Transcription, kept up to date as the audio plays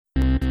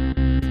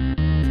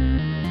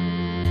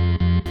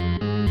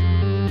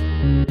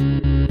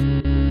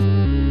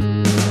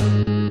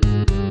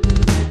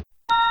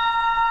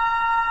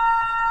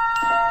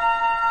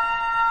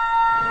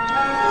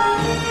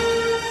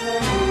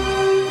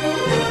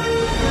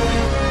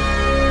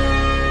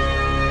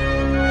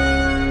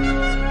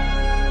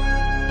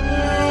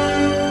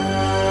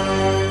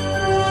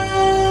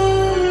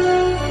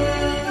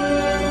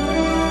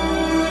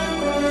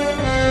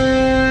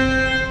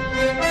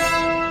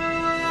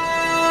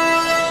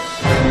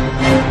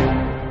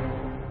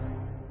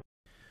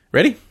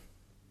Ready?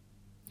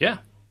 Yeah.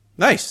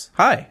 Nice.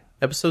 Hi.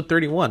 Episode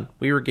 31.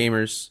 We Were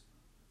Gamers.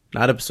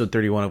 Not episode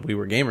 31 of We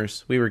Were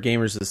Gamers. We Were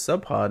Gamers is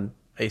Subpod,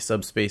 a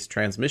subspace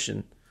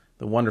transmission.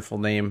 The wonderful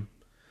name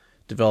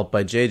developed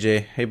by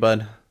JJ. Hey,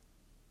 bud.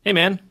 Hey,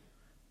 man.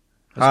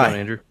 How's Hi. it going,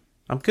 Andrew?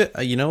 I'm good.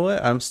 You know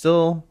what? I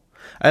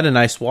had a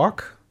nice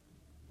walk.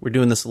 We're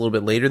doing this a little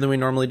bit later than we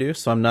normally do,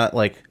 so I'm not,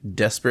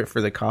 desperate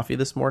for the coffee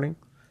this morning.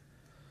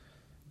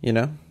 You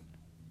know?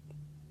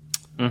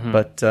 Mm-hmm.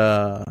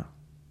 But,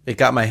 it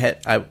got my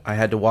head. I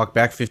had to walk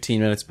back 15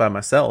 minutes by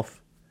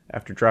myself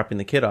after dropping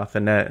the kid off,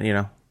 and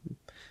I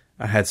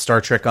had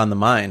Star Trek on the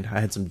mind. I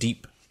had some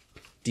deep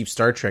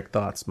Star Trek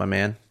thoughts, my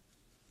man.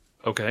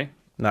 Okay.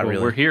 Not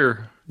really. We're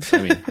here. I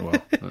mean,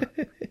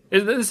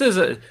 this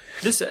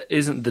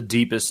isn't the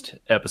deepest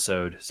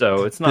episode,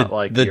 so it's not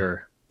the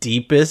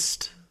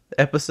deepest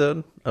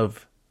episode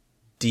of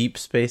Deep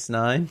Space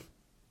Nine.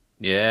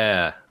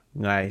 Yeah.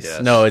 Nice.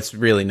 Yes. No, it's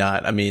really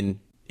not. I mean,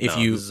 this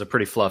is a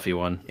pretty fluffy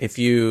one. It's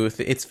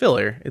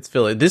filler. It's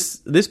filler. This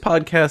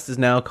podcast is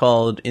now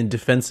called In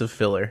Defense of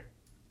Filler.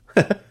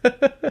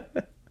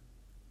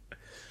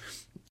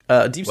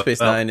 Deep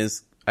Space Nine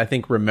is, I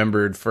think,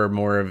 remembered for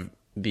more of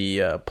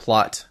the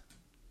plot.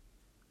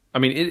 I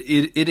mean,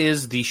 it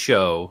is the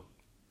show.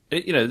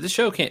 The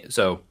show can't.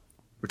 So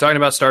we're talking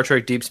about Star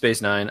Trek Deep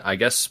Space Nine. I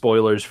guess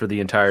spoilers for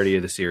the entirety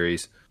of the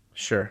series.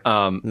 Sure.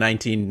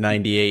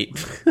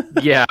 1998.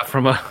 Yeah,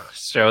 from a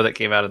show that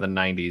came out in the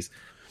 90s.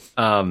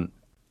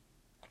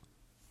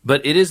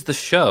 But it is the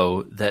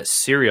show that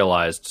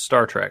serialized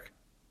Star Trek.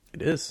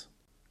 It is.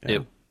 Yeah.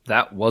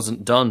 That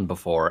wasn't done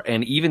before,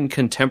 and even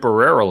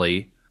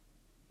contemporarily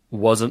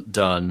wasn't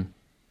done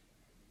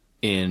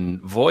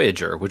in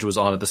Voyager, which was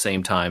on at the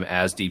same time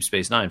as Deep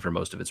Space Nine for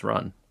most of its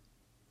run.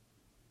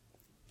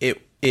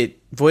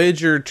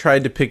 Voyager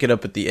tried to pick it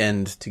up at the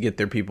end to get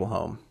their people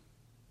home.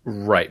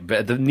 Right,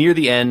 but near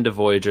the end of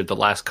Voyager, the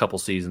last couple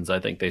seasons, I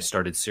think they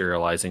started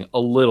serializing a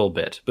little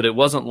bit, but it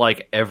wasn't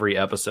like every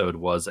episode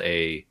was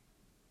a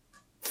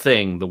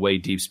thing the way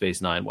Deep Space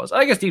Nine was.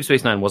 I guess Deep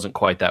Space Nine wasn't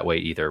quite that way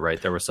either,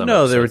 right? There were some.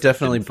 No, there were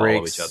definitely that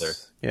didn't breaks. follow each other.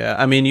 Yeah,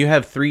 I mean, you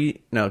have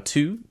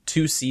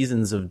two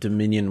seasons of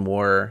Dominion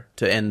War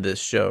to end this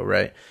show,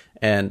 right?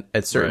 And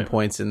at certain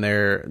points in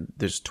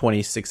there's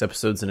 26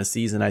 episodes in a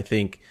season. I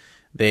think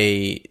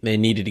they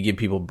needed to give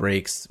people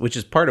breaks, which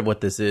is part of what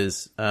this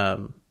is.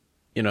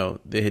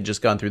 They had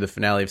just gone through the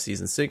finale of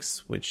season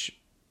 6, which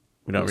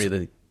we don't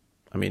really.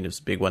 I mean, it was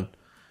a big one.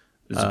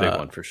 It was a big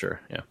one for sure.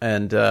 Yeah,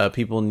 and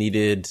people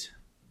needed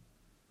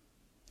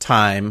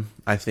time.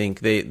 I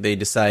think they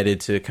decided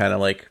to kind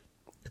of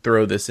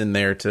throw this in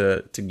there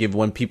to give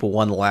people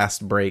one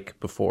last break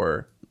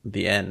before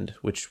the end,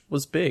 which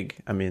was big.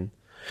 I mean,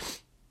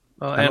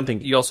 I don't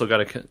think you also got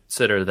to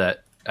consider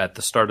that at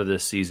the start of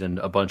this season,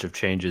 a bunch of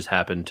changes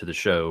happened to the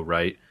show.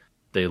 Right,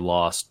 they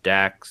lost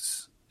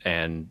Dax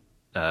and.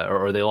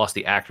 Or they lost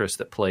the actress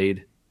that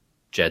played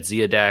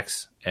Jadzia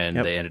Dax, and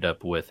they ended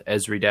up with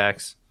Ezri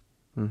Dax.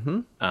 Mm-hmm.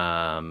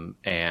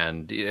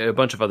 And a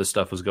bunch of other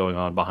stuff was going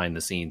on behind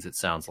the scenes, it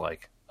sounds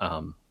like.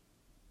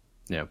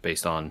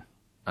 Based on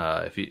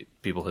if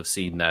people have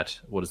seen that,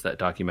 what is that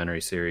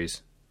documentary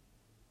series?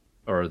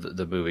 Or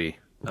the movie?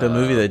 The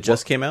movie that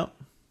just came out?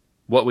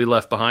 What We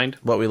Left Behind?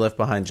 What We Left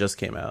Behind just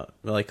came out,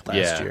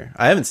 last year.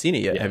 I haven't seen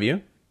it yet. Yeah. Have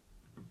you?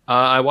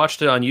 I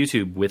watched it on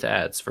YouTube with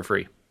ads for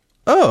free.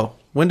 Oh,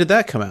 when did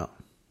that come out?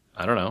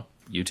 I don't know.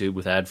 YouTube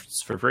with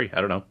ads for free.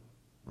 I don't know.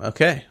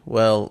 Okay.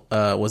 Well,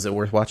 was it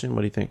worth watching?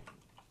 What do you think?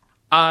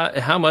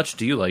 How much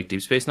do you like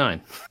Deep Space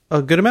Nine?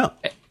 A good amount.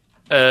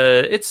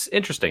 It's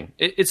interesting.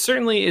 It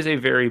certainly is a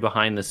very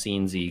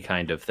behind-the-scenes-y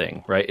kind of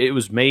thing, right? It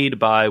was made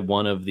by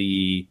one of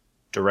the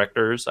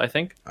directors, I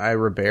think.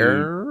 Ira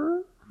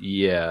Behr?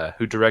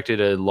 Who directed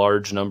a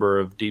large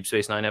number of Deep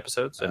Space Nine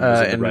episodes. And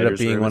ended up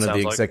being one of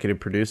the executive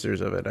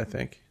producers of it, I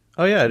think.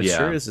 Oh, yeah, it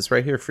sure is. It's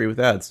right here, free with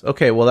ads.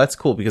 Okay, well, that's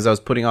cool, because I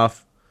was putting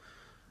off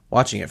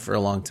watching it for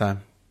a long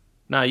time.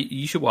 No,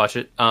 you should watch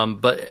it.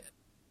 But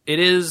it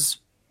is...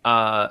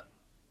 that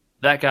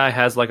guy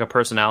has, a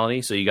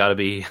personality, so you got to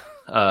be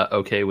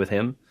okay with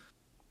him.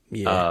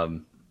 Yeah.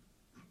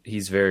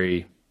 He's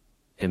very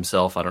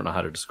himself. I don't know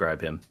how to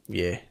describe him.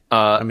 Yeah.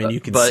 I mean, you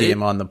can see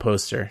him on the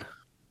poster.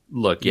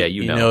 Look, yeah,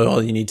 you know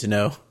all you need to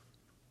know.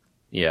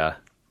 Yeah.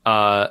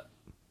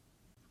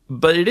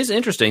 But it is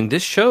interesting.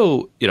 This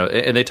show,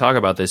 and they talk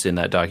about this in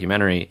that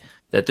documentary,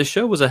 that this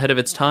show was ahead of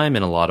its time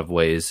in a lot of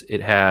ways. It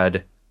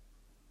had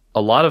a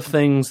lot of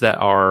things that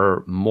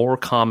are more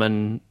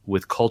common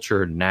with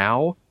culture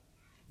now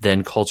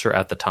than culture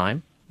at the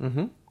time.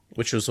 Mm-hmm.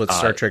 Which was what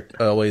Star Trek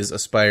always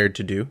aspired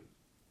to do.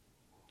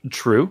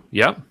 True,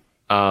 yeah.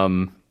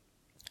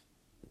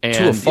 And,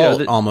 to a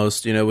fault,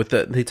 almost, with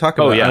they talk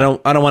about. I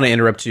don't want to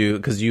interrupt you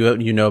because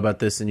you know about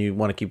this and you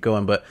want to keep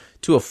going, but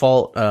to a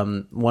fault,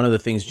 one of the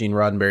things Gene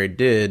Roddenberry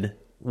did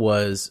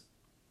was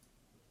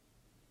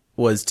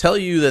tell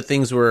you that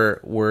things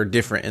were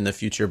different in the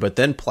future, but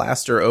then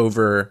plaster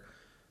over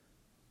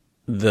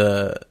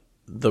the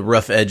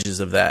rough edges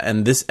of that.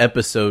 And this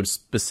episode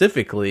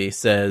specifically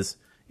says,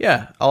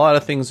 Yeah, a lot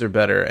of things are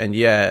better, and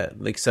yeah,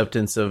 the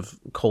acceptance of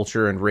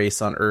culture and race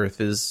on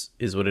Earth is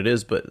what it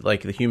is. But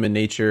like the human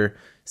nature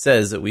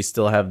says that we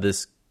still have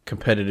this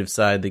competitive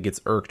side that gets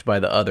irked by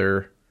the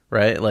other,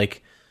 right?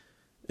 Like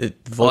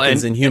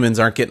Vulcans and humans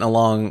aren't getting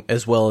along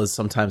as well as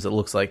sometimes it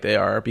looks like they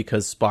are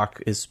because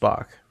Spock is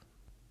Spock.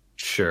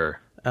 Sure.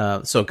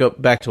 So go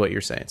back to what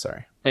you're saying.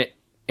 Sorry.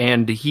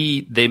 And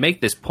they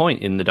make this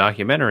point in the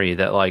documentary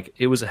that like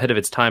it was ahead of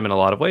its time in a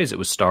lot of ways. It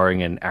was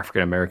starring an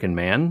African American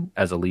man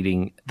as the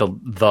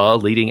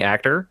leading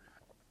actor,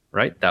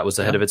 right? That was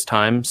ahead of its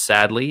time.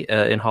 Sadly,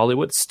 in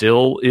Hollywood,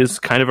 still is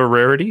kind of a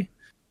rarity.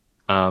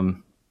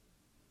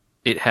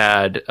 It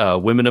had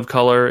women of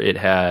color. It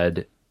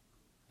had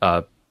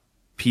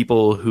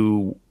people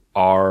who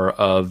are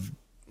of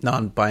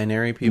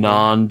non-binary people,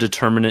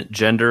 non-determinate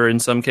gender in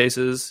some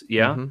cases.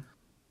 Yeah.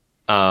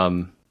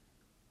 Mm-hmm.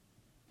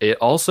 It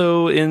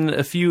also, in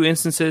a few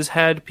instances,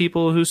 had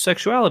people whose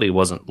sexuality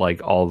wasn't like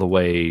all the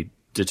way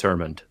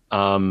determined.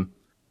 I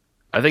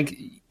think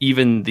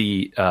even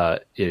they're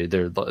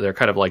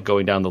kind of like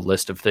going down the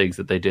list of things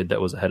that they did that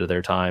was ahead of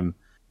their time,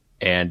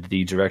 and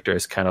the director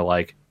is kind of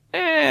like,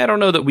 I don't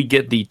know that we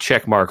get the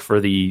check mark for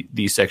the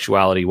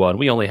sexuality one.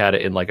 We only had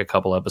it in like a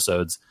couple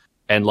episodes,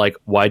 and like,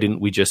 why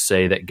didn't we just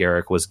say that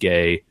Garak was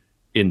gay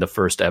in the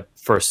first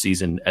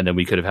season, and then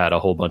we could have had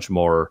a whole bunch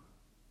more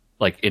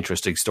like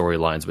interesting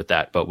storylines with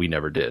that, but we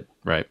never did,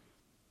 right?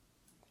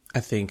 I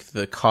think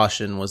the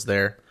caution was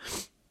there,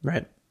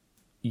 right?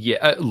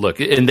 Yeah, look,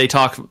 and they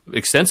talk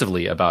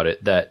extensively about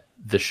it, that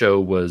the show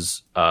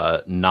was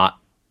not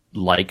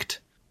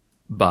liked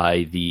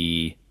by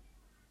the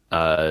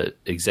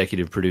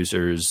executive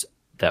producers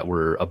that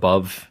were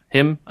above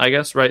him, I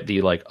guess, right?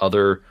 The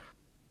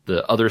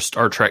other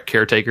Star Trek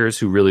caretakers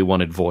who really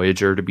wanted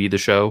Voyager to be the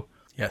show.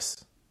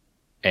 Yes.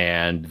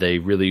 And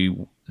they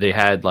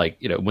had like,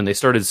 you know, when they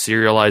started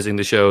serializing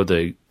the show,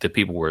 the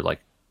people were like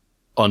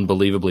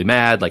unbelievably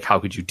mad. Like, how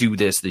could you do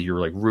this? That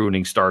you're like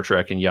ruining Star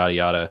Trek and yada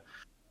yada.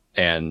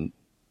 And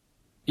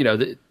you know,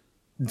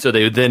 so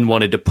they then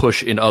wanted to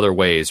push in other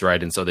ways,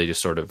 right? And so they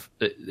just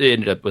they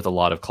ended up with a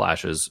lot of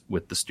clashes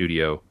with the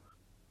studio.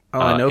 Oh,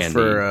 I know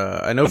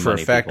for a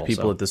fact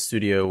people at the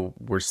studio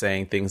were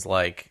saying things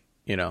like,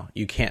 you know,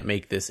 you can't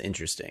make this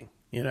interesting.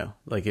 You know,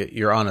 like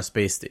you're on a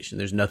space station.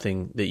 There's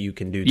nothing that you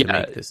can do to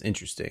make this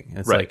interesting.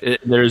 It's right. Like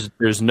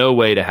there's no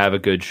way to have a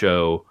good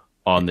show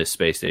on this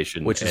space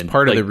station, which is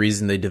part of the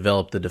reason they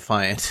developed the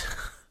Defiant.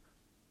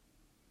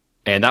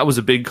 And that was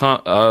a big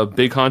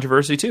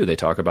controversy too. They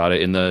talk about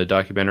it in the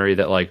documentary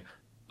that like,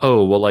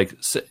 oh well, like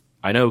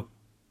I know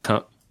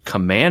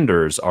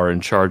commanders are in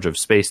charge of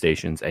space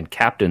stations and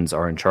captains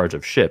are in charge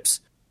of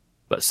ships,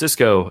 but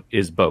Sisko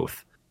is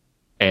both,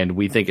 and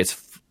we think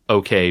it's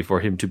okay for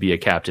him to be a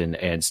captain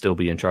and still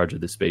be in charge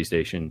of the space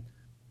station.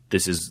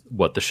 This is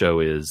what the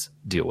show is.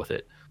 Deal with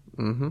it.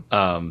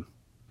 Mm-hmm.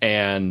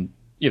 And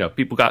you know,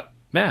 people got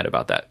mad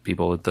about that.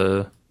 People at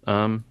the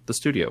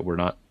studio were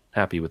not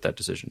happy with that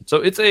decision. So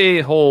it's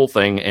a whole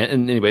thing.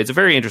 And anyway, it's a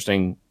very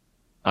interesting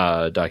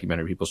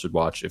documentary. People should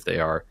watch if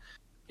they are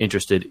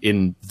interested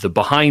in the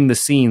behind the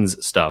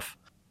scenes stuff.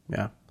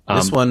 Yeah.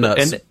 This one,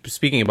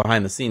 speaking of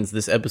behind the scenes,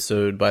 this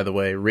episode, by the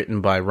way,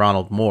 written by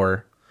Ronald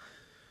Moore,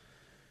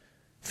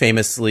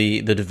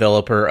 famously the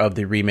developer of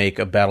the remake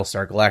of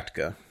Battlestar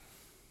Galactica.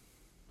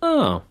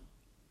 Oh.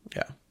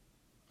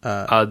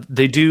 Yeah.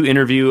 They do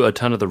interview a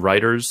ton of the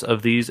writers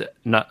of this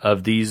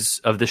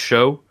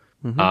show.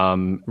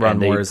 Mm-hmm. Ron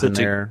Moore is in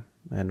there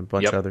and a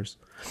bunch of others.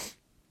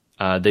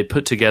 They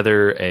put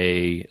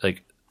together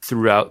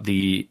throughout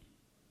the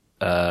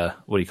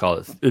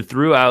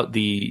throughout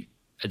the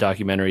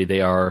documentary, they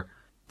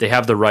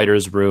have the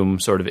writer's room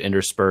sort of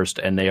interspersed,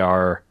 and they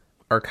are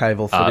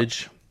archival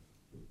footage.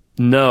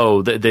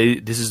 No,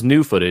 this is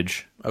new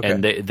footage, okay.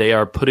 And they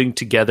are putting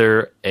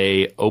together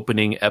a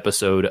opening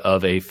episode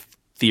of a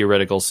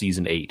theoretical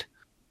season 8.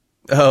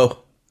 Oh,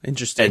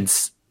 interesting. And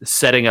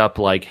setting up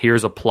like,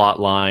 here's a plot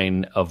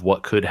line of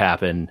what could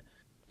happen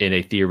in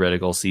a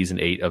theoretical season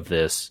 8 of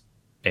this,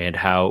 and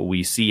how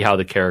we see how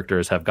the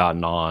characters have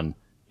gotten on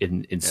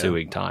in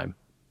ensuing time.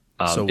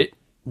 So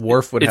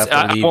Worf would have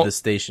to leave the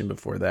station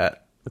before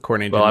that,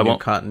 according to the new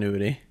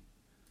continuity.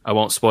 I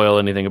won't spoil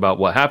anything about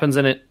what happens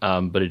in it,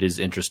 but it is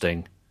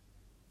interesting.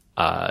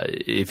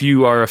 If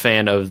you are a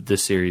fan of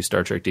this series,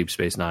 Star Trek Deep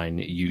Space Nine,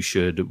 you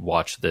should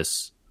watch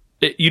this.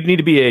 You'd need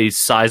to be a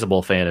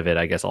sizable fan of it,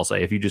 I guess I'll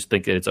say. If you just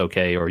think that it's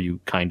okay or you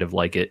kind of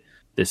like it,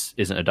 this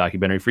isn't a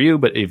documentary for you.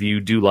 But if you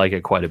do like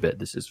it quite a bit,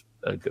 this is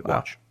a good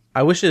watch.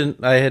 I wish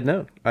I had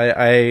known.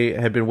 I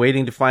had been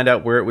waiting to find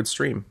out where it would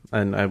stream,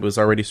 and I was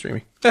already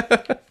streaming.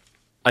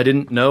 I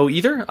didn't know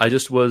either. I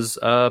just was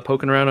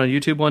poking around on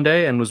YouTube one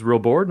day and was real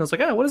bored. And I was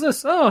like, what is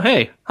this? Oh,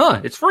 hey,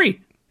 it's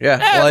free.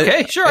 Yeah.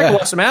 Okay, sure, I can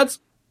watch some ads.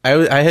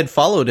 I had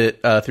followed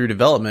it through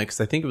development because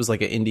I think it was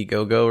like an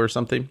Indiegogo or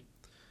something.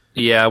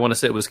 Yeah, I want to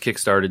say it was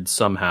kickstarted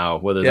somehow,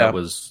 whether that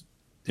was,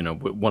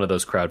 one of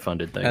those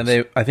crowdfunded things.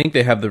 And I think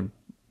they have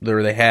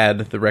they had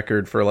the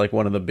record for like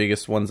one of the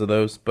biggest ones of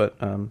those, but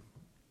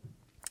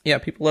Yeah,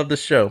 people love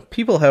this show.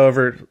 People,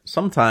 however,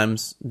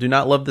 sometimes do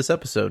not love this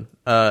episode.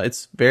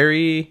 It's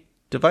very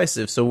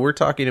divisive. So we're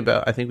talking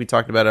about, I think we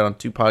talked about it on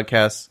 2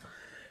 podcasts.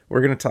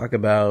 We're going to talk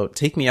about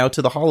Take Me Out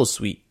to the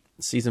Holosuite,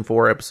 Season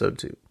 4, Episode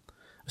 2.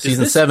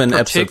 Season 7,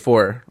 Episode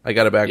 4. I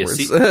got it backwards.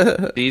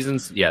 Season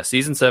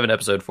 7,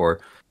 Episode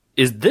 4.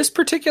 Is this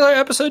particular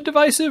episode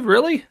divisive,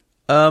 really?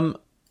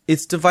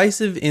 It's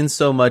divisive in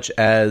so much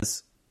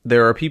as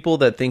there are people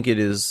that think it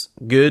is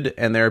good,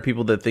 and there are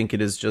people that think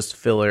it is just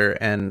filler,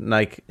 and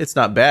like it's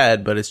not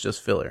bad, but it's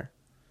just filler.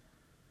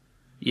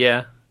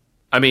 Yeah,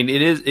 I mean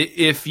it is.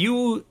 If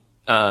you,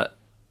 I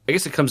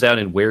guess it comes down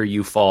in where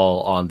you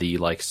fall on the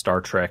like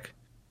Star Trek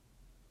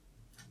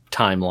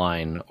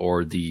timeline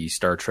or the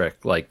Star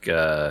Trek like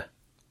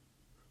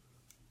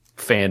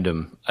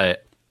fandom.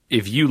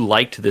 If you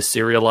liked the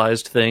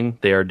serialized thing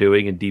they are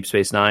doing in Deep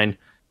Space Nine,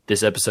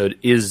 this episode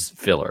is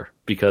filler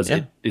because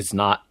it is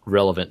not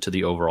relevant to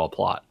the overall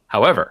plot.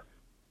 However,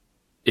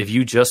 if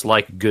you just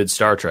like good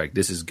Star Trek,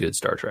 this is good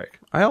Star Trek.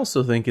 I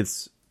also think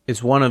it's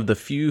one of the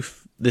few.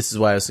 This is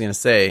why I was going to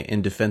say,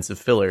 in defense of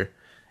filler,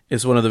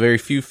 it's one of the very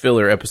few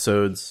filler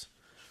episodes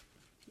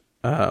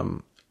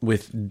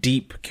with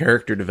deep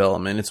character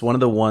development. It's one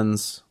of the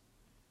ones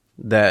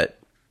that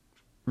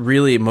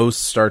really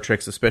most Star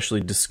Treks,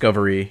 especially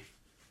Discovery,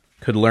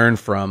 could learn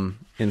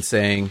from in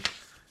saying,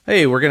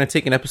 hey, we're going to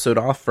take an episode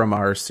off from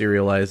our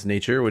serialized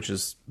nature, which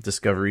is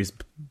Discovery's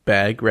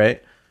bag,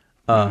 right?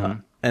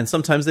 And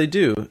sometimes they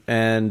do.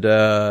 And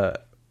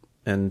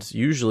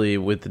usually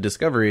with the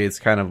Discovery, it's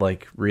kind of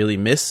like really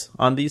miss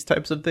on these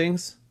types of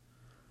things.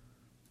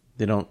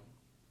 They don't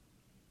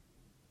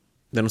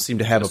seem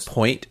to have a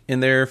point in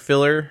their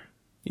filler,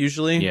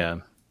 usually.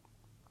 Yeah.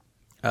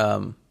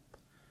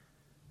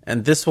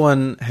 And this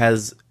one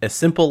has a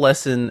simple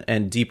lesson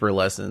and deeper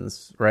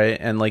lessons, right?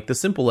 And like the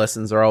simple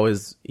lessons are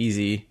always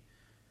easy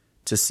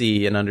to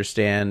see and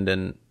understand,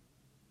 and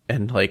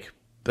like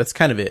that's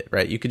kind of it,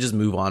 right? You could just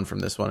move on from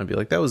this one and be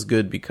like, that was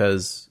good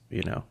because,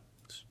 you know,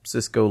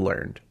 Sisko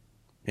learned,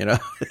 you know.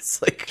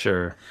 It's like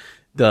sure,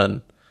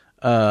 done.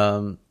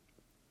 But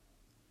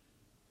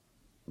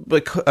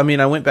I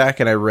mean, I went back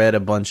and I read a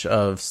bunch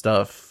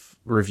of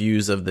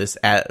reviews of this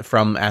at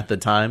the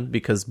time,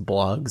 because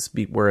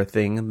blogs were a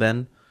thing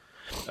then.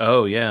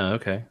 Oh yeah,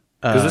 okay.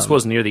 Because this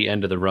was near the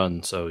end of the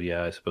run, so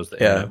yeah, I suppose the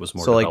internet was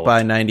more. So developed. like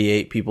by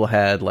 '98, people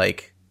had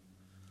like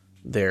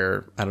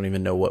I don't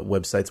even know what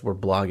websites were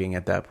blogging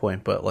at that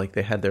point, but like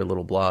they had their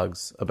little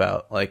blogs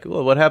about like,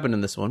 well, what happened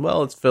in this one?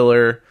 Well, it's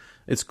filler.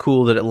 It's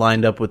cool that it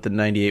lined up with the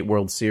 '98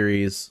 World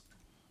Series.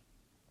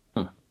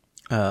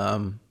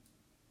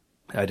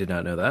 I did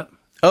not know that.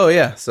 Oh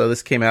yeah, so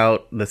this came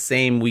out the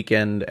same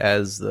weekend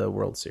as the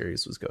World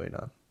Series was going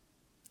on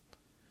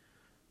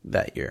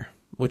that year,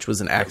 which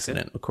was an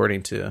accident,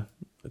 according to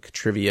the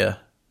trivia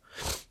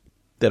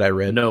that I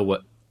read. No,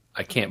 what?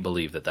 I can't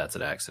believe that that's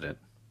an accident.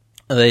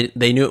 They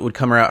knew it would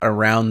come out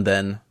around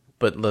then,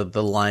 but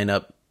the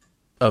lineup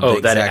of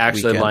the that it exact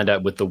actually weekend, lined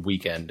up with the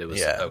weekend. It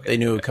was they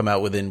knew it would come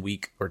out within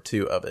week or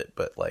two of it,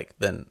 but like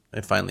then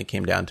it finally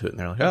came down to it, and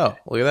they're like, "Oh,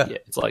 look at that!" Yeah,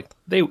 it's like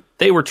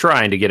they were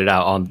trying to get it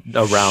out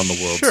around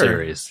the World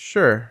Series.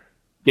 Sure,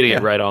 getting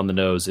it right on the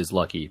nose is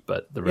lucky,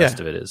 but the rest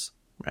of it is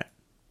right.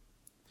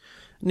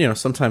 You know,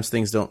 sometimes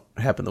things don't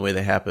happen the way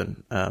they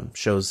happen.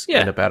 Shows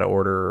end up out of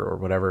order or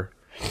whatever,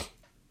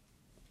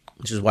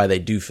 which is why they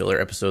do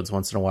filler episodes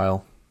once in a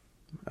while.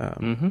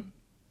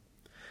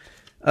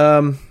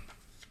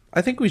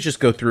 I think we just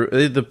go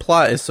through. The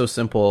plot is so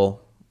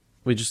simple.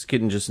 We just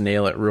couldn't just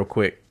nail it real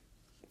quick,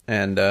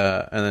 and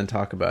then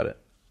talk about it.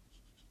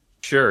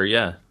 Sure,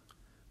 yeah.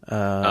 You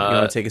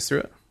want to take us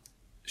through it?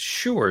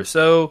 Sure.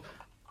 So,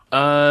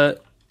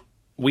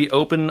 we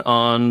open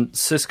on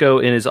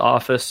Sisko in his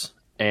office,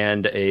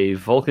 and a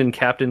Vulcan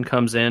captain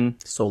comes in.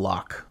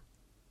 Solak.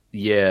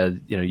 Yeah,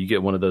 you know, you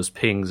get one of those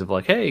pings of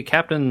like, "Hey,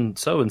 Captain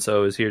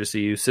so-and-so is here to see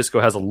you." Sisko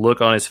has a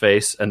look on his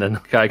face, and then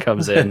the guy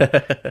comes in,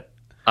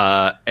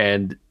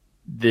 and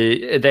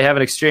they have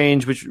an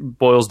exchange, which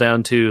boils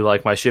down to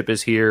like, "My ship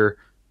is here.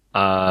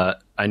 I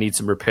need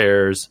some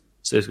repairs."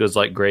 Sisko's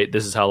like, "Great,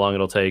 this is how long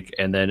it'll take."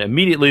 And then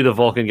immediately the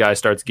Vulcan guy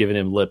starts giving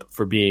him lip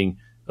for being,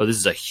 "Oh, this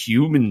is a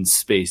human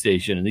space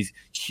station, and these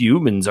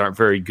humans aren't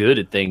very good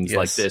at things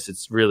like this.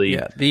 It's really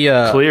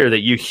clear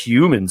that you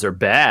humans are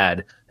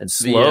bad and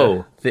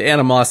slow." The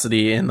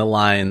animosity in the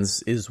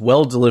lines is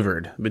well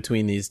delivered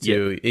between these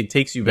two. It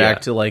takes you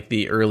back to like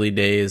the early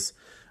days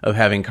of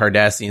having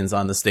Cardassians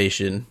on the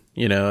station,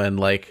 you know, and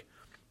like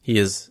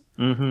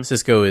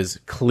Sisko is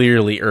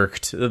clearly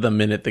irked the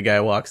minute the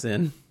guy walks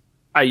in.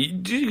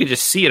 You could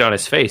just see it on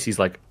his face. He's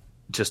like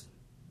just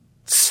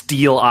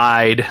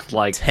steel-eyed,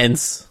 like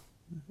tense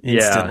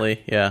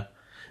instantly. Yeah.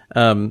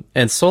 And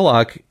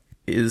Solak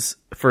is,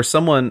 for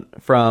someone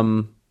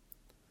from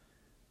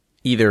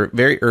either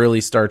very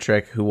early Star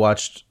Trek who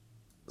watched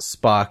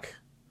Spock,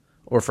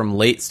 or from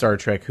late Star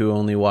Trek who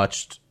only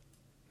watched,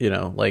 you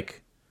know,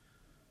 like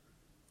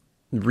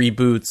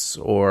reboots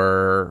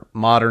or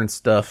modern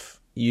stuff,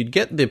 you'd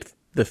get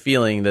the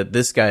feeling that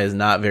this guy is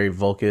not very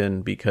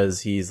Vulcan,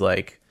 because he's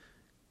like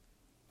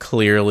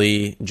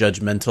clearly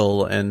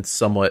judgmental and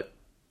somewhat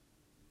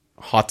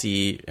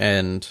haughty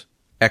and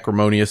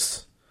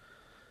acrimonious.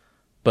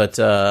 But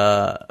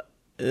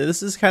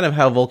this is kind of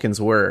how Vulcans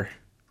were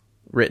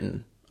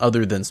written,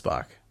 other than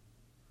Spock.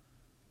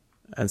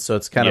 And so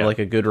it's kind of like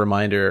a good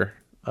reminder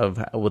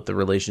of what the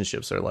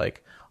relationships are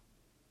like.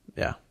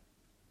 Yeah.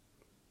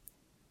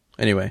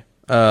 Anyway,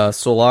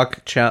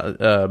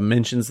 Solak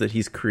mentions that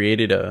he's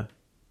created a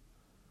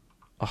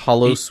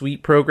Holo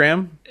Suite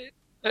program.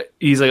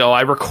 He's like, oh,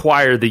 I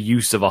require the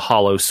use of a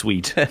Holo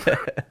Suite. And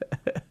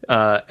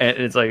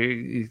it's like,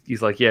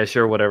 he's like, yeah,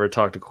 sure, whatever.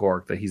 Talk to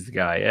Quark that he's the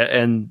guy.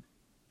 And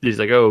he's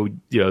like, oh,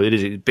 it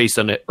is based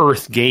on an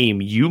Earth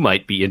game you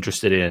might be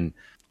interested in.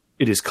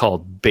 It is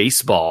called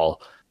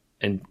baseball.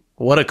 And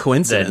what a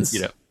coincidence.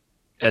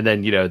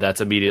 Then,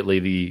 that's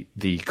immediately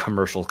the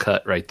commercial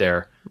cut right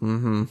there.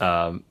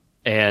 Mm-hmm.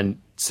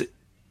 And,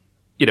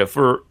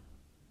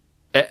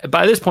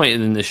 by this point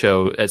in the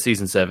show at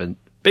season 7,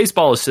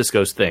 baseball is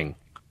Sisko's thing.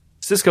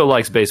 Sisko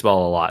likes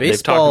baseball a lot.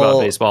 They've talked about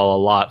baseball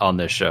a lot on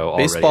this show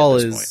already. Baseball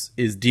is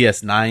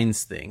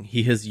DS9's thing.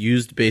 He has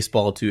used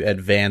baseball to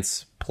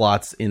advance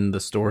plots in the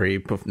story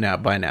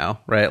by now,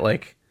 right?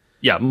 Like,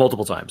 yeah,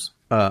 multiple times.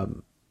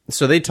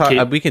 So they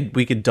talk.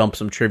 We could dump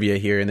some trivia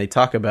here, and they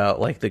talk about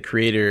like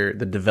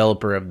the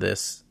developer of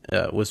this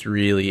was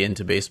really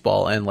into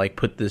baseball and like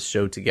put this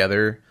show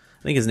together.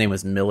 I think his name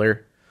was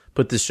Miller.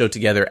 Put this show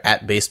together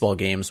at baseball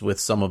games with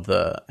some of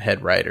the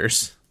head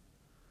writers.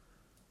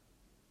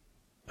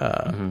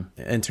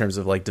 In terms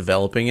of like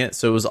developing it,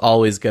 so it was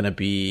always going to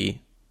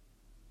be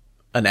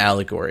an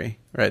allegory,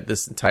 right?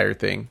 This entire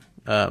thing,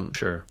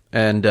 sure.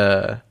 And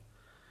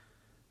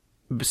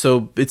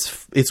so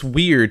it's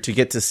weird to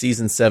get to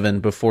season 7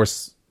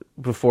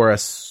 before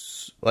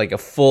us like a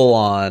full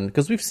on,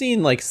 because we've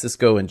seen like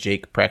Sisko and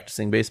Jake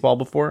practicing baseball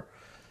before,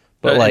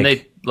 but like, and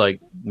they like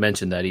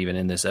mentioned that even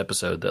in this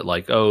episode that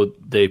like, oh,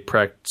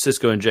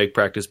 Sisko and Jake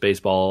practice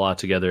baseball a lot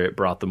together. It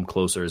brought them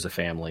closer as a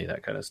family,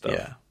 that kind of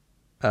stuff.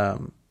 Yeah.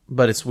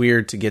 But it's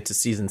weird to get to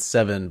season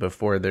 7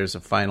 before there's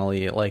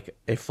finally like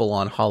a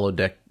full-on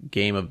holodeck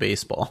game of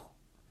baseball.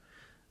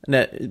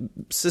 And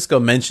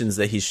Sisko mentions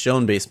that he's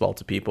shown baseball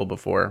to people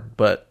before,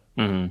 but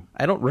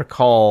I don't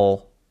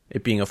recall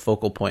it being a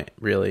focal point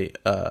really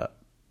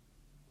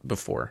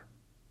before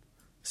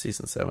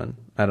season 7.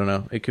 I don't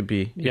know. It could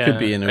be. It could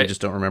be, and I just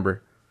don't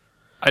remember.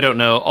 I don't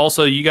know.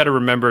 Also, you got to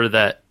remember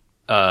that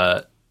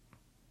the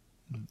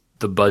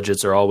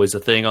budgets are always a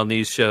thing on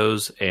these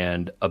shows,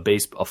 and a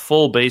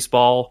full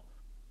baseball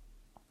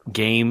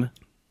game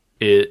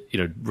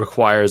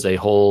requires a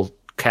whole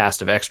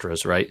cast of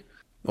extras, right?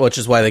 Which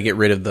is why they get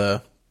rid of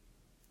the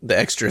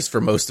extras for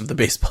most of the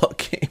baseball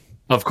game.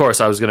 Of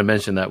course, I was going to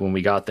mention that when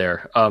we got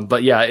there.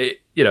 But yeah,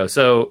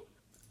 so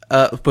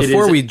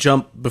before we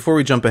jump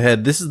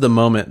ahead, this is the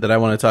moment that I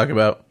want to talk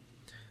about.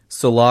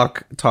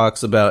 Solak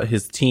talks about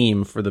his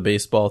team for the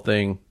baseball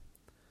thing.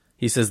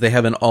 He says they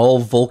have an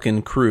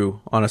all-Vulcan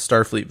crew on a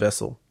Starfleet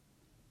vessel.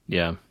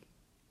 Yeah.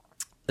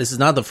 This is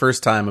not the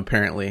first time,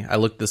 apparently. I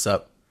looked this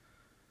up,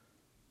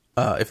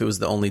 if it was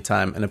the only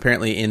time. And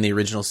apparently in the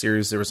original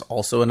series, there was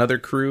also another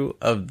crew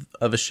of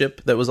a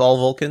ship that was all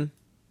Vulcan.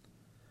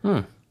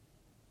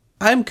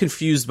 I'm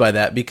confused by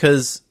that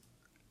because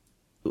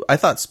I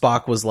thought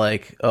Spock was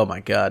like, oh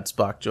my god,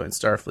 Spock joined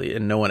Starfleet,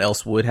 and no one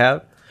else would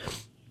have.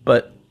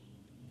 But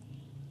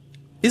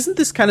isn't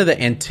this kind of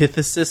the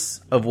antithesis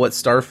of what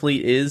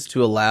Starfleet is,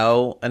 to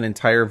allow an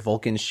entire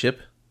Vulcan ship?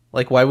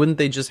 Like, why wouldn't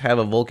they just have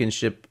a Vulcan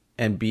ship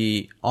and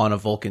be on a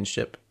Vulcan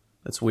ship?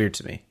 That's weird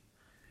to me.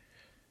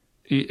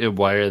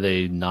 Why are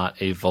they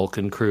not a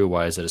Vulcan crew?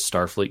 Why is it a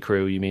Starfleet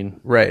crew, you mean?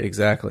 Right,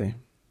 exactly.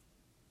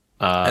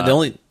 And the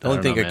only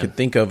thing I could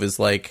think of is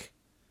like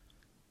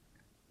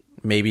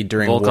maybe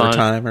during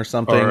wartime or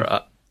something.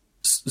 Or,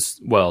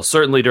 well,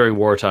 certainly during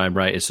wartime,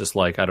 right? It's just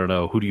like, I don't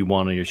know, who do you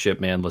want on your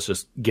ship, man? Let's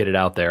just get it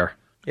out there.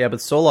 Yeah, but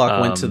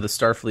Solak went to the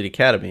Starfleet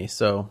Academy,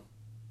 so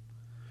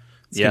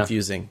it's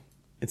confusing.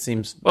 It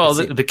seems. Well,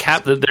 the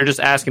captain, they're just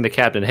asking the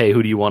captain, "Hey,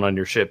 who do you want on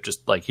your ship?"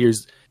 Just like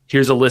here's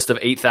a list of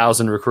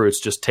 8,000 recruits.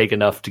 Just take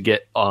enough to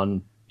get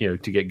on, to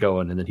get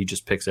going, and then he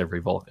just picks every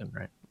Vulcan,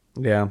 right?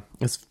 Yeah,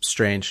 it's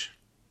strange.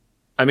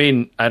 I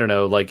mean, I don't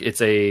know. Like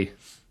we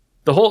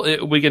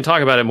can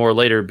talk about it more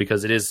later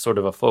because it is sort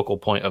of a focal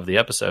point of the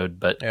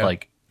episode. But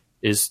like,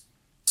 is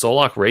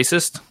Solak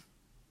racist?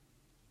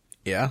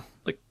 Yeah.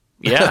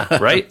 Yeah,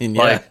 right? Yeah.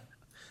 Like,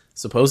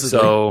 supposedly.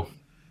 So,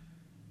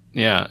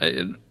 yeah,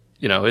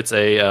 it's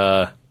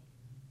a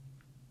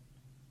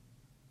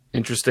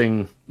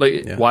interesting.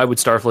 Why would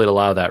Starfleet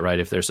allow that, right?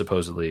 If they're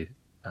supposedly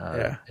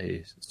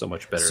so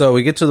much better. So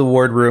we get to the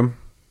wardroom.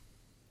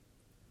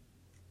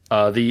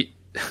 The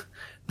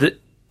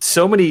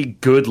so many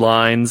good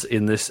lines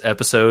in this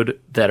episode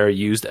that are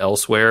used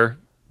elsewhere.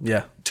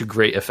 Yeah, to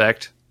great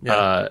effect.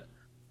 Yeah.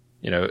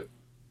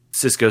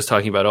 Sisko's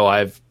talking about,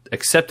 I've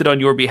accepted on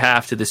your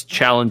behalf to this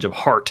challenge of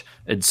heart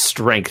and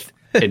strength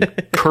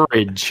and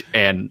courage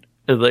and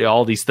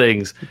all these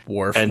things.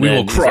 Worf, and we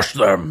will crush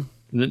them.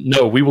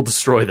 No, we will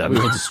destroy them. We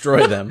will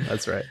destroy them.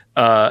 That's right.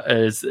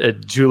 As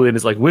Julian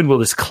is like, when will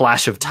this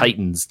clash of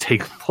titans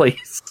take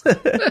place?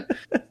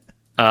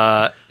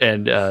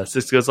 And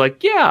Sisko's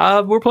like,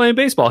 we're playing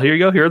baseball. Here you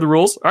go. Here are the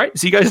rules. All right,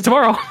 see you guys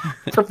tomorrow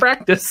for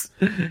practice.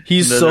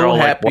 He's so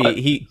happy. Like,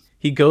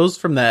 he goes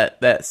from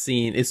that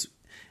scene.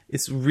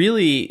 It's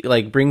really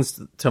like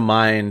brings to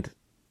mind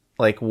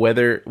like what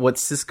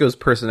Sisko's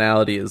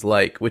personality is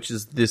like, which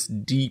is this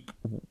deep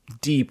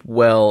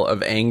well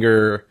of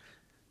anger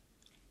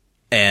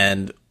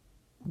and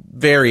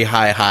very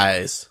high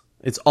highs.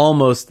 It's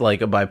almost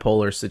like a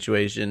bipolar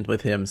situation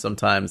with him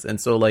sometimes.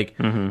 And so like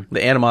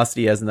the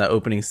animosity he has in that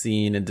opening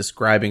scene and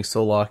describing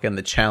Solok and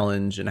the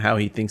challenge and how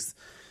he thinks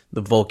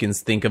the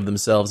Vulcans think of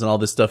themselves and all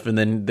this stuff. And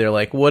then they're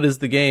like, what is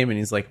the game? And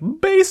he's like,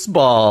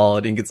 baseball.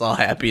 And he gets all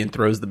happy and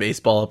throws the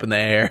baseball up in the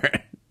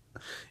air.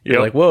 You're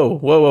like,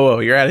 whoa,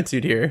 your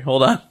attitude here.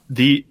 Hold on.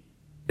 The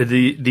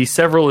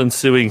several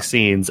ensuing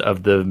scenes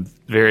of the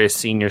various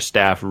senior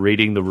staff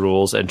reading the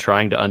rules and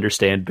trying to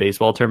understand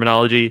baseball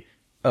terminology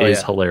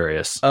is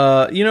hilarious.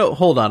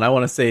 Hold on. I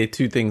want to say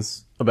two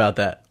things about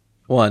that.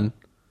 One,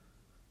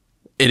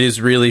 it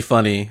is really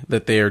funny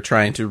that they are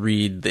trying to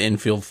read the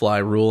infield fly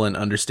rule and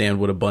understand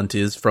what a bunt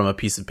is from a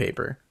piece of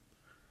paper.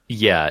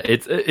 Yeah,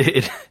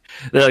 they're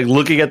like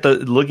looking at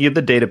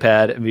the data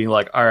pad and being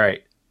like, all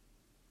right,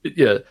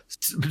 yeah,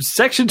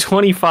 section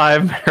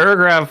 25,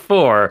 paragraph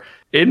 4,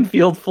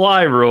 infield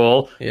fly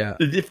rule. Yeah,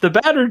 if the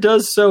batter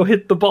does so,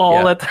 hit the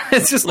ball.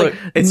 It's just like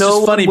it's no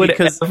just funny one would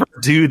because ever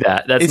do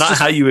that. That's not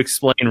how you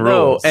explain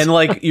rules. And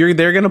like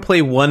they're gonna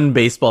play one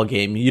baseball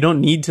game. You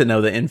don't need to know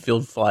the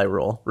infield fly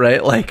rule,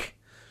 right? Like,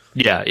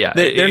 yeah,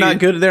 they're not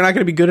good. They're not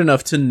gonna be good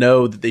enough to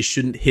know that they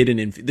shouldn't hit an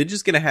infield. They're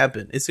just gonna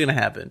happen. It's gonna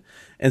happen.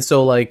 And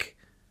so like,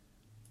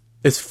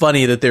 it's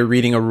funny that they're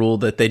reading a rule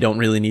that they don't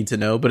really need to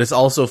know, but it's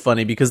also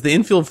funny because the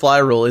infield fly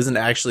rule isn't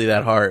actually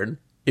that hard.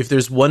 If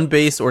there's one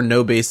base or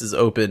no bases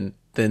open,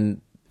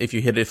 then if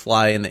you hit a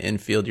fly in the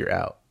infield, you're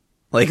out.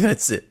 Like,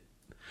 that's it.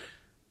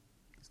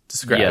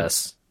 Described.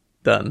 Yes.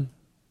 Done.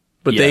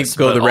 But they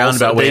go the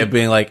roundabout way of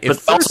being like,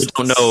 if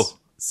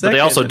they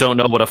also don't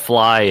know what a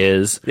fly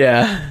is.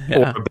 Yeah.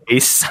 Or a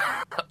base.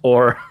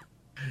 Or,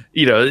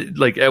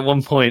 like at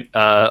one point,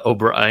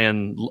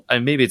 O'Brien,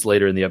 and maybe it's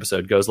later in the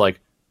episode, goes like,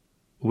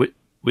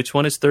 which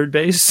one is third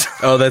base?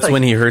 Oh, that's like,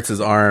 when he hurts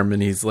his arm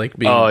and he's like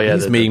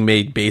being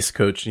made base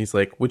coach and he's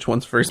like, which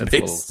one's first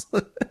base?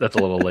 That's a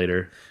little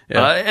later.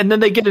 Yeah. And then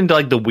they get into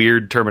like the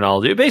weird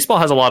terminology. Baseball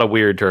has a lot of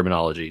weird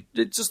terminology.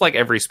 It's just like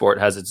every sport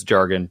has its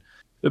jargon.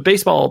 But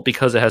baseball,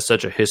 because it has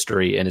such a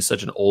history and is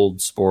such an old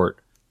sport,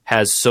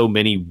 has so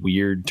many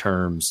weird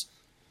terms.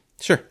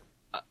 Sure.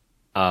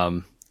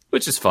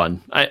 Which is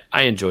fun.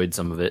 I enjoyed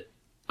some of it.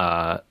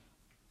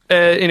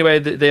 Anyway,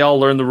 they all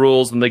learn the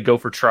rules and they go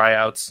for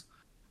tryouts.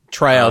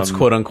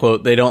 Quote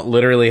unquote. They don't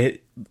literally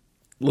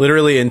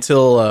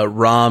until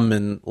Rom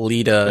and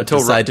Lita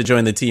decide to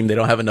join the team, they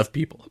don't have enough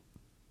people.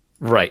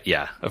 Right.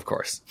 Yeah, of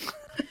course.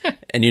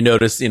 And you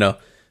notice,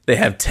 they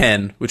have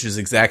 10, which is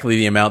exactly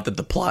the amount that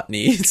the plot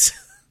needs.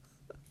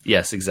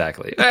 Yes,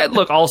 exactly.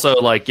 Look, also,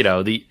 like, you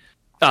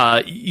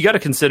got to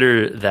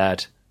consider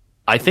that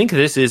I think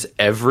this is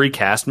every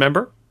cast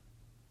member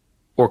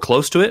or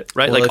close to it,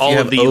 right? Well, like all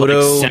of the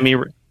Odo,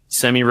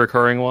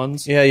 semi-recurring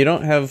ones. Yeah, you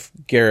don't have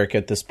Garrick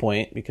at this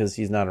point because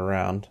he's not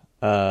around.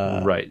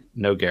 Right,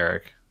 no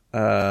Garrick.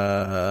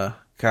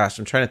 Gosh,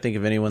 I'm trying to think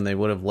of anyone they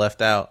would have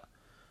left out.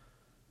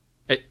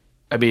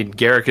 I mean,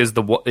 Garrick is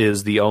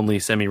the only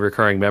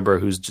semi-recurring member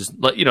who's just,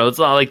 it's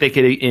not like they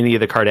could any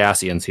of the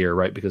Cardassians here,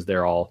 right? Because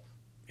they're all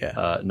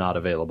not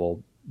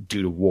available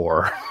due to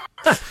war.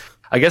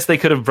 I guess they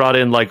could have brought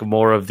in like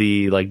more of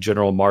the like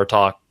General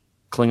Martok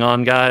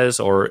Klingon guys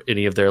or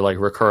any of their like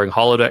recurring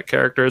holodeck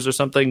characters or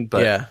something.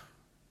 But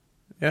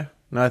yeah.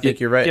 No, I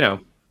think you're right.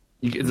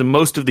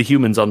 Most of the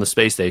humans on the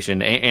space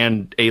station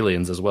and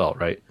aliens as well,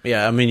 right?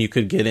 Yeah, I mean, you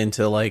could get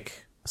into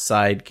like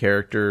side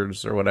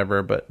characters or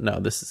whatever, but no,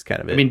 this is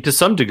kind of it. I mean, to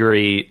some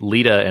degree,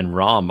 Lita and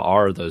Rom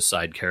are those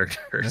side characters.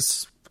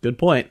 That's a good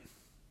point.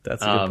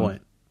 That's a good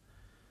point.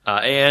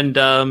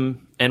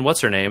 And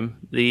what's her name?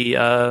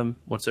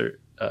 What's her?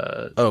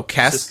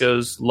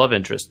 Sisko's love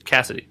interest,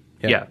 Cassidy.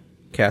 Yeah.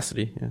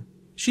 Cassidy. Yeah,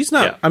 she's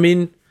not. Yeah. I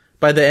mean,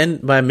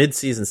 by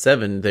mid-season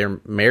 7, they're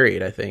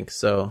married, I think.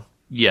 So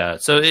yeah,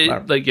 so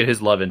like his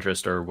love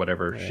interest or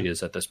whatever she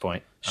is at this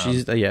point.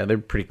 She's they're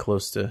pretty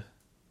close to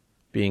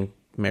being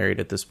married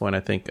at this point,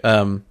 I think.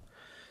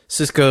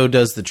 Sisko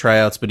does the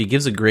tryouts, but he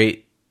gives a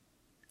great.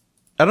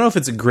 I don't know if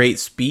it's a great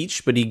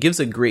speech, but he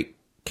gives a great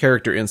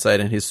character insight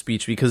in his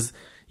speech because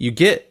you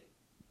get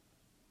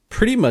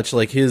pretty much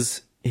like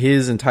his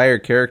entire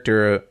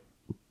character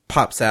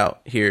pops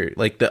out here,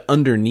 like the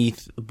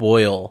underneath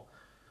Boyle,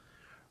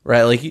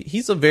 right? Like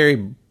he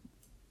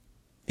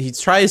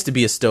tries to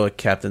be a stoic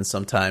captain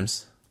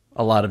sometimes,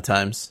 a lot of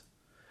times,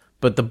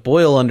 but the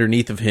Boyle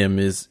underneath of him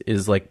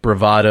is like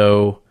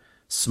bravado,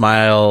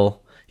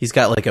 smile. He's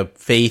got like a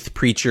faith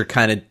preacher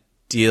kind of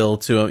deal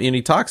to him, and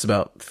he talks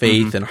about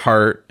faith and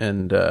heart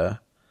and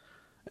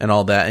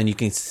all that, and you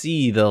can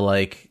see the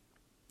like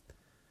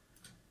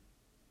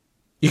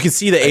You can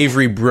see the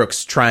Avery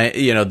Brooks trying,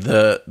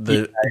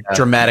 the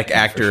dramatic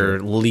actor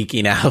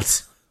leaking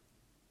out.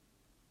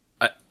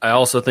 I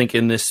also think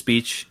in this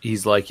speech,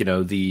 he's like,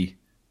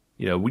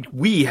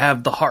 we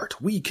have the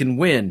heart, we can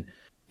win.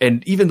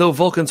 And even though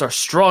Vulcans are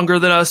stronger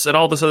than us and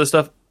all this other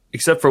stuff,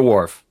 except for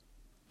Worf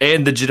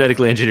and the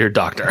genetically engineered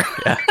doctor.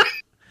 Yeah.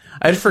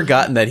 I'd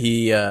forgotten that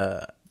he,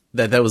 that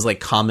was like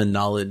common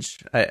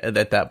knowledge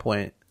at that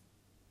point.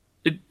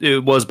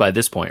 It was by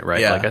this point,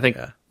 right? Yeah, like I think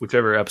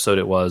whichever episode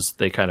it was,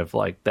 they kind of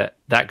like that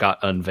got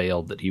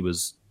unveiled that he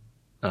was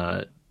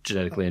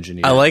genetically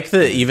engineered. I like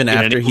that even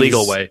after in an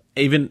illegal way.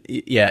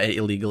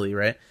 Illegally,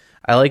 right?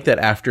 I like that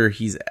after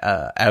he's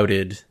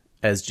outed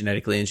as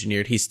genetically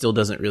engineered, he still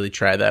doesn't really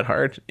try that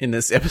hard in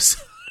this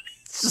episode.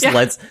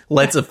 Just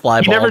lets a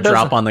fly ball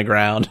drop on the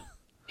ground.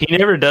 He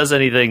never does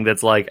anything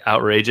that's like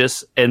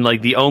outrageous, and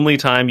like the only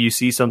time you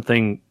see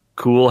something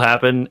cool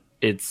happen,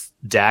 it's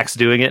Dax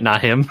doing it,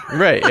 not him.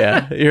 Right,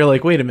 yeah. You're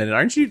like, wait a minute,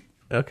 aren't you?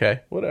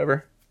 Okay,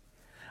 whatever.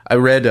 I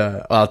read,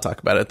 I'll talk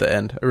about it at the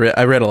end.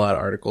 I read a lot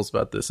of articles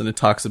about this, and it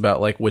talks about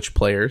like which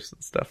players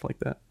and stuff like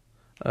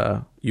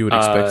that you would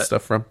expect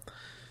stuff from.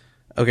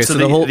 Okay, so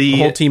the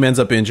whole team ends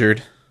up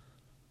injured.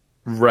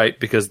 Right,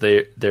 because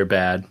they're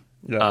bad.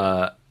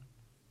 Yeah.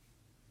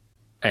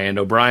 And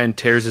O'Brien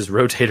tears his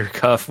rotator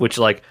cuff, which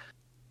like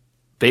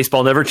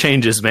baseball never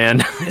changes,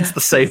 man. It's the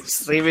same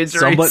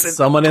injuries.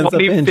 Someone ends up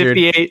injured.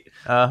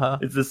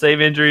 It's the same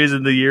injuries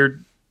in the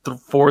year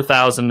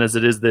 4000 as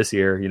it is this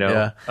year.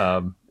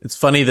 Yeah. It's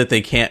funny that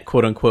they can't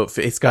quote unquote.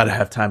 It's got to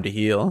have time to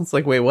heal. It's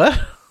like, wait, what?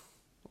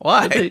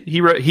 Why?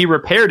 He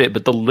repaired it,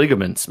 but the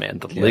ligaments, man,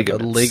 the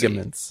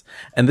ligaments.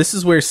 And this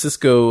is where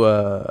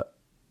Sisko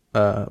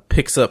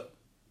picks up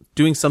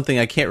doing something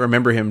I can't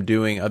remember him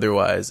doing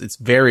otherwise. It's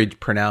very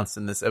pronounced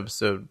in this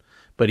episode,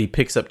 but he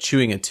picks up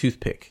chewing a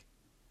toothpick.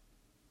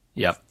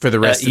 Yeah, for the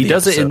rest of the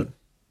episode.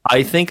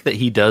 I think that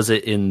he does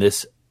it in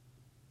this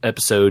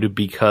episode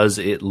because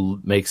it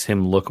makes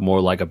him look more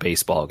like a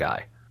baseball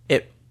guy.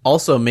 It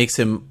also makes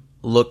him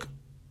look.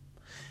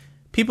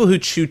 People who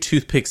chew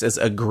toothpicks as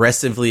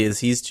aggressively as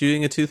he's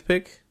chewing a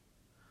toothpick.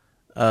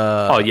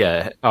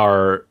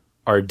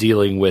 Are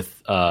dealing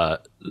with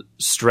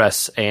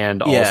stress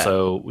and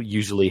also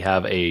usually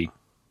have a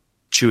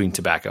chewing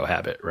tobacco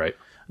habit, right?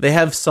 They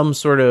have some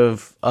sort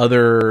of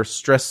other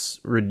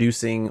stress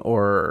reducing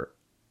or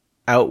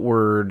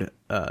outward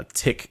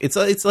tick. It's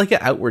like an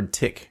outward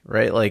tick,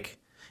 right? Like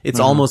it's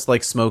almost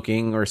like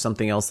smoking or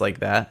something else like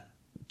that.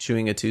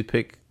 Chewing a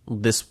toothpick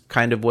this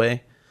kind of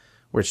way,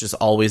 where it's just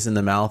always in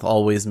the mouth,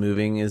 always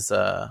moving, is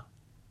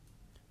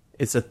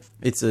it's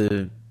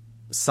a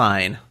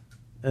sign.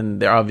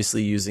 And they're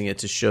obviously using it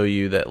to show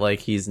you that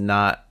like he's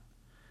not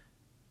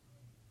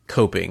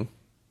coping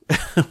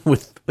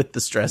with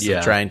the stress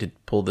of trying to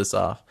pull this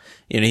off.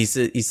 He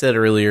said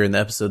earlier in the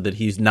episode that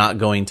he's not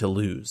going to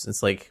lose.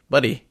 It's like,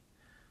 buddy,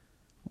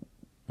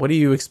 what do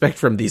you expect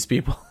from these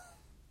people?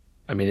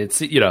 I mean, it's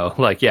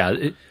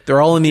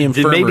they're all in the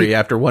infirmary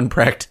after one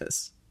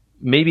practice.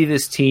 Maybe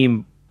this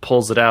team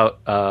pulls it out.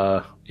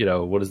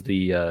 What is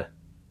the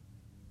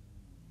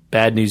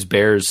Bad News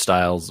Bears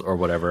styles or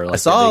whatever. Like I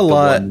saw a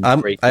lot.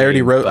 I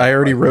already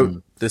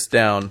wrote this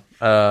down.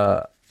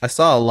 I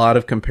saw a lot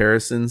of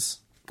comparisons.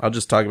 I'll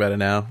just talk about it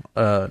now.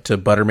 To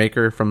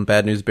Buttermaker from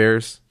Bad News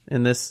Bears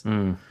in this.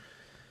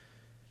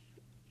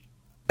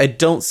 I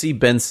don't see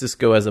Ben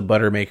Sisko as a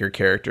Buttermaker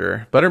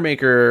character.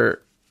 Buttermaker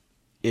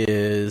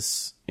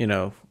is,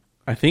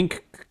 I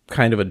think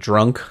kind of a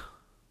drunk.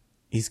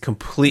 He's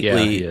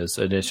completely he is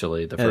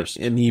initially the first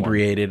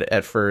inebriated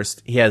at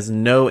first. He has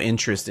no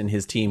interest in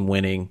his team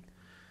winning.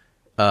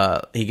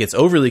 He gets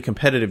overly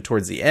competitive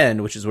towards the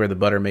end, which is where the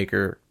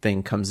Buttermaker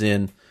thing comes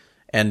in.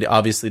 And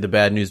obviously the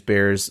Bad News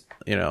Bears,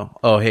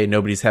 oh hey,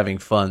 nobody's having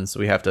fun,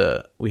 so we have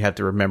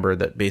to remember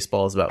that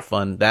baseball is about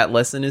fun. That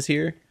lesson is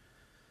here.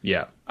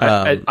 Yeah.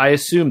 I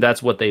assume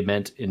that's what they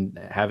meant in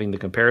having the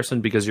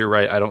comparison, because you're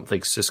right. I don't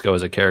think Sisko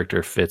as a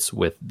character fits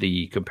with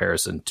the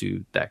comparison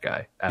to that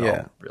guy at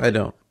all.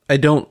 Really. I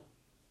don't.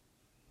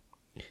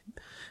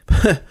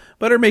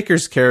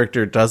 Buttermaker's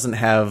character doesn't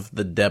have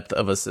the depth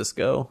of a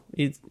Sisko.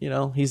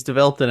 He's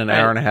developed in an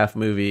hour and a half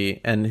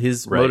movie, and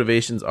his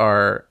motivations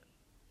are,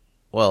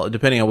 well,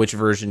 depending on which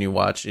version you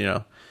watch,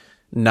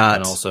 not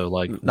and also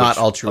like not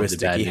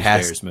altruistic. He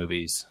has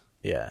movies.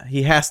 Yeah,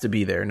 he has to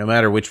be there no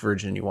matter which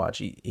version you watch.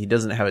 He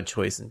doesn't have a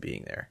choice in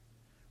being there,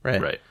 right?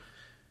 Right.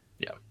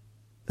 Yeah.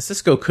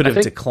 Sisko could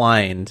have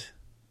declined.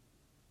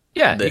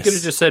 Yeah, he could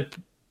have just said,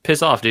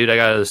 "Piss off, dude! I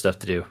got other stuff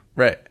to do."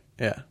 Right.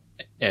 Yeah.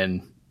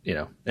 And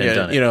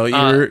done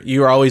it.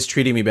 You're always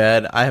treating me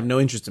bad. I have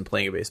no interest in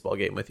playing a baseball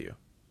game with you.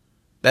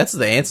 That's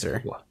the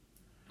answer.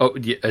 Oh,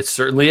 yeah,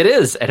 certainly it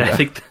is, and I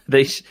think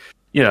they,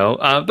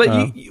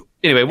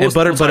 anyway.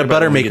 But a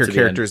Buttermaker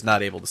character is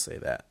not able to say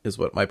that. Is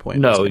what my point.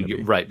 No,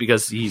 you're right,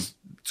 because it's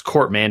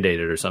court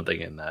mandated or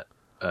something in that.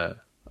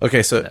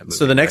 Okay, so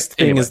the next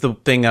thing is the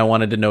thing I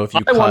wanted to know if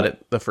you caught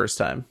it the first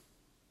time.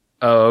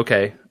 Oh,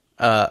 okay.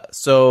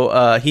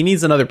 So he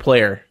needs another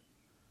player,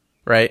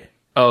 right?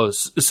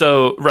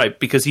 So right,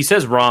 because he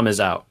says Rom is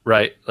out,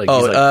 right? Like,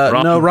 he's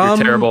like, no, Rom,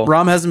 terrible.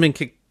 Rom hasn't been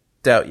kicked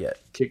out yet.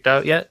 Kicked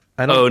out yet?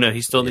 No,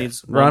 he still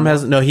needs. Rom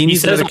hasn't. No, he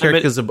needs another character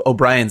because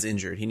O'Brien's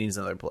injured. He needs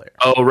another player.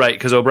 Oh, right,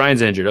 because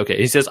O'Brien's injured. Okay,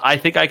 he says, I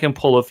think I can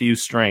pull a few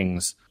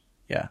strings.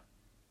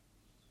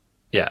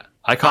 Yeah.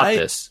 I caught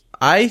this.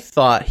 I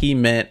thought he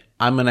meant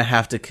I'm gonna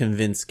have to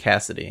convince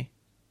Cassidy.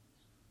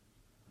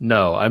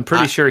 No, I'm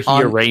pretty sure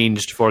he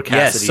arranged for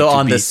Cassidy. Yes, so to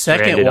on be the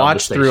second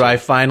watch the through, I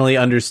finally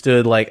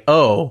understood. Like,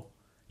 oh,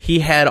 he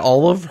had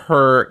all of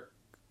her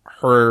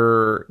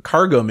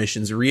cargo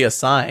missions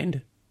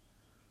reassigned.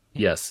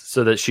 Yes,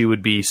 so that she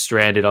would be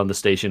stranded on the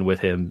station with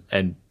him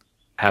and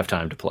have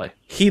time to play.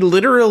 He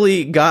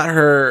literally got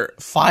her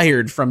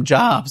fired from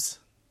jobs.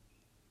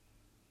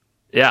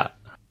 Yeah.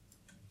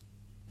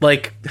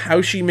 Like,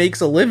 how she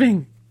makes a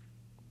living.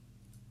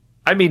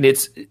 I mean,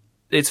 it's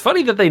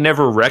funny that they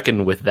never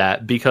reckon with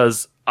that,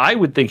 because I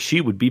would think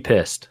she would be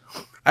pissed.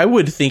 I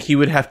would think he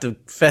would have to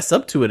fess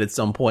up to it at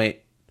some point.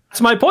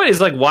 That's my point. Is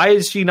like, why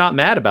is she not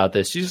mad about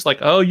this? She's just like,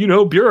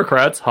 oh,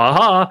 bureaucrats,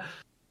 haha.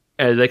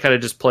 And they kind of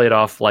just play it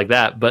off like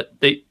that. But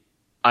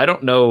I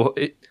don't know.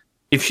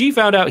 If she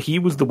found out he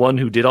was the one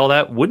who did all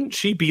that, wouldn't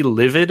she be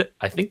livid?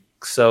 I think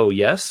so,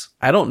 yes.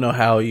 I don't know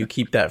how you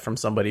keep that from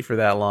somebody for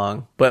that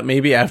long. But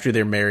maybe after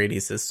they're married, he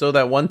says, so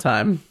that one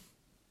time.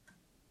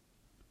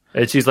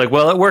 And she's like,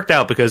 well, it worked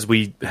out because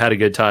we had a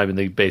good time in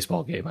the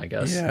baseball game, I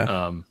guess.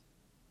 Yeah.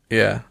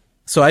 Yeah.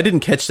 So I didn't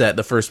catch that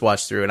the first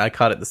watch through, and I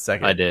caught it the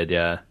second. I did,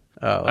 yeah.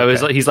 Oh,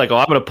 okay. He's like, oh,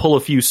 I'm going to pull a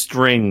few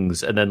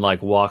strings, and then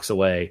like walks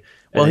away.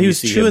 Well, he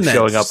was chewing that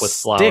showing up with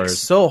flowers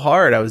so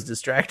hard, I was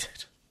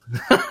distracted.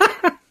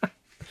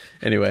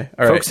 Anyway,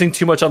 all right. Focusing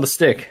too much on the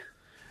stick.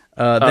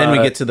 Then we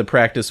get to the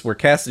practice where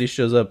Cassidy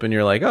shows up, and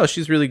you're like, oh,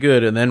 she's really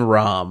good. And then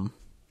Rom.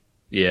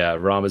 Yeah,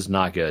 Rom is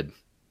not good.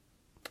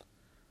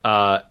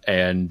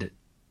 And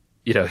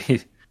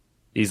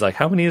he's like,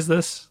 how many is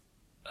this?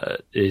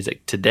 He's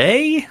like,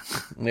 today?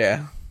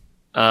 Yeah.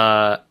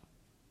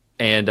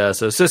 And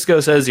so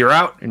Cisco says, you're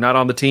out. You're not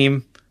on the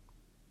team.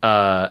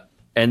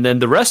 And then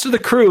the rest of the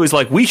crew is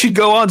like, we should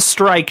go on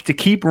strike to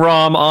keep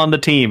Rom on the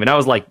team. And I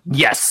was like,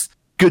 yes,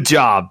 good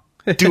job.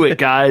 Do it,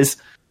 guys.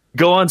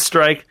 Go on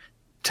strike.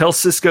 Tell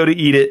Cisco to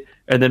eat it.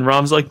 And then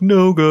Rom's like,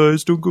 no,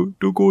 guys, don't go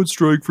on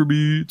strike for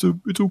me.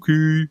 It's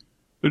okay.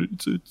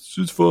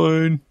 It's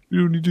fine.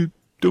 You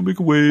don't make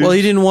a wave. Well,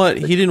 he didn't want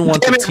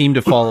the team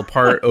to fall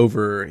apart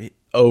over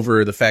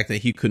the fact that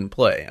he couldn't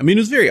play. I mean,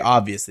 it was very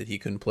obvious that he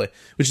couldn't play,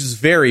 which is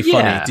very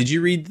funny. Yeah. Did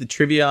you read the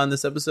trivia on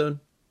this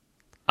episode?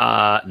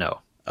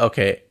 No.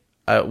 Okay,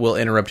 we'll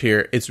interrupt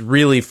here. It's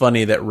really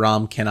funny that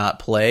Rom cannot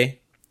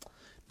play.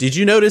 Did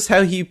you notice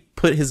how he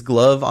put his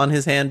glove on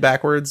his hand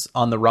backwards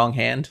on the wrong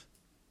hand?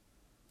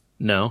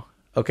 No.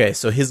 Okay,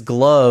 so his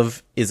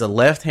glove is a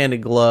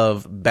left-handed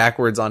glove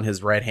backwards on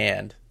his right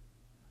hand.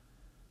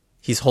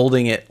 He's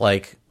holding it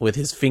like with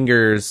his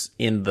fingers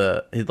in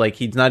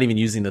he's not even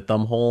using the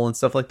thumb hole and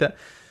stuff like that.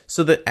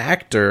 So the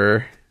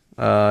actor,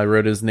 I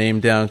wrote his name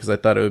down because I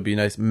thought it would be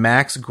nice.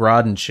 Max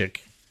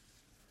Grodenchik.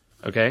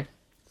 Okay.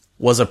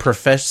 Was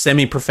a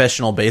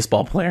semi-professional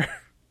baseball player.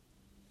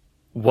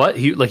 What?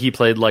 He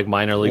played like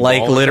minor league like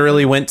ball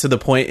literally went to the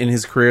point in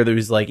his career that he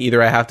was like,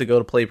 either I have to go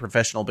to play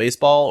professional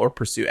baseball or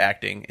pursue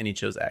acting, and he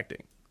chose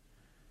acting.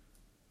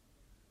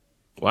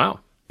 Wow.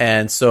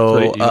 And so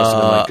he must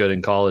have been like good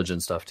in college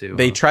and stuff too.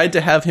 They tried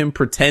to have him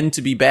pretend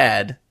to be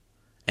bad,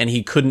 and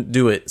he couldn't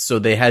do it. So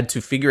they had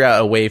to figure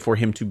out a way for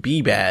him to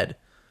be bad.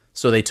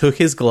 So they took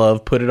his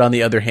glove, put it on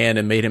the other hand,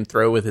 and made him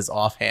throw with his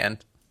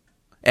offhand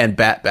and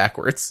bat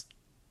backwards.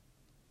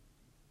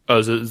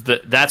 Oh, so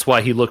that's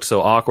why he looked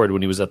so awkward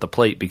when he was at the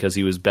plate, because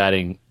he was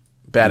batting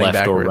left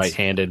backwards. Or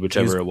right-handed,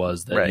 whichever it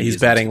was. Right, he's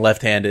batting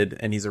left-handed,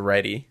 and he's a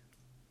righty.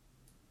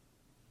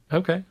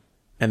 Okay.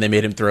 And they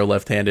made him throw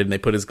left-handed, and they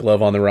put his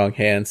glove on the wrong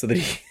hand so that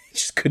he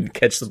just couldn't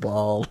catch the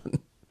ball.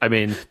 I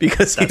mean,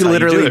 because he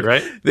literally,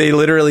 right? They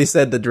literally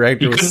said the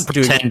director couldn't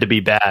pretend to be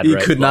bad. He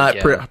could not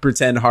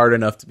pretend hard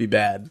enough to be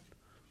bad.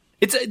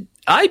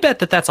 I bet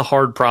that's a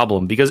hard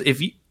problem, because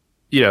if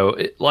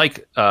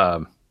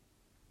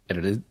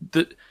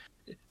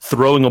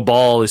throwing a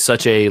ball is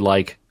such a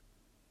once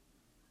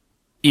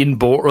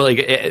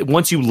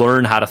you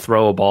learn how to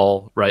throw a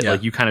ball, right? Yeah.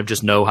 Like you kind of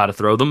just know how to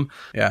throw them,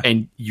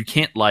 and you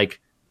can't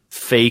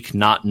fake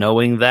not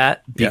knowing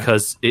that,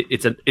 because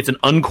it's an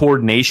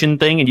uncoordination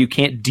thing, and you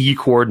can't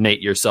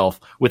de-coordinate yourself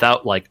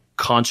without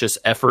conscious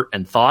effort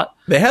and thought.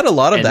 They had a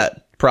lot of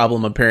that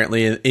problem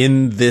apparently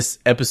in this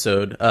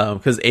episode,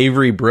 because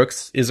Avery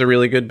Brooks is a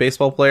really good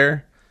baseball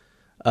player.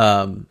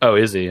 Oh,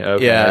 is he?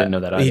 Okay, yeah, I didn't know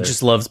that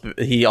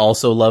either. He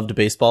also loved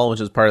baseball, which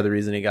is part of the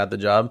reason he got the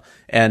job.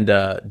 And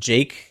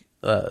Jake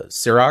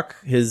Siroc,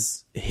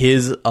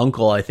 his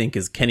uncle, I think,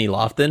 is Kenny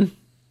Lofton.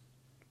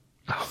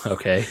 Oh,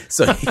 okay.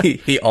 So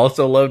he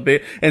also loved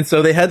baseball. And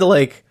so they had to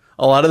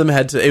a lot of them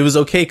had to, it was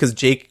okay because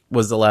Jake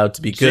was allowed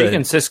to be good. Jake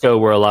and Cisco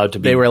were allowed to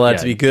be. They were allowed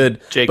to be good.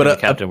 Jake and the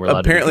captain were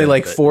allowed apparently to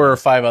be good. 4 or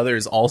 5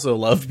 others also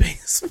loved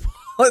baseball.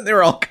 And they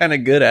were all kind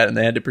of good at it, and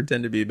they had to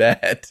pretend to be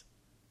bad.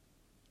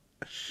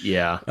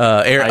 Yeah.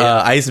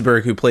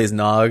 Eisenberg, who plays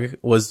Nog,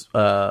 was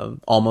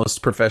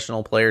almost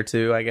professional player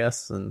too, I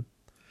guess. And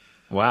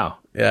wow.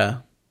 Yeah.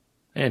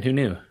 And who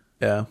knew?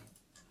 Yeah.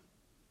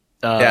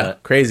 Yeah.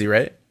 Crazy,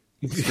 right?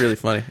 It's really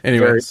funny.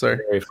 Anyway, sorry.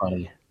 Very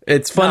funny.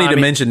 It's funny to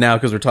mention now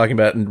because we're talking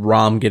about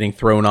Rom getting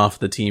thrown off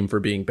the team for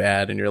being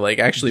bad, and you're like,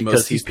 actually,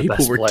 most of these people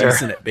were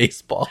decent at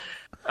baseball.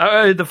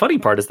 The funny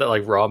part is that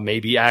like Rom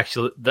maybe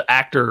actually the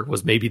actor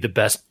was maybe the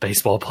best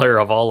baseball player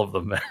of all of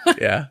them.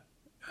 Yeah.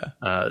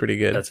 Pretty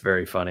good. That's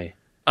very funny.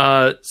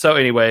 So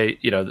anyway,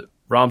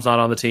 Rom's not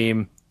on the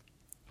team.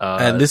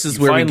 And this is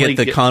where we get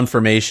the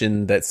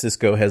confirmation that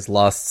Sisko has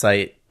lost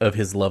sight of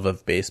his love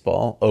of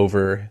baseball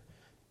over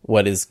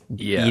what is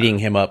eating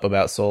him up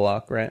about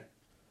Solok, right?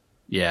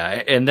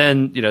 Yeah, and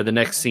then, the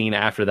next scene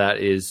after that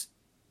is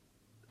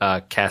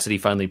Cassidy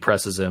finally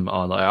presses him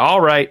on, like,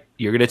 all right,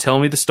 you're going to tell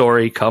me the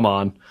story, come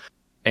on.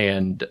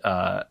 And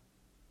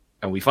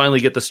we finally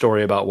get the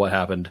story about what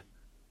happened.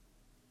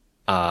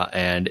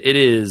 And it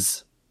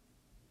is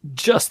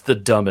just the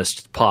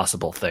dumbest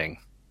possible thing.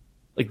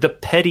 Like, the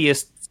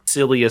pettiest,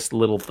 silliest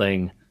little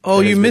thing.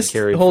 Oh, you missed,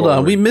 hold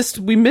on, we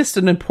missed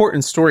an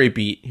important story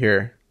beat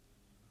here.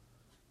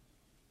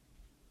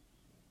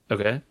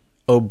 Okay.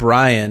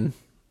 O'Brien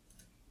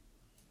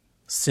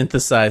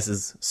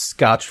synthesizes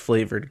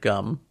Scotch-flavored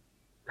gum.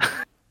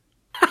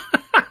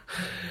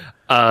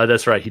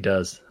 That's right, he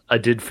does. I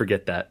did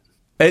forget that.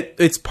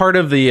 It's part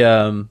of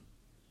the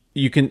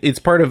it's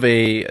part of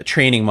a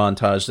training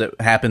montage that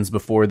happens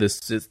before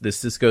this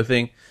Sisko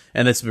thing,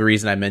 and that's the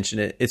reason I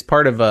mentioned it. It's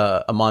part of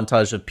a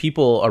montage of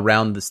people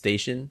around the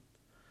station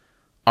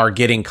are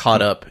getting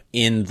caught up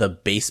in the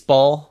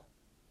baseball,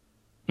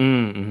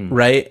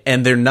 right?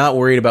 And they're not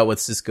worried about what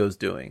Sisko's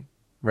doing,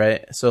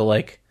 right? So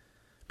like,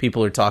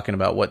 people are talking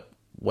about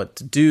what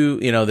to do.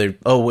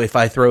 If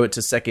I throw it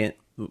to second,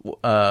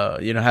 how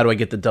do I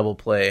get the double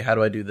play? How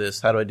do I do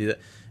this? How do I do that?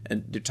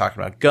 And they're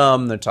talking about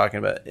gum. They're talking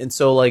about, and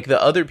so like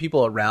the other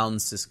people around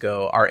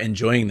Sisko are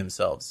enjoying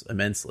themselves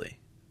immensely,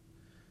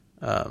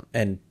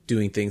 and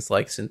doing things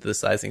like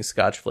synthesizing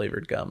Scotch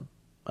flavored gum.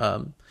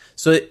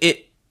 So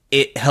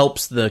it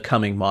helps the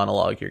coming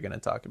monologue you're going to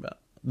talk about.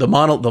 The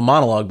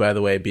monologue, by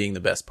the way, being the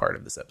best part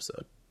of this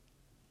episode.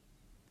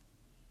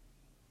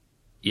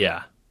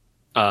 Yeah.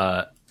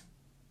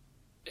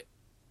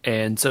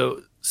 And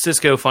so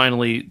Sisko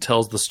finally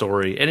tells the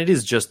story, and it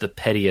is just the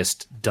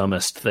pettiest,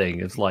 dumbest thing.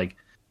 It's like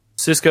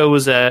Sisko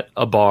was at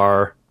a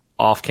bar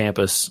off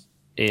campus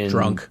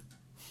drunk.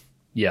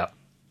 Yeah.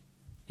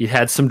 He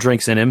had some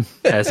drinks in him,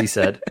 as he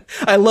said.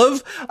 I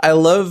love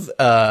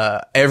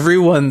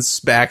everyone's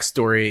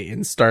backstory in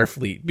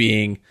Starfleet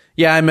being,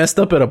 I messed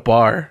up at a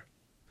bar.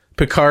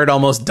 Picard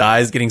almost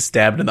dies getting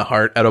stabbed in the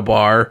heart at a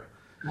bar.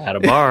 At a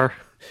bar.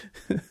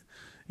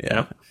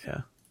 Yeah.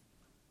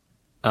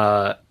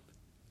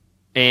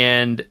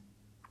 And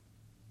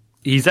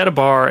he's at a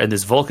bar, and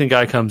this Vulcan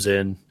guy comes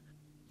in.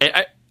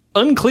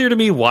 Unclear to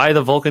me why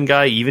the Vulcan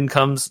guy even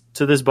comes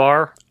to this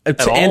bar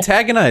to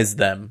antagonize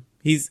them.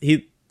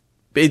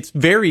 It's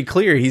very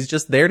clear he's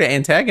just there to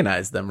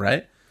antagonize them,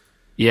 right?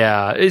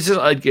 Yeah, it's just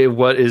like,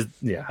 what is?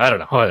 Yeah, I don't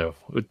know.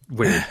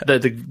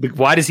 Weird.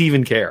 Why does he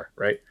even care?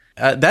 Right.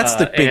 That's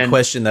the big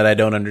question that I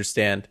don't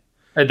understand.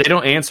 They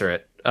don't answer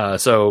it.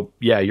 So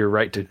yeah, you're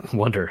right to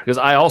wonder, because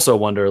I also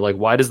wonder, like,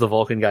 why does the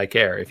Vulcan guy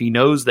care if he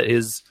knows that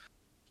his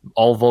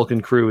all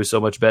Vulcan crew is so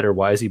much better?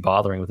 Why is he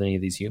bothering with any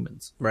of these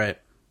humans? Right.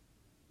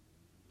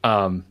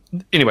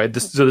 Anyway,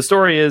 so the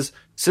story is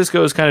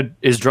Sisko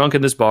is drunk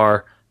in this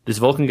bar. This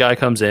Vulcan guy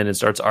comes in and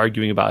starts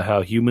arguing about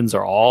how humans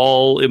are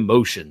all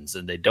emotions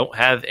and they don't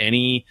have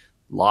any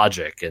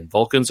logic, and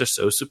Vulcans are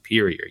so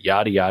superior.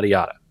 Yada yada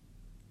yada.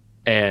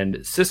 And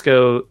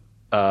Sisko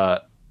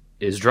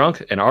is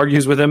drunk and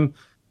argues with him,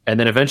 and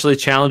then eventually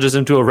challenges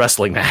him to a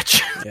wrestling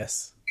match.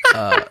 Yes.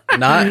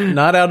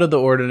 Not out of the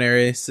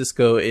ordinary.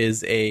 Sisko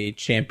is a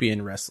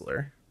champion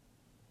wrestler.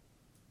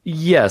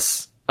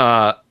 Yes.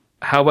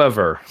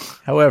 However,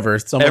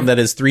 someone that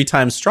is 3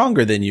 times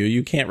stronger than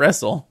you can't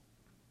wrestle.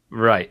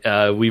 Right.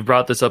 We've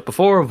brought this up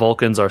before.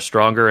 Vulcans are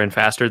stronger and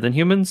faster than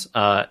humans.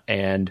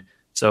 And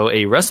so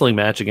a wrestling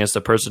match against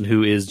a person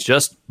who is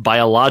just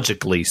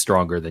biologically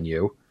stronger than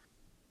you,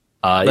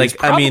 is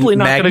probably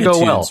not going to go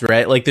well.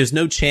 Right? Like, there's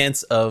no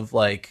chance of,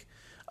 like,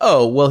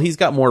 oh, well, he's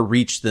got more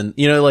reach than,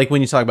 like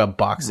when you talk about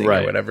boxing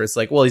or whatever, it's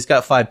like, well, he's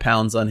got 5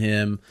 pounds on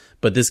him,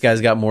 but this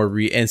guy's got more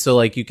reach. And so,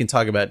 like, you can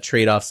talk about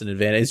trade-offs and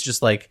advantages. It's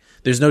just like,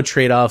 there's no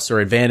trade-offs or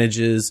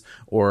advantages,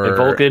 or a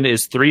Vulcan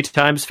is 3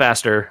 times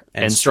faster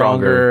and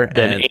stronger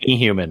than any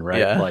human, right?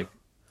 Yeah. Like,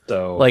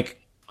 so,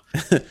 like,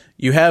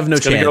 you have no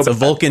chance. A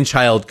Vulcan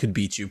child could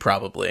beat you,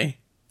 probably.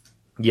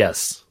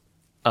 Yes.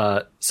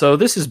 So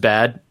this is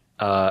bad.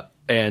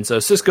 And so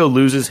Sisko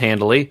loses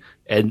handily,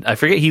 and I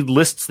forget, he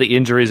lists the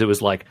injuries. It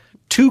was like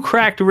 2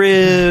 cracked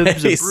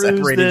ribs, a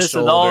bruised this,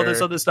 shoulder, and all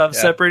this other stuff,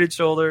 separated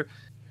shoulder.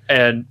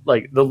 And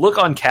like, the look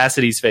on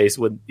Cassidy's face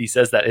when he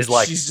says that is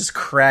like, she's just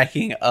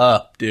cracking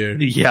up,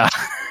 dude. Yeah.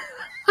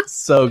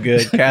 So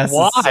good. Cass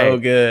is so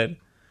good.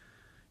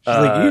 She's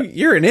like,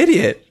 you're an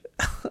idiot.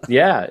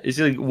 Yeah, he's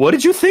like, what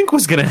did you think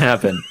was going to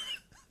happen?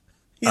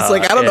 He's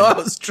like, I don't know, I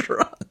was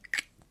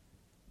drunk.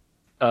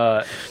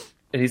 And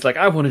he's like,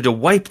 I wanted to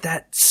wipe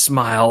that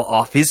smile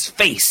off his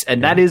face.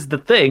 And that is the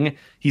thing.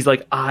 He's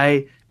like,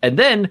 and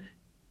then,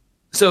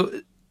 so,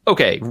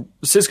 okay,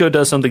 Sisko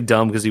does something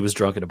dumb because he was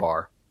drunk at a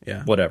bar.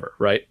 Yeah. Whatever,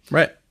 right?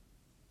 Right.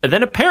 And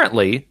then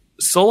apparently,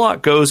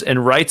 Solok goes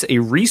and writes a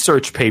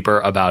research paper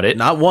about it.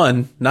 Not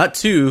 1, not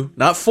 2,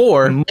 not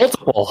 4.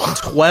 Multiple.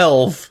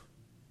 12.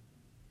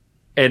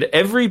 And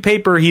every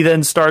paper he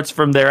then starts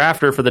from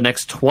thereafter for the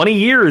next 20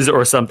 years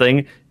or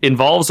something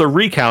involves a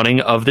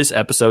recounting of this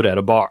episode at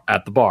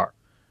the bar.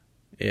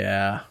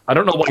 Yeah. I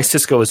don't know why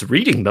Sisko is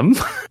reading them.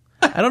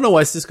 I don't know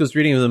why Sisko's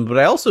reading them, but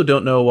I also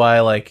don't know why,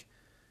 like,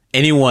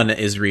 anyone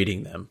is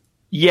reading them.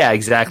 Yeah,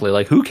 exactly.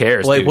 Like, who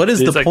cares? Like, dude? what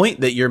is It's the like,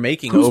 point that you're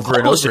making over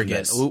and over again?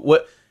 this?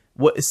 What?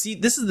 See,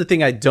 this is the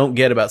thing I don't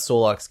get about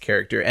Solok's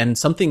character, and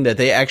something that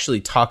they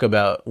actually talk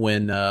about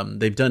when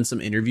they've done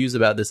some interviews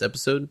about this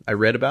episode I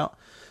read about,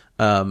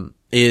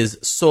 is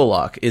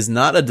Solok is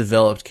not a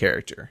developed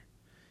character.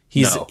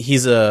 He's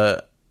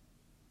an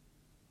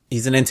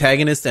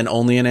antagonist and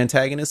only an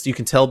antagonist. You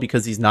can tell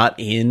because he's not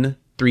in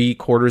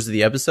 3/4 of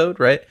the episode,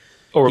 right?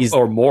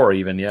 Or more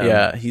even, yeah.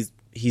 Yeah,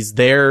 he's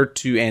there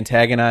to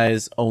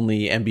antagonize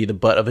only and be the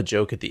butt of a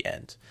joke at the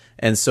end.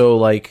 And so,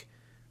 like,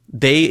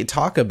 they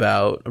talk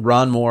about,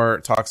 Ron Moore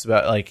talks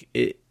about, like,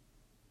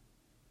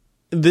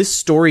 this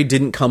story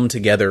didn't come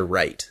together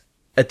right.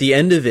 At the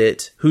end of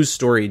it, whose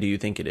story do you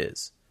think it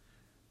is?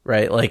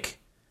 Right? Like,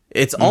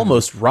 it's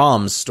almost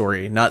Rom's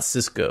story, not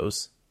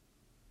Sisko's.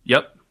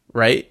 Yep.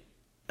 Right?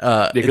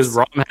 Because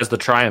Rom has the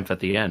triumph at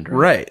the end.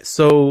 Right.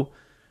 So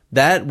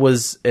that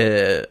was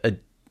a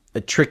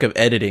trick of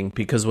editing,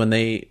 because when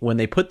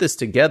they put this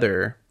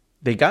together,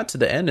 they got to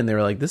the end and they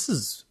were like, this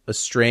is a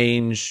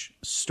strange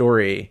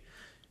story,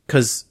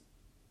 because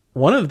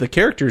one of the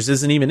characters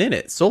isn't even in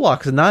it.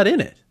 Solok's not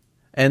in it.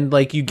 And,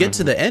 like, you get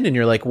to the end and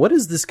you're like, what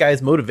is this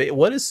guy's motivation?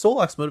 What is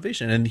Solok's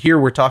motivation? And here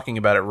we're talking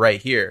about it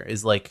right here,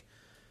 is like,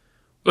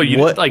 well,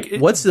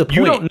 what's the point?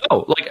 You don't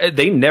know. Like,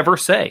 they never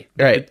say.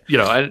 Right.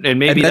 And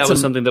maybe that was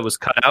something that was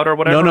cut out or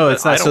whatever. No,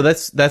 it's not. So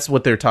that's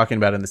what they're talking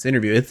about in this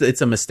interview.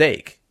 It's a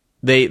mistake.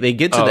 They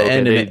get to the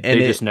end and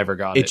they just never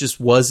got it. It just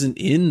wasn't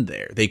in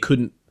there. They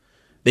couldn't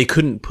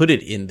put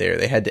it in there.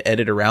 They had to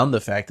edit around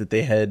the fact that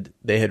they had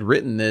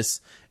written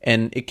this,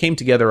 and it came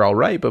together all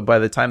right. But by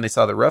the time they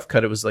saw the rough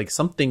cut, it was like,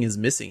 something is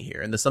missing here,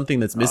 and the something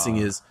that's missing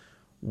is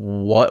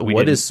what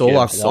does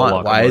Solok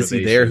want? Why is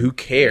he there? Who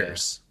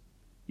cares?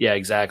 Yeah,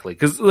 exactly.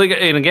 Because, like,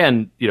 and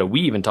again,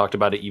 we even talked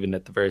about it even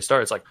at the very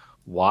start. It's like,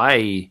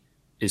 why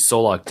is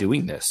Solok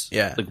doing this?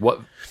 Yeah, like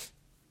what?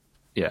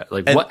 Yeah,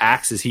 like, what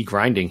axe is he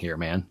grinding here,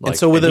 man? Like, and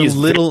so with a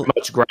little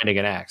much grinding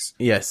an axe.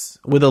 Yes,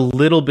 with a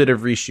little bit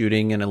of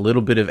reshooting and a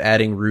little bit of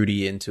adding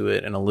Rudy into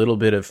it and a little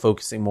bit of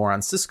focusing more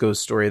on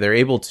Sisko's story, they're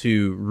able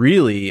to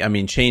really,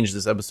 change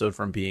this episode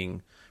from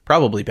being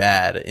probably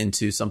bad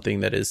into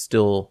something that is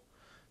still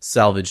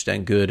salvaged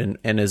and good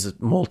and is a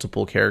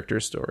multiple character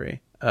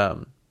story.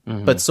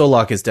 But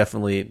Solok is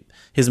definitely,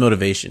 his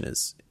motivation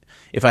is,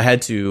 if I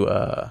had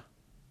to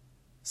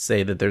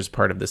say that there's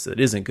part of this that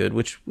isn't good,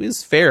 which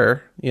is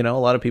fair, a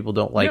lot of people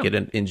don't like it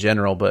in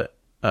general, but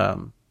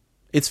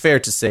it's fair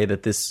to say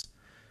that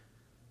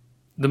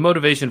the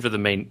motivation for the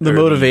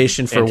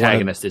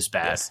antagonist is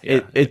bad. Yes,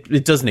 yeah.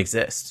 It doesn't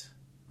exist,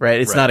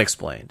 right? It's not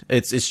explained.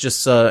 It's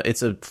just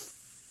it's a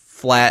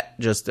flat,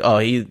 just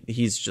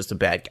he's just a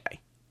bad guy,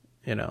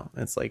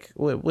 It's like,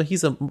 well,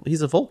 he's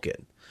a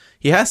Vulcan.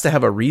 He has to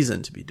have a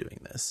reason to be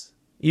doing this,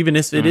 even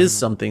if it is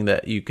something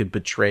that you could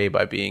betray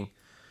by being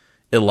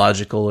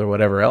illogical or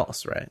whatever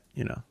else, right?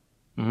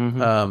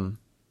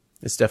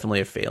 It's definitely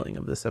a failing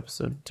of this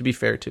episode, to be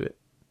fair to it.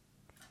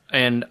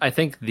 And I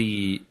think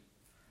it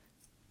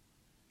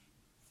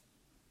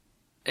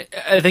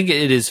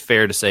is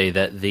fair to say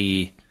that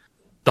the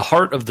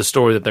heart of the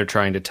story that they're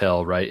trying to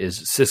tell, right, is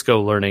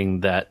Sisko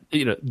learning that,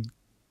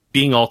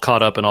 being all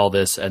caught up in all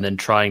this and then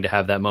trying to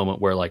have that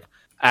moment where, like,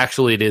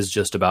 actually it is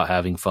just about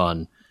having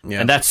fun.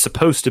 Yeah. And that's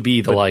supposed to be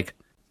the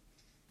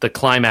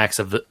climax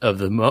of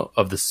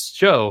the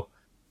show.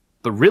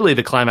 But really,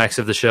 the climax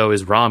of the show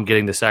is Rom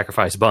getting the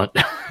sacrifice bunt.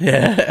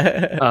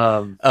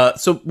 Yeah.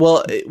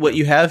 What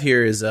you have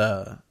here is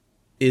the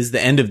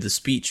end of the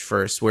speech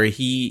first, where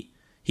he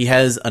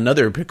has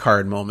another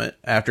Picard moment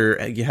after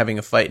having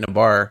a fight in a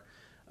bar.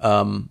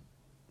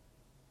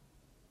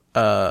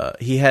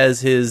 He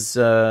has his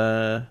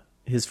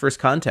first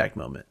contact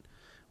moment,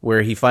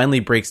 where he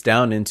finally breaks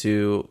down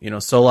into,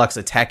 Solok's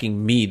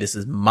attacking me. This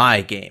is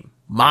my game.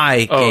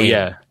 My game. Oh,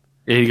 yeah.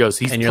 He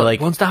goes,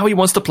 now he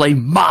wants to play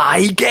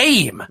my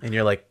game. And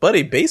you're like,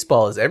 buddy,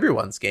 baseball is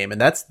everyone's game, and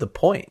that's the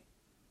point.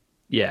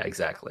 Yeah,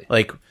 exactly.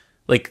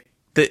 Like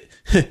the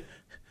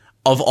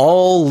of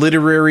all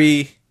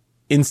literary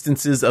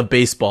instances of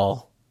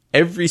baseball,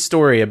 every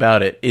story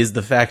about it is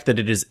the fact that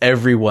it is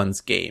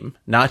everyone's game,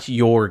 not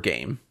your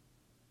game.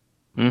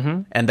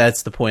 Mm-hmm. And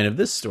that's the point of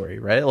this story,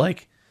 right?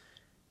 Like,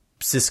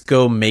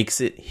 Sisko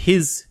makes it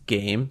his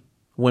game,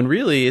 when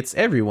really it's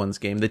everyone's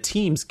game, the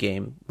team's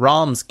game,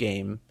 Rom's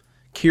game,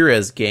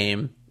 Kira's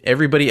game,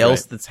 everybody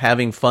else that's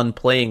having fun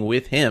playing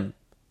with him,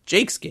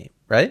 Jake's game,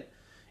 right?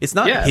 It's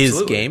not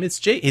his game,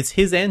 it's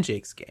his and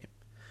Jake's game.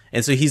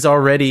 And so he's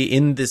already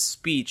in this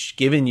speech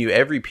given you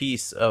every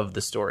piece of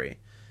the story.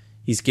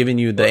 He's given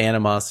you the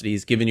animosity,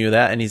 he's given you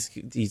that, and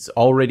he's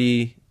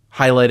already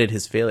highlighted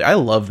his failure. I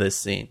love this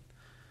scene.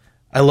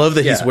 I love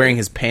that he's wearing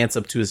his pants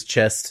up to his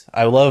chest.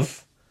 I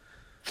love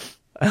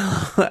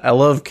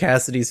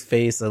Cassidy's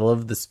face. I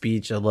love the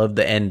speech. I love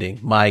the ending.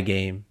 My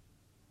game.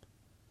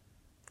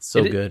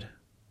 So good.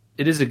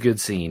 It is a good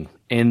scene.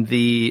 And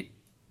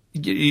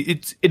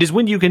it is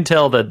when you can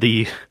tell that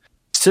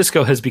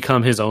Sisko has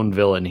become his own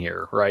villain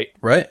here, right?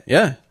 Right.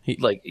 Yeah.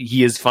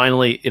 He is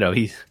finally,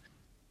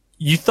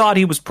 you thought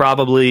he was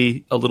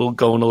probably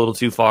going a little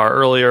too far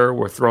earlier.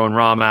 We're throwing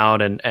Rom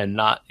out and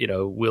not,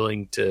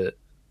 willing to,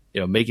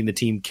 making the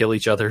team kill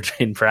each other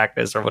in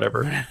practice or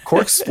whatever.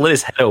 Quark split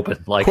his head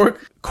open.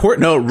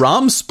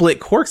 Rom split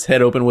Quark's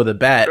head open with a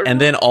bat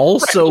and then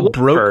also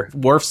broke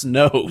Worf's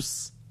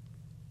nose.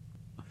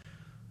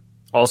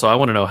 Also, I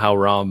want to know how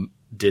Rom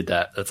did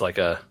that. That's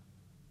that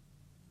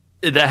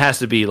has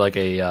to be like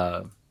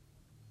a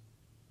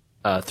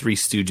Three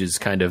Stooges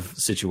kind of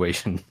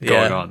situation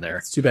going on there.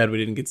 It's too bad we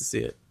didn't get to see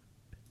it.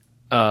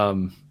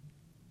 Yeah,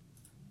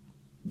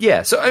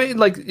 so I mean,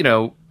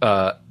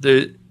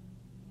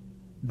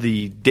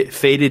 the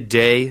fated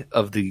day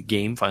of the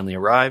game finally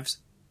arrives.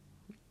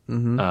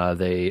 Mm-hmm.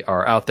 They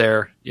are out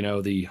there,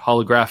 the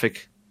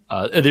holographic.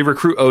 They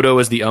recruit Odo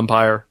as the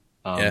umpire.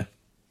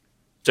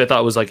 Which I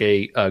thought was like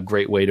a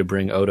great way to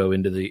bring Odo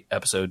into the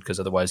episode, because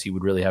otherwise he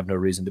would really have no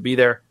reason to be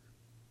there.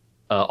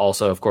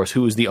 Also, of course,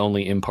 who is the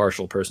only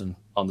impartial person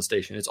on the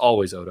station? It's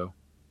always Odo.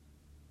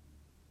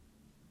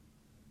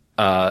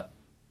 So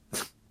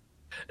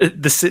back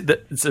in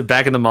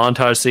the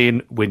montage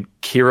scene, when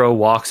Kira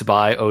walks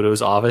by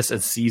Odo's office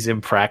and sees him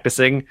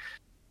practicing,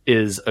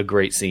 is a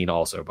great scene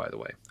also, by the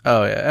way.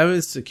 Oh, yeah. That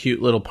was a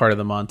cute little part of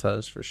the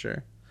montage, for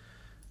sure.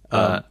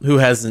 Who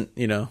hasn't,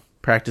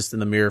 practiced in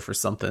the mirror for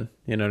something?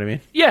 You know what I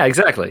mean? Yeah,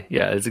 exactly.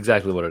 Yeah, it's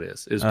exactly what it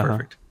is. It was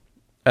perfect.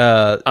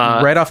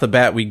 Right off the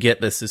bat, we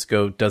get that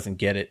Sisko doesn't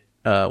get it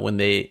when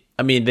they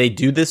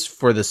do this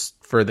for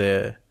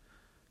the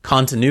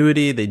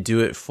continuity. They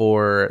do it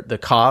for the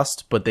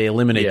cost, but they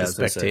eliminate the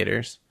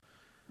spectators.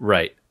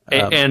 Right.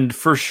 And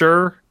for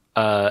sure,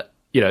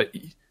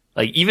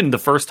 even the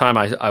first time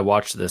I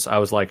watched this, I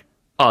was like,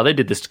 oh, they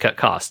did this to cut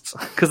costs,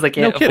 because they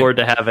can't afford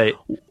to have a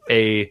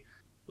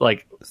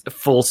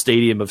full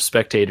stadium of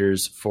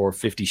spectators for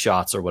 50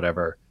 shots or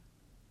whatever.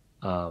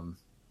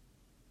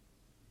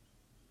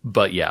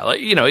 But yeah,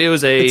 it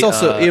was it's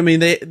also,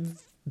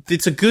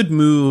 it's a good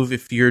move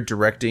if you're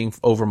directing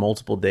over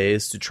multiple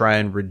days to try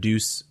and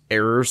reduce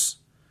errors.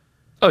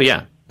 Oh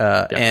yeah.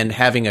 And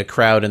having a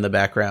crowd in the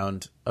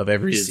background of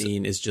every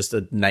scene is just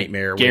a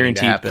nightmare.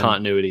 Guaranteed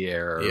continuity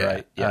error,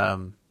 right? Yeah.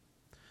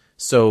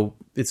 So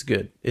it's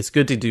good. It's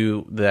good to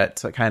do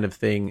that kind of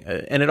thing.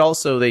 And it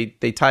also, they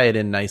tie it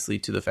in nicely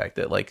to the fact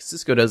that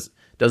Sisko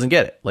doesn't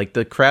get it.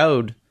 The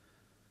crowd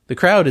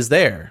is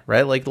there,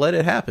 right? Let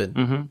it happen,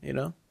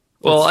 mm-hmm.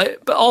 Well,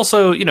 but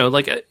also,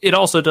 it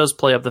also does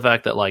play up the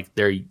fact that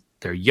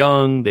they're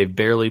young, they've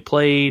barely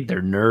played,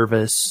 they're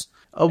nervous,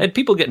 and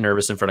people get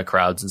nervous in front of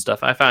crowds and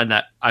stuff. I found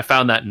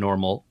that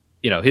normal.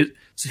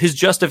 His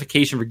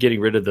justification for getting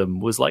rid of them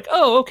was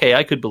oh, okay,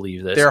 I could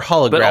believe this. They're a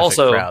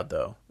holographic crowd,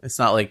 though. It's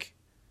not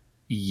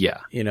yeah,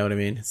 you know what I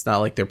mean. It's not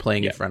like they're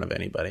playing in front of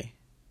anybody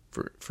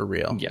for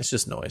real. Yeah. It's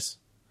just noise.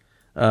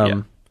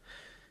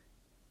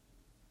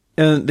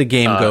 And the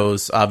game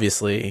goes,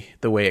 obviously,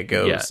 the way it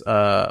goes,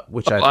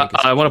 which I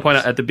think I want to point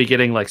out at the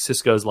beginning,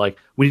 Sisko's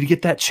we need to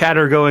get that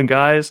chatter going,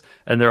 guys.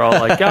 And they're all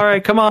all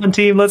right, come on,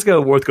 team, let's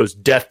go. Worf goes,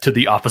 death to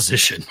the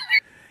opposition.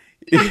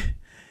 Okay,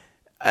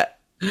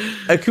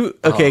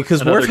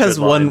 because Worf has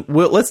one.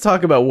 Well, let's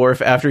talk about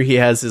Worf after he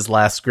has his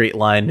last great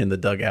line in the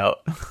dugout.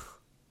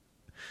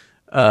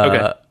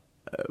 Okay.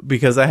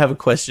 Because I have a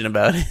question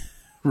about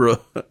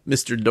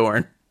Mr.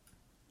 Dorn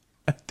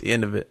at the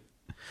end of it.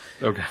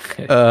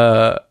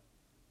 Okay.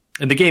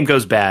 And the game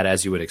goes bad,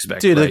 as you would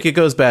expect. Dude, it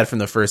goes bad from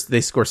the first.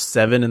 They score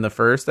 7 in the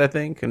first, I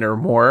think, or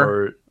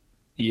more.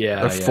 Or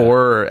 4,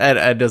 or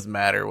it doesn't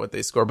matter what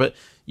they score. But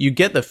you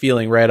get the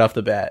feeling right off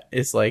the bat.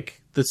 It's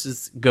this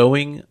is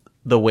going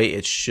the way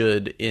it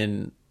should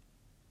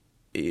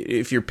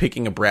if you're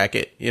picking a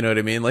bracket. You know what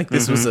I mean?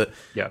 This was a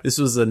 95%. This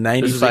was an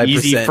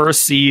easy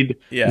first seed.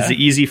 Yeah. This is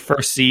the easy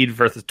first seed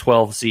versus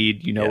 12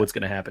 seed. You know what's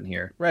going to happen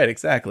here. Right,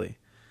 exactly.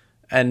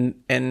 And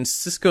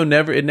Sisko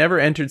never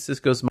entered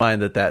Sisko's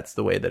mind that that's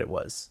the way that it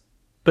was.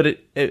 But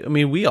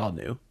we all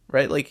knew,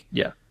 right?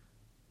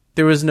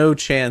 There was no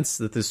chance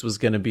that this was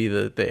going to be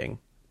the thing.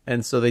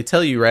 And so they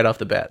tell you right off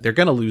the bat, they're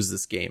going to lose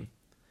this game.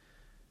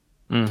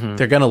 Mm-hmm.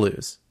 They're going to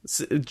lose.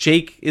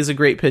 Jake is a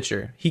great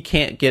pitcher. He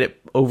can't get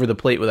it over the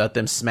plate without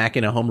them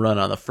smacking a home run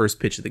on the first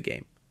pitch of the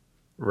game.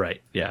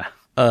 Right, yeah.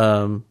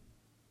 So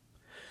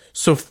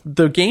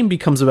the game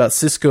becomes about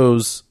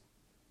Sisko's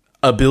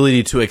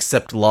ability to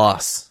accept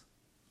loss.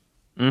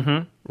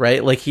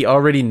 right? Like he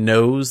already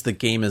knows the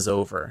game is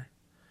over.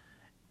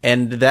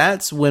 And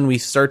that's when we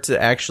start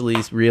to actually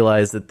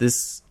realize that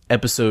this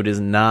episode is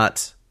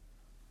not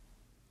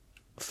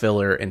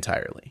filler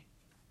entirely.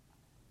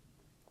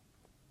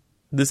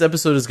 This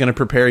episode is going to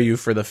prepare you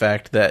for the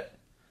fact that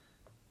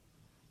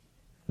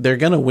they're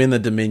going to win the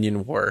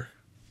Dominion War,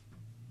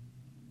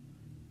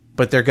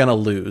 but they're going to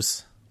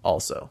lose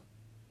also.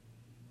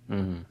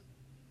 Mm-hmm.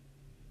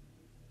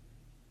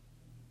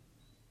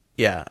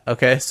 Yeah,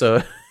 okay,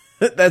 so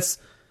it's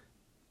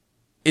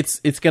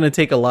going to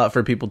take a lot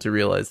for people to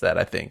realize that,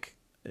 I think.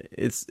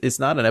 It's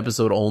not an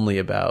episode only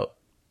about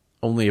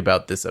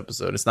this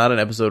episode. It's not an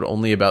episode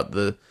only about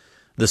the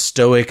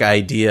stoic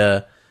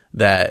idea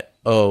that,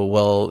 oh,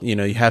 well, you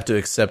know, you have to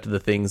accept the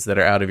things that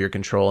are out of your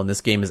control, and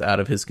this game is out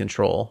of his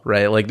control,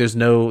 right? Like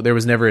there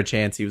was never a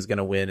chance he was going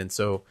to win, and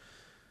so,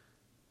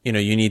 you know,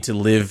 you need to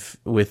live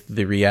with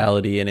the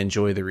reality and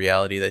enjoy the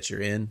reality that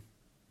you're in,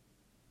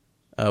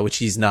 which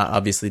he's not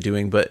obviously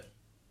doing, but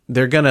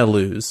they're going to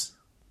lose.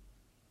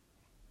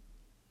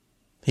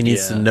 He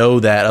needs to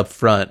know that up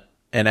front,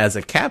 and as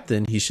a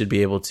captain, he should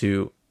be able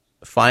to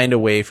find a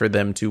way for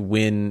them to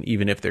win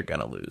even if they're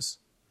going to lose.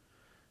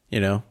 You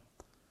know?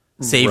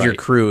 Save your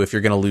crew if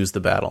you're going to lose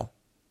the battle.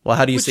 Well,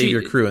 how do you save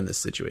your crew in this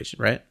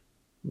situation, right?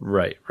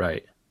 Right.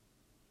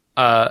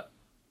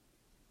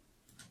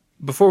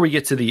 Before we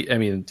get to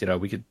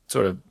we could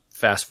sort of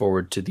fast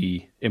forward to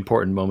the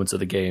important moments of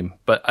the game,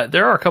 but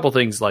there are a couple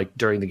things like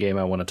during the game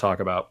I want to talk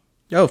about.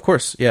 Oh, of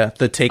course. Yeah.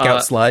 The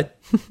takeout slide.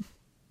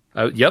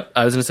 Yep.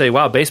 I was going to say,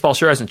 wow, baseball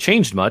sure hasn't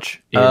changed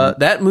much.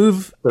 That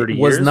move 30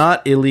 was years.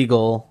 not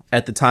illegal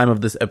at the time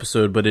of this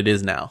episode, but it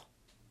is now.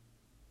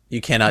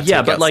 You cannot take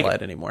out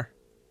slide anymore.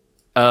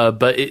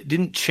 But it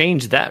didn't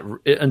change that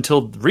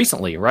until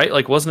recently, right?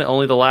 Like, wasn't it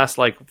only the last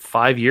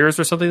 5 years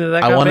or something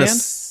that got banned?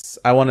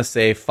 I want to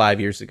say 5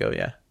 years ago,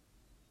 yeah.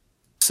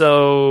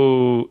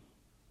 So,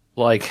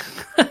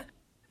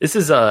 this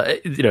is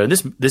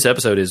this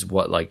episode is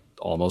what,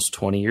 almost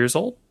 20 years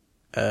old?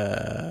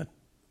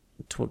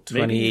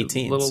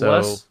 2018, Maybe a so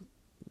less,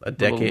 a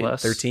decade,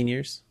 less. 13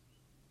 years.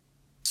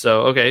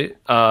 So, okay,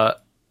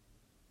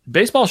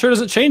 baseball sure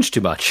doesn't change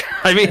too much.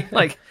 I mean,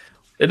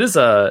 it is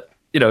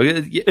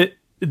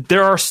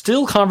there are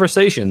still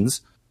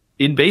conversations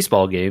in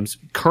baseball games,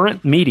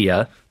 current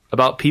media,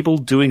 about people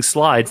doing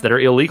slides that are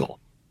illegal.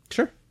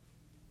 Sure.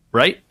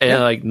 Right?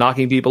 And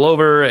knocking people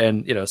over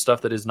and,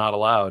 stuff that is not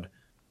allowed.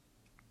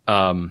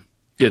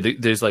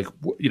 There's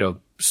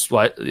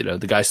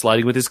the guy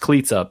sliding with his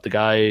cleats up, the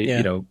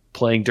guy,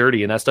 playing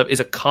dirty, and that stuff is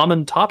a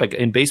common topic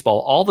in baseball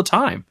all the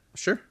time.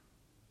 Sure.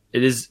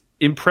 It is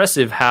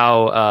impressive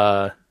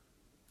how,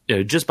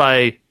 just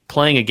by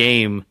playing a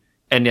game,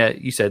 and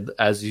yet you said,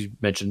 as you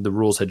mentioned, the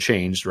rules had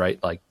changed,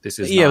 right? Like this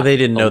is they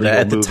didn't know that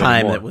at the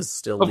time. Anymore. That was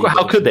still legal.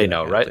 How could they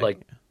know, right?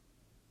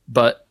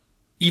 But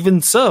even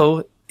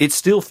so, it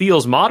still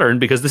feels modern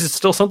because this is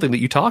still something that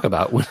you talk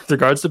about with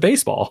regards to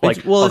baseball.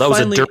 That was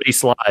a dirty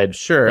slide.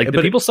 Sure,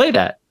 but people say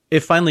that.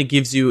 It finally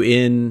gives you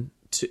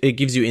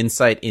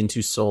insight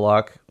into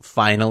Solak.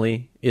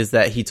 Finally, is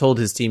that he told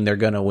his team they're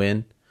gonna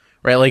win,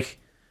 right?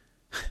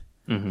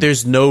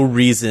 There's no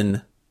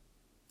reason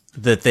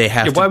that they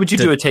have. Why would you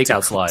do a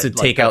takeout slide? To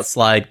take out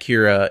slide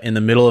Kira in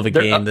the middle of a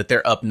game that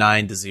they're up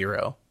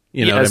 9-0.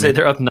 You know,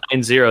 they're up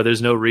 9-0.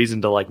 There's no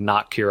reason to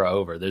knock Kira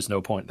over. There's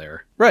no point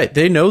there. Right?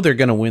 They know they're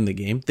going to win the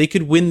game. They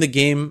could win the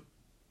game,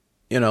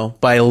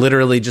 by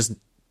literally just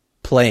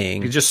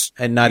playing,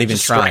 and not even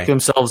trying. Strike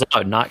themselves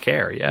out, and not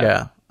care.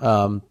 Yeah.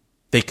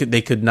 They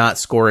could not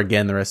score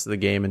again the rest of the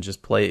game and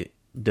just play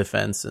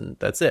defense, and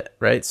that's it.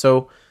 Right?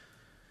 So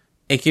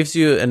it gives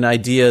you an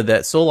idea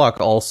that Solak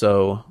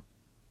also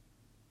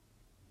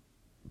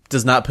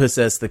does not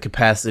possess the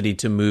capacity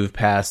to move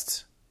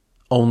past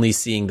only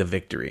seeing the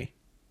victory.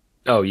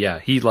 Oh yeah,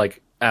 he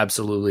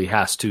absolutely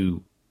has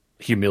to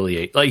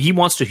humiliate. He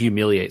wants to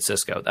humiliate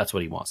Cisco. That's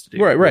what he wants to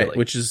do. Right, really.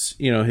 Which is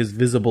his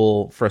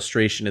visible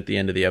frustration at the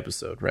end of the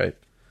episode, right?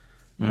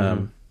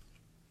 Mm-hmm.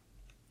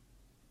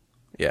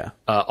 Yeah.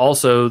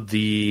 Also,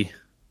 the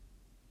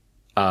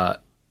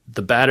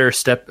batter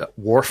steps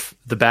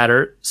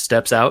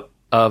out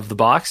of the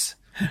box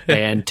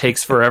and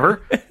takes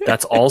forever.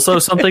 That's also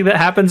something that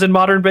happens in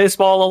modern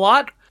baseball a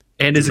lot,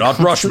 and is not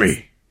rush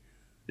me.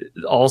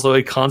 Also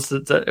a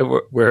constant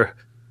where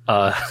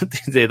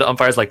the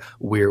umpire's like,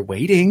 we're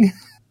waiting.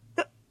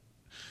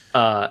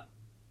 And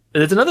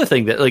it's another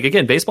thing that,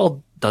 again,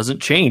 baseball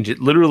doesn't change. It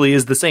literally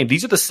is the same.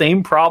 These are the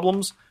same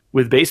problems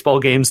with baseball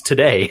games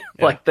today,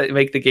 that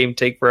make the game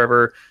take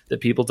forever, that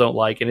people don't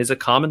like, and is a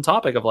common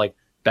topic of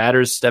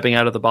batters stepping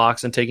out of the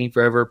box and taking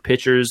forever,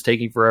 pitchers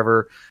taking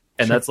forever.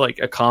 And that's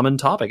a common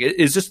topic.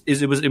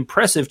 It was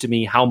impressive to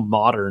me how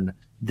modern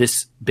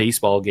this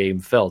baseball game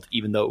felt,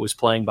 even though it was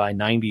playing by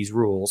 90s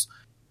rules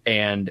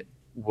and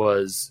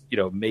was,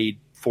 made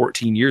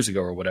 14 years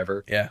ago or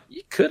whatever. Yeah.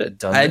 You could have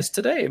done this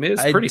today. I mean,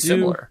 it's pretty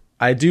similar.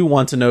 I do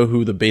want to know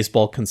who the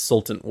baseball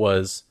consultant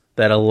was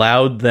that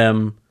allowed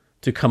them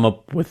to come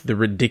up with the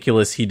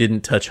ridiculous he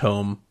didn't touch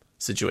home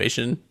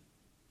situation.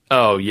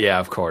 Oh yeah,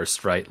 of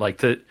course, right.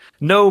 Like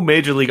no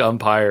major league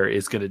umpire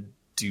is going to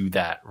do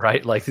that,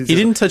 right? Like he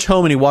didn't touch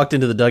home and he walked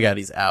into the dugout.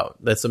 He's out.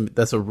 That's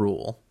a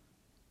rule.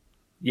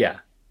 Yeah.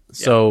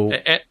 So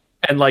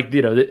and like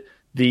they did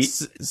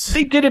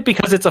it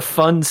because it's a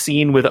fun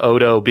scene with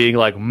Odo being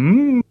like,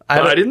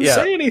 I didn't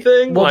say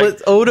anything. Well, like,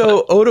 but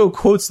Odo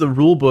quotes the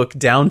rule book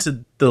down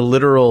to the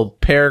literal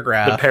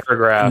paragraph.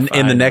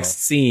 In the next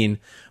scene.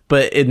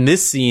 But in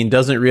this scene,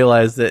 doesn't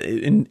realize that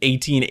in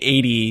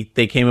 1880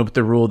 they came up with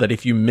the rule that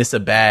if you miss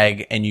a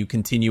bag and you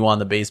continue on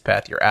the base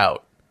path, you're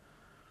out.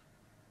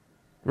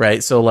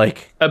 Right. So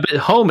like, but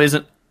home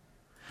isn't.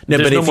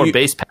 There's no more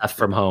base path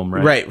from home,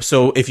 right? Right.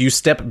 So if you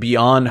step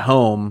beyond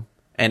home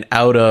and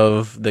out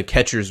of the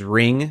catcher's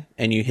ring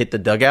and you hit the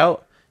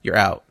dugout, you're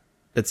out.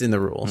 That's in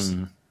the rules.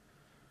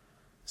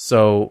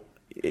 So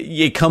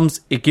it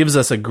gives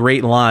us a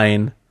great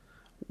line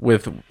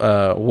with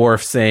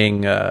Worf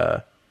saying,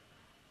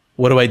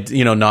 what do I,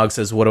 Nog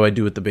says, what do I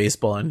do with the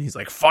baseball? And he's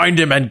like, find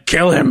him and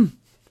kill him.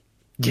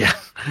 Yeah.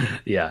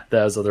 Yeah.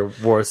 That was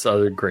Worf's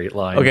other great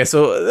line. Okay.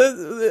 So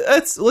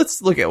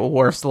let's look at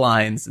Worf's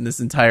lines in this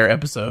entire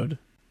episode.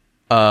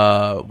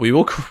 We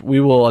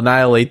will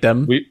annihilate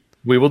them.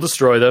 We will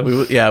destroy them.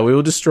 We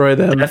will destroy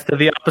them. Death to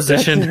the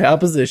opposition. Death to the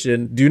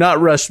opposition. Do not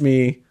rush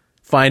me.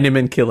 Find him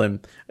and kill him.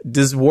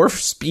 Does Worf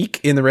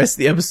speak in the rest of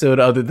the episode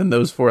other than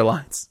those 4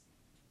 lines?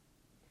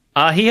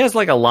 He has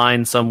like a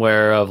line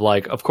somewhere of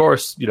like, of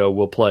course,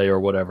 we'll play or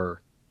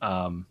whatever.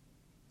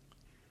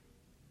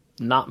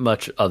 Not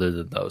much other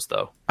than those,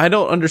 though. I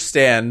don't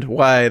understand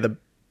why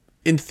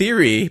in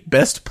theory,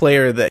 best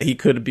player that he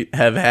could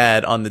have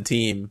had on the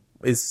team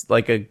is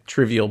like a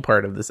trivial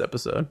part of this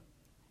episode.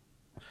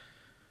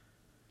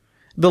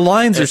 The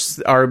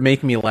lines are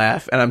making me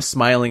laugh, and I'm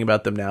smiling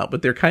about them now,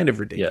 but they're kind of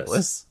ridiculous.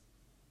 Yes.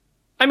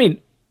 I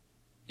mean,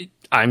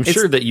 I'm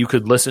sure that you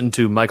could listen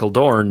to Michael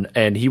Dorn,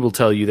 and he will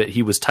tell you that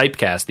he was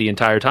typecast the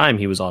entire time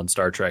he was on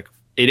Star Trek,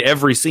 in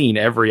every scene,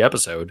 every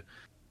episode,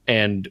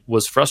 and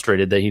was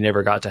frustrated that he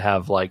never got to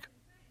have like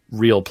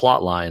real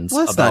plot lines.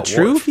 Well, that's not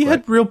true. He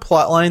had real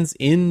plot lines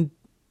in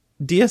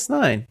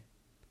DS9.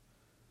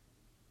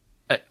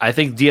 I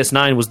think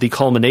DS9 was the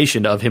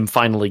culmination of him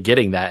finally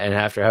getting that, and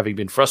after having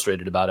been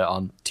frustrated about it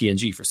on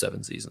TNG for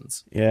 7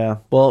 seasons. Yeah,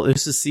 well,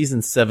 this is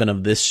season 7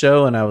 of this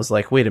show, and I was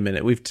like, wait a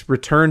minute, we've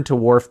returned to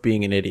Worf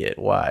being an idiot.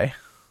 Why?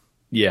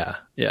 Yeah.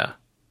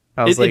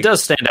 It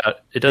does stand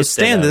out. It does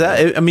stand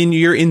out. I mean,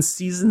 you're in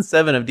season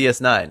 7 of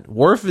DS9.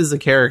 Worf is a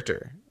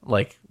character,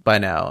 like, by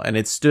now, and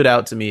it stood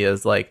out to me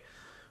as like,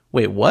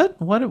 wait, what?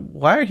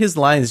 Why are his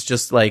lines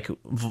just like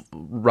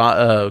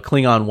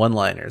Klingon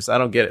one-liners? I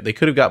don't get it. They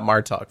could have got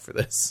Martok for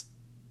this.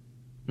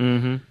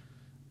 Mm-hmm.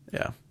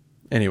 Yeah.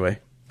 Anyway,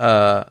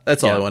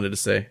 that's all I wanted to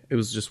say. It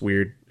was just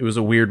weird. It was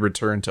a weird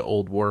return to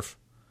old Worf.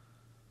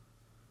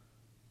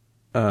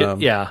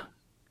 Yeah.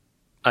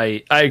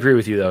 I agree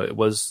with you, though. It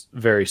was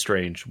very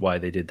strange why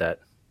they did that.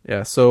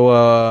 Yeah,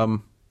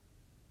 so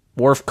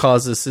Worf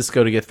causes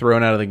Sisko to get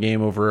thrown out of the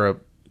game over a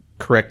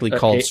correctly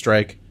called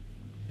strike.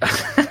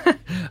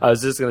 I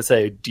was just going to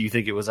say, do you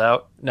think it was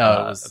out?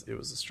 No, it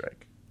was a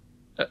strike.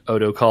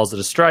 Odo calls it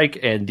a strike,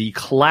 and the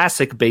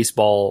classic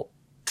baseball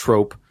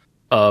trope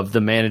of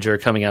the manager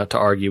coming out to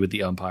argue with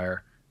the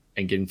umpire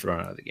and getting thrown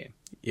out of the game.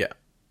 Yeah.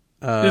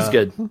 It was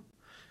good.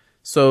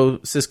 So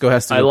Sisko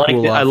has to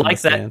cool off. I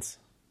like that.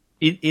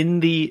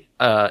 In the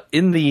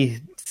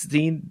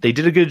scene, they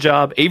did a good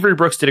job. Avery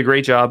Brooks did a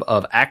great job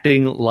of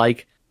acting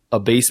like a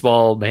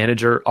baseball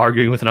manager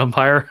arguing with an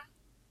umpire,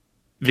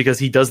 because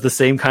he does the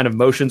same kind of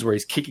motions where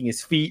he's kicking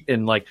his feet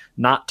and like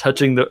not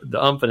touching the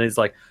ump, and he's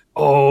like,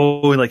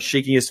 oh, and like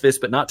shaking his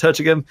fist but not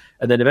touching him,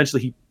 and then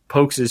eventually he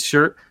pokes his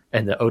shirt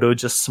and the Odo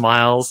just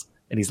smiles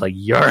and he's like,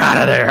 you're out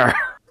of there.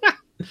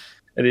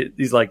 And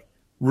he's like,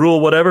 rule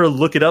whatever,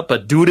 look it up,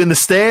 but do it in the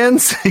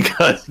stands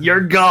because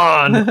you're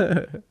gone.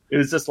 It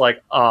was just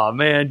like, oh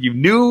man, you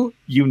knew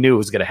it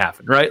was gonna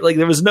happen, right? Like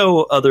there was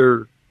no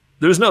other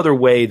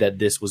way that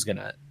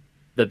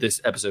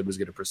this episode was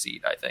gonna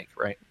proceed, I think,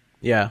 right?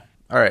 Yeah.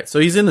 All right, so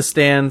he's in the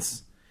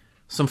stands.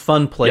 Some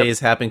fun plays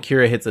happen.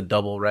 Kira hits a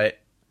double, right?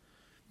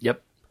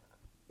 Yep.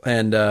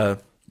 And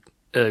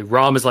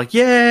Rom is like,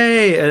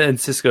 yay! And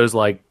Sisko's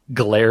like,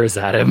 glares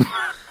at him.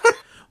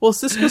 Well,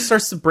 Sisko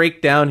starts to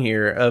break down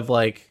here of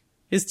like,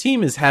 his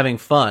team is having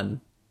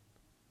fun.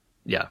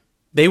 Yeah.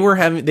 They would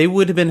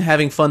have been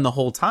having fun the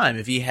whole time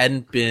if he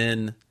hadn't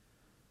been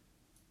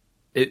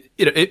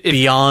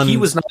beyond he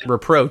was not,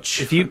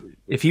 reproach.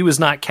 If he was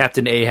not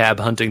Captain Ahab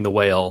hunting the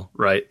whale,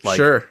 right? Like,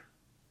 sure.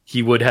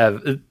 He would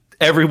have.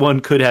 Everyone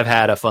could have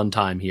had a fun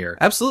time here.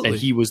 Absolutely. And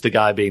he was the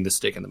guy being the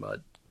stick in the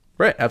mud.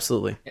 Right.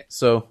 Absolutely.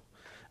 So,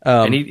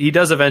 and he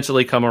does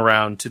eventually come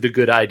around to the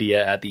good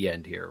idea at the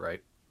end here,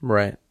 right?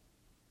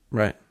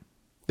 Right.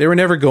 They were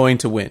never going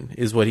to win,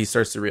 is what he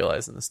starts to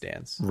realize in the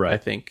stands. Right. I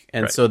think,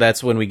 and so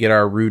that's when we get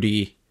our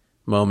Rudy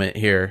moment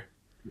here.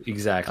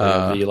 Exactly.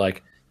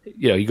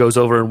 He goes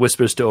over and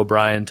whispers to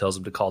O'Brien, tells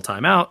him to call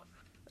timeout.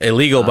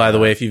 Illegal, by the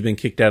way, if you've been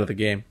kicked out of the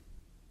game.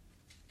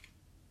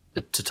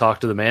 To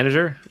talk to the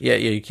manager? Yeah,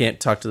 you can't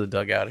talk to the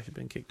dugout if you've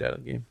been kicked out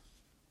of the game.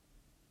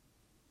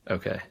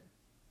 Okay.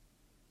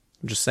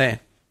 I'm just saying.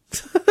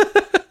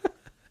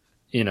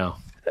 You know,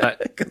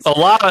 a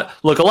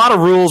lot of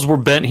rules were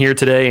bent here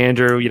today,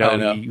 Andrew. You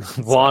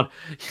know.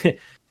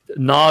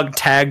 Nog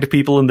tagged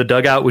people in the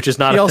dugout, which is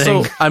not a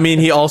thing. I mean,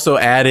 he also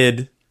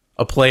added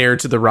a player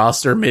to the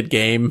roster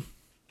mid-game.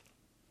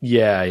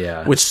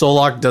 Yeah. Which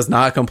Solak does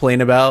not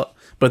complain about,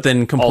 but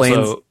then complains.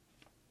 Also,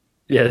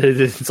 yeah,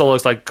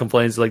 Solak's like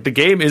complains like the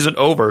game isn't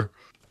over.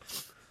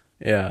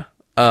 Yeah.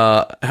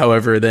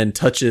 However, then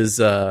touches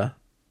Odo,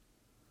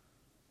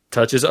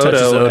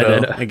 and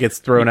then, and gets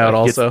thrown out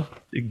also.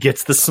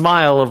 Gets the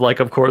smile of like,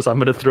 of course, I'm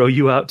going to throw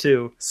you out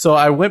too. So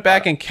I went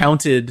back and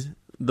counted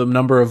the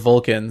number of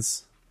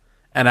Vulcans,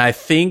 and I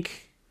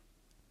think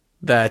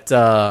that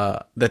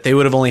they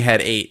would have only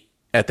had 8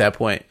 at that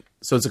point.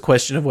 So it's a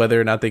question of whether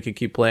or not they could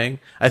keep playing.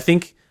 I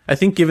think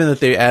given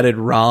that they added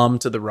Rom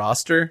to the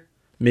roster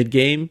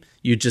mid-game,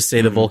 you'd just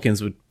say the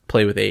Vulcans would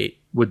play with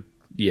 8.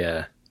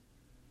 Yeah.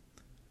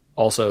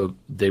 Also,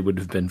 they would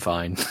have been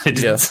fine. It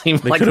didn't seem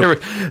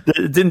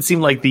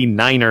like the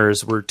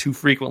Niners were too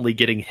frequently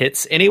getting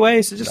hits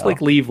anyway. So just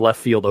leave left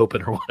field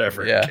open or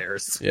whatever. Yeah. Who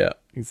cares? Yeah,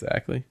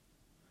 exactly.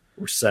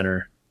 Or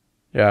center.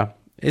 Yeah,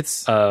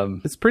 it's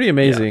pretty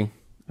amazing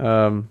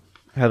how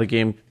the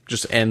game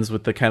just ends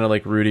with the kind of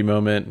like Rudy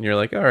moment, and you're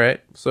like, all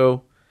right,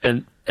 so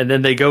and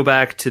then they go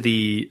back to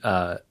the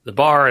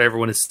bar, and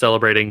everyone is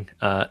celebrating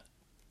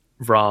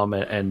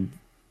Vrom and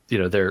you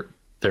know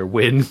their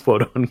win,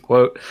 quote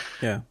unquote.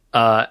 Yeah.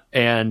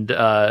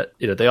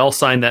 They all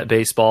sign that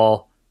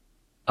baseball,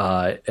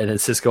 and then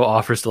Cisco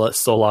offers to let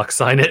Solak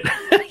sign it.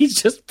 He's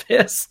just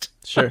pissed.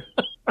 Sure.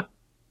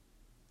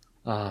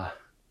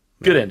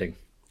 Good ending.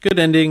 Good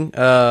ending.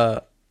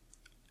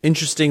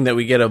 Interesting that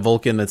we get a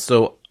Vulcan that's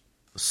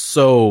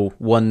so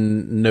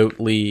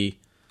one-notely,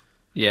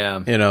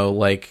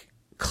 like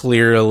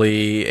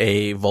clearly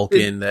a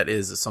Vulcan that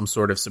is some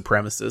sort of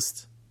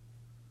supremacist.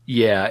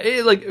 Yeah,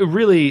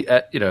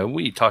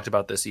 we talked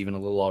about this even a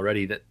little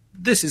already, that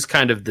this is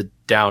kind of the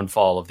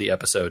downfall of the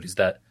episode, is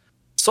that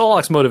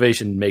Solak's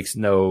motivation makes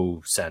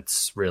no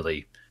sense,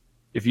 really.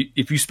 If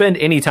you spend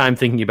any time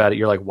thinking about it,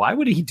 you're like, why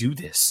would he do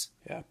this?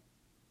 Yeah.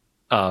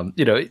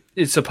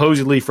 It's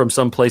supposedly from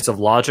some place of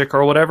logic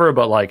or whatever,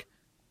 but like,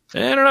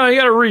 I don't know, you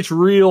gotta reach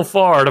real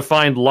far to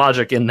find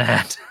logic in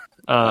that.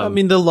 I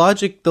mean, the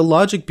logic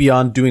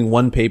beyond doing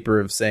one paper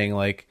of saying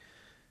like,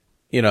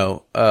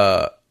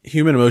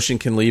 human emotion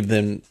can lead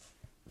them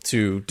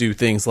to do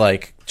things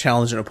like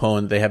challenge an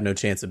opponent they have no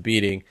chance of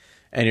beating.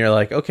 And you're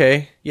like,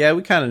 okay, yeah,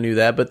 we kind of knew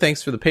that, but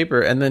thanks for the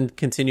paper. And then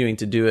continuing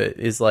to do it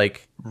is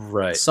like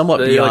somewhat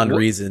beyond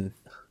reason.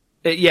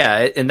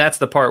 Yeah, and that's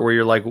the part where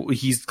you're like,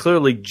 he's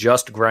clearly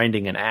just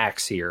grinding an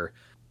axe here.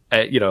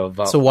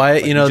 So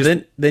why,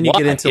 then you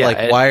get into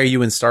why are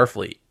you in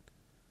Starfleet?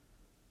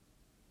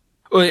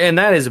 And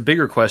that is a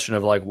bigger question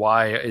of like,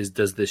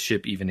 does this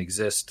ship even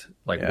exist?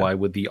 Like, why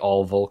would the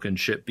all Vulcan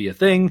ship be a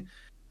thing?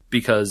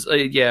 Because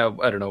I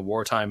don't know,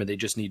 wartime and they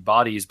just need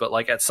bodies. But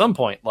like at some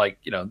point,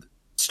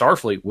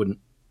 Starfleet wouldn't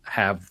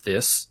have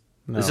this.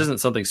 No. This isn't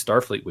something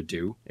Starfleet would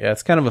do. Yeah,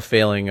 it's kind of a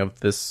failing of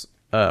this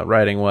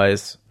writing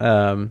wise.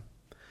 But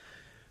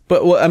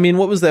what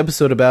was the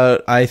episode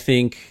about? I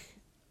think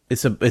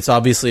it's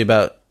obviously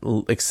about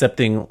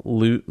accepting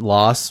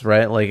loss,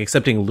 right? Like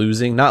accepting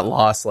losing, not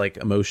loss like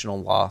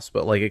emotional loss,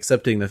 but like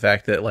accepting the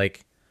fact that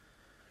like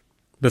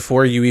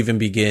before you even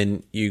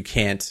begin, you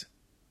can't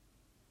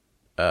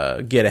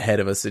get ahead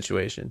of a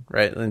situation,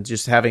 right? And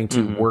just having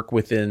to work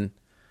within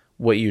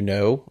what you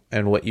know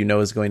and what you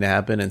know is going to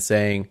happen, and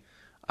saying,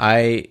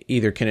 I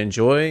either can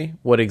enjoy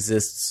what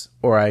exists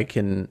or I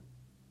can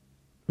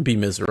be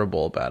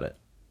miserable about it.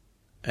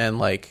 And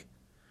like,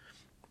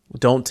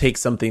 don't take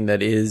something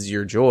that is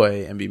your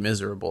joy and be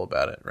miserable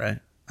about it, right?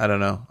 I don't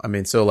know. I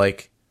mean, so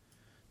like,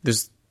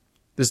 there's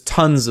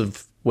tons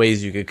of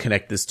ways you could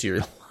connect this to your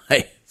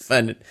life,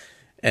 and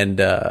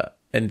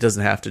it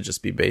doesn't have to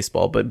just be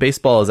baseball. But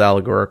baseball is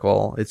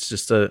allegorical. It's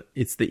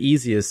it's the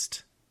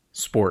easiest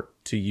sport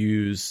to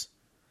use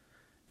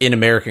in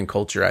American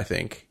culture, I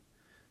think,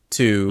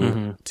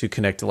 to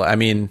connect to life. I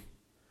mean,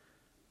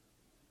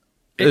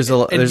 there's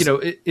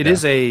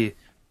a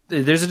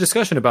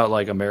discussion about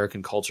like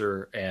American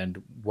culture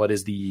and what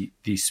is the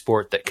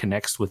sport that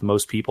connects with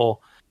most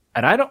people.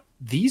 And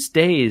these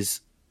days,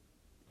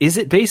 is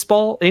it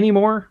baseball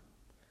anymore?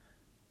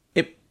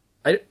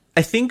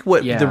 I think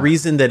the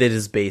reason that it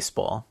is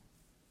baseball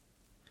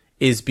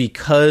is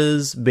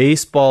because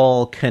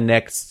baseball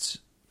connects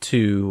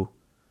to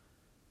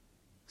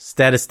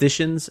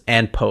statisticians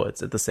and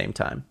poets at the same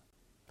time.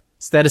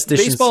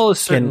 Statisticians baseball is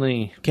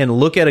certainly can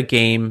look at a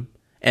game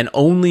and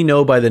only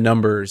know by the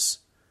numbers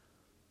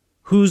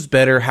who's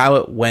better, how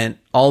it went,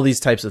 all these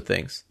types of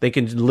things. They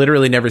can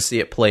literally never see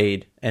it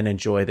played and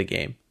enjoy the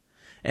game.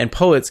 And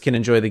poets can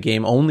enjoy the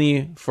game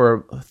only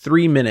for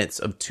 3 minutes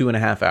of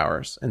 2.5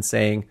 hours and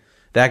saying,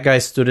 that guy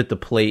stood at the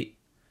plate,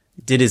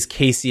 did his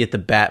Casey at the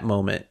bat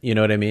moment. You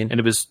know what I mean? And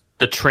it was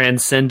the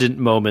transcendent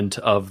moment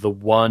of the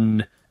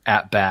one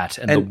at bat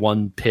and the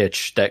one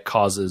pitch that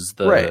causes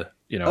the,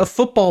 a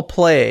football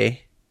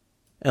play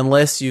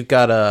unless you've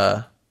got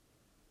a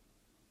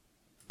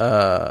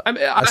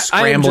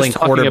scrambling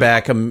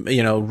quarterback,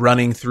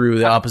 running through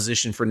the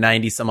opposition for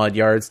 90 some odd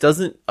yards,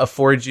 doesn't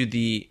afford you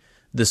the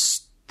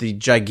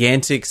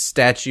gigantic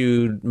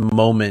statue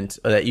moment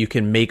that you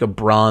can make a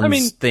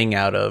bronze thing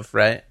out of,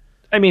 right?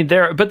 I mean,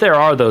 there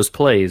are those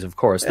plays, of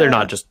course.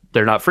 Yeah.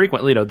 They're not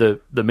frequently, the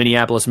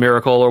Minneapolis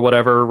Miracle or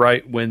whatever,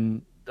 right?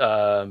 When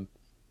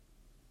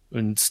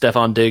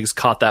Stephon Diggs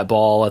caught that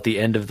ball at the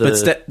end of the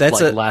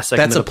last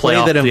second of the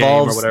playoff game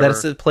or whatever.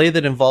 That's a play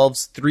that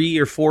involves 3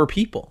 or 4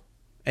 people,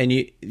 and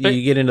you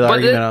get into the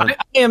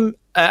argument.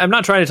 I'm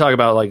not trying to talk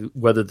about like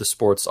whether the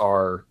sports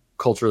are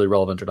culturally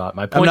relevant or not.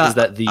 My point is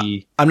that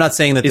I'm not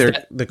saying that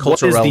they're the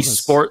cultural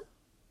relevance.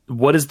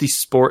 What is the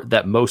sport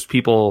that most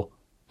people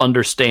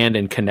understand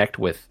and connect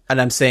with? And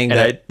I'm saying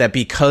that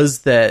because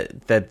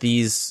that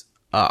these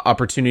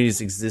opportunities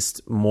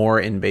exist more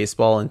in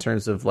baseball in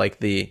terms of like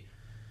the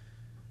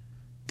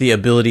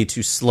ability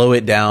to slow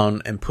it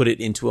down and put it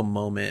into a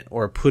moment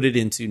or put it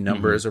into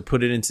numbers or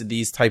put it into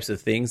these types of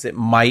things, it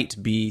might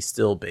be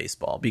still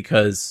baseball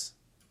because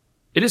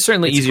it is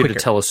certainly easier to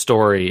tell a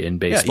story in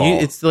baseball.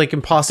 Yeah, it's like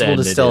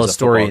impossible to tell a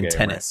story in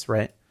tennis,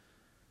 right?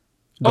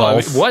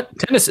 Golf. What?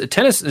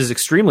 Tennis is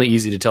extremely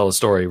easy to tell a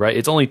story, right?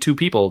 It's only 2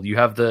 people. You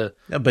have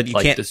but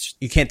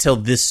you can't tell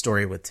this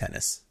story with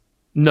tennis.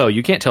 No,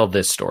 you can't tell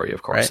this story,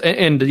 of course. Right?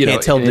 And you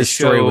can't tell this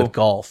story with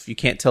golf. You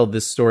can't tell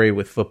this story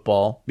with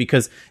football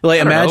because,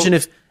 like, imagine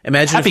if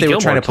they were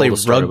trying to play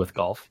rugby with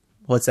golf.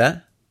 What's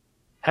that?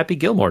 Happy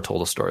Gilmore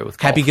told a story with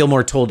golf. Happy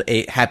Gilmore told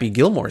a Happy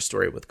Gilmore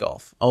story with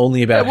golf,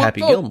 only about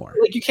Happy Gilmore.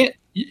 Like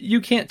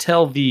you can't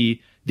tell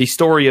the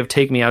story of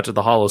Take Me Out to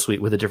the Holosuite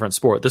with a different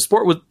sport.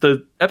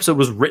 The episode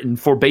was written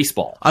for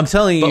baseball. I'm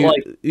telling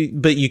you,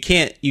 but you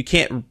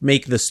can't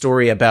make the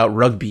story about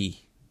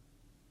rugby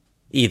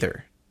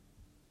either.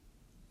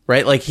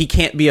 Right? Like he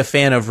can't be a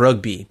fan of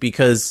rugby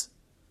because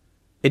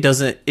it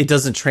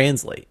doesn't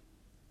translate.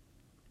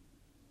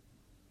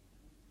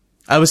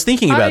 I was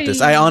thinking about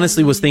this. I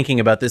honestly was thinking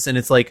about this, and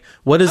it's like,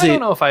 what is it? I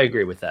don't know if I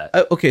agree with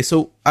that. Okay,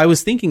 so I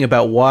was thinking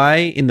about why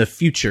in the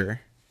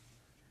future,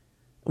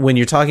 when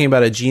you're talking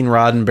about a Gene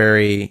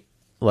Roddenberry,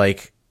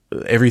 like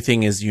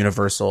everything is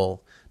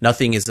universal,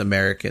 nothing is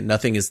American,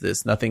 nothing is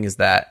this, nothing is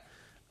that,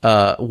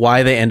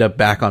 why they end up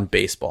back on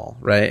baseball,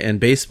 right? And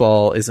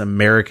baseball is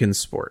American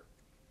sport.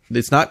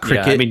 It's not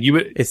cricket. Yeah, I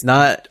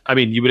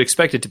mean, you would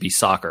expect it to be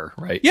soccer,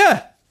 right?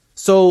 Yeah.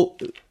 So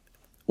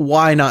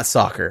why not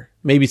soccer?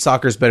 Maybe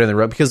soccer's better than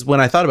rugby. Because when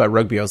I thought about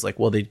rugby, I was like,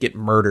 well, they'd get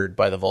murdered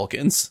by the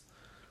Vulcans.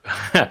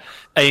 I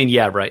mean,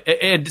 yeah, right.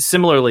 And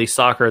similarly,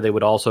 soccer, they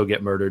would also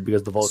get murdered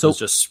because the Vulcans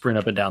just sprint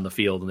up and down the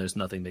field and there's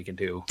nothing they can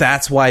do.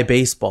 That's why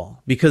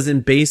baseball. Because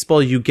in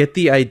baseball, you get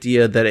the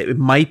idea that it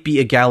might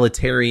be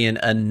egalitarian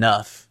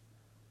enough,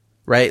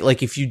 right?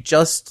 Like if you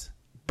just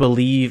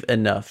believe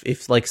enough,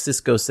 if like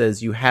Cisco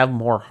says, you have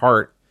more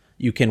heart,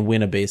 you can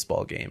win a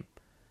baseball game.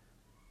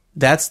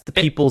 That's the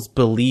people's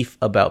belief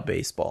about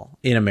baseball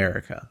in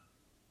America.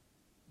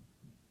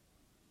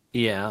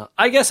 Yeah,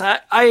 I guess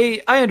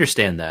I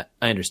understand that.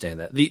 I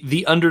understand that.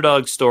 The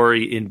underdog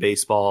story in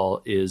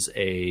baseball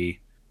it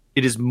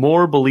is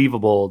more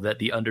believable that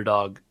the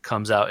underdog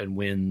comes out and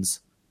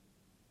wins,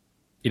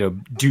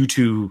 due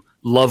to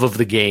love of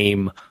the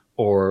game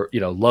or,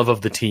 love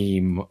of the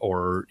team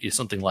or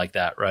something like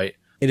that, right?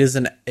 It is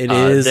than it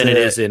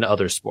is in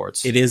other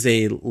sports. It is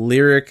a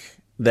lyric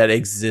that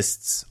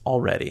exists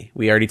already.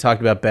 We already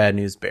talked about Bad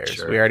News Bears.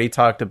 Sure. We already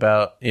talked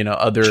about,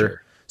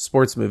 other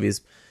sports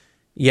movies.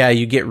 Yeah,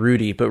 you get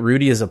Rudy, but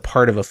Rudy is a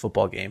part of a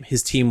football game.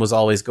 His team was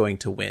always going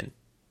to win.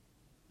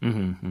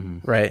 Mm-hmm, mm-hmm.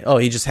 Right? Oh,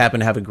 he just happened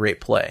to have a great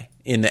play.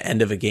 In the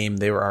end of a game,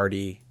 they were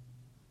already,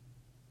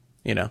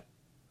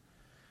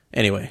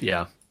 Anyway.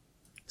 Yeah.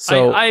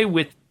 So I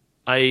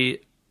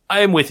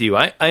am with you.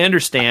 I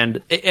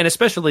understand. And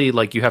especially,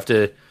 like, you have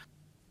to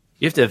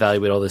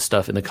evaluate all this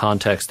stuff in the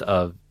context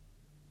of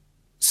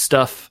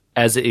stuff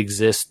as it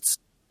exists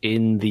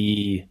in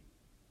the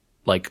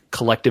like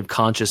collective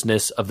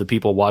consciousness of the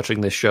people watching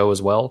this show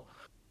as well.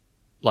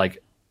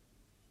 Like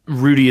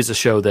Rudy is a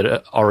show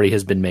that already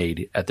has been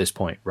made at this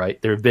point,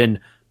 right? There have been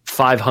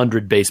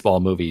 500 baseball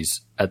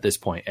movies at this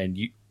point, and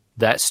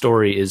that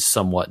story is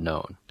somewhat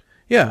known.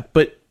 Yeah,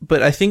 but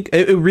I think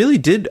it really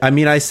did. I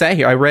mean, I sat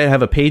here, I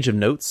have a page of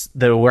notes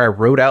where I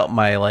wrote out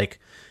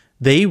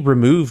they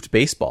removed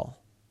baseball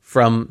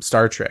from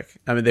Star Trek.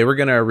 I mean, they were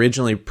going to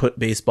originally put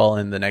baseball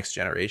in The Next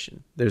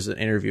Generation. There's an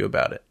interview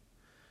about it.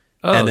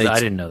 Oh, I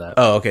didn't know that.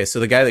 Oh, okay.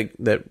 So the guy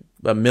that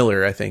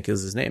Miller, I think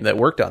is his name, that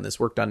worked on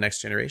Next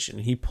Generation.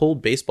 He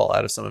pulled baseball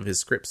out of some of his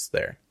scripts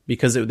there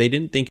because they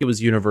didn't think it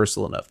was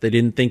universal enough. They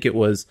didn't think it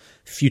was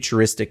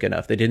futuristic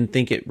enough. They didn't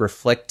think it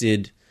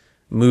reflected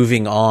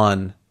moving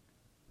on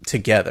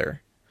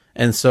together.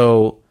 And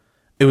so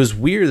it was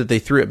weird that they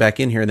threw it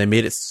back in here and they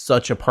made it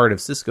such a part of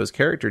Sisko's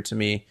character to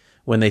me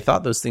when they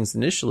thought those things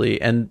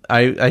initially. And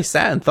I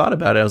sat and thought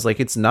about it. I was like,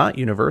 it's not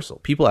universal.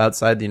 People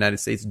outside the United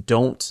States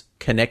don't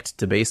connect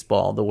to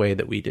baseball the way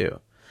that we do.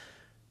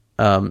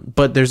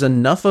 But there's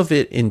enough of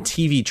it in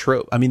TV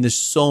trope. I mean, there's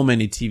so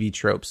many TV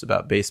tropes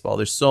about baseball.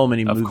 There's so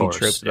many movie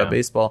tropes about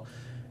baseball.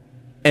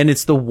 And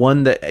it's the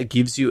one that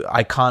gives you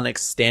iconic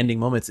standing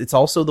moments. It's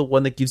also the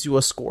one that gives you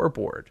a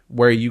scoreboard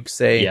where you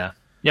say,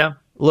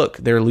 look,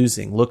 they're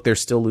losing. Look, they're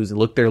still losing.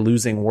 Look, they're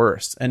losing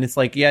worse. And it's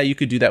like, yeah, you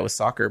could do that with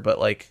soccer, but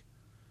like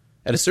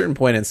at a certain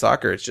point in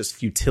soccer, it's just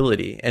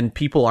futility. And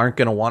people aren't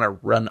going to want to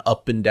run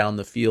up and down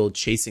the field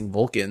chasing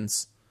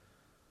Vulcans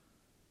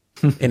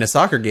in a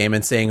soccer game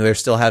and saying they're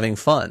still having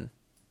fun.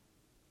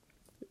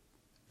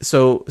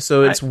 So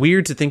it's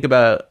weird to think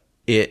about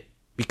it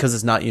because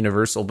it's not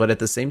universal, but at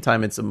the same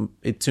time,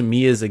 it to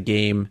me is a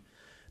game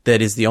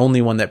that is the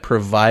only one that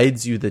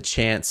provides you the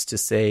chance to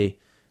say,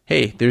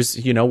 hey,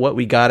 there's, you know what,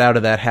 we got out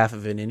of that half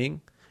of an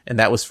inning and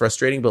that was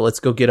frustrating, but let's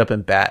go get up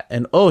and bat.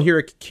 And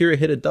here Kira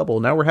hit a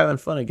double. Now we're having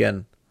fun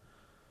again.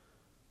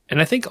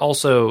 And I think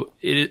also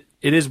it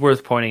is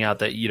worth pointing out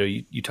that,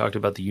 you talked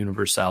about the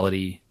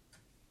universality.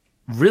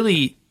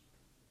 Really,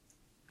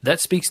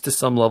 that speaks to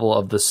some level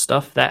of the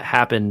stuff that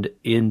happened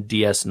in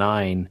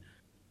DS9,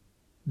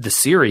 the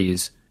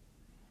series,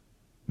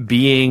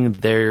 being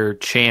their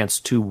chance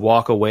to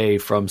walk away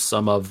from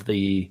some of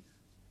the...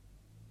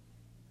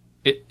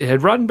 Had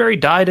Roddenberry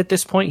died at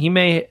this point? He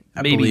maybe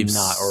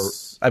not. Or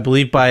I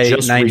believe by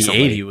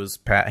 98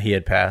 he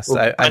had passed.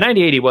 Well, by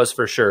 98 he was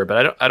for sure,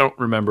 but I don't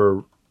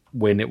remember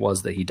when it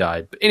was that he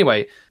died. But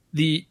anyway,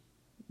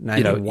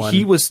 91.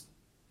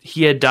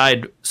 He had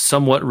died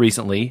somewhat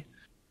recently,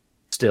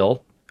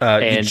 still.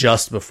 And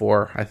just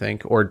before, I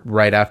think, or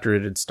right after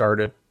it had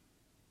started.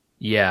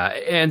 Yeah,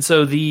 and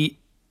so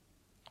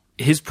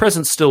his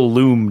presence still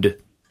loomed,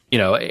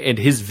 and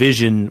his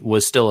vision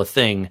was still a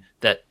thing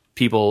that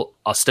people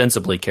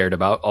ostensibly cared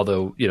about,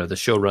 although, the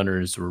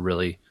showrunners were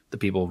really the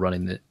people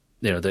running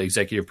the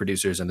executive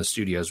producers and the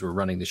studios were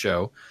running the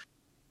show.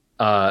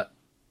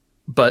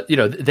 But,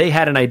 they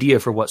had an idea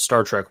for what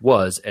Star Trek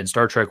was, and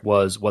Star Trek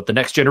was what the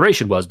Next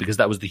Generation was, because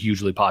that was the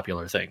hugely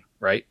popular thing,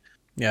 right?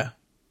 Yeah.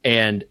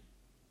 And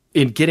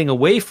in getting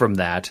away from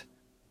that,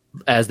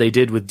 as they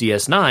did with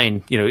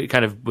DS9, it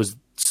kind of was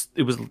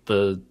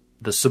the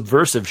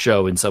subversive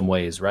show in some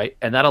ways, right?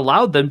 And that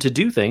allowed them to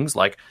do things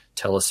like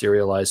tell a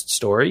serialized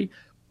story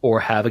or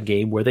have a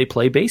game where they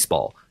play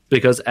baseball.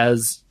 Because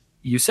as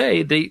you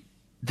say,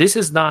 this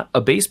is not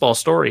a baseball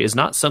story, is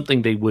not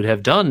something they would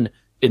have done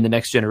in the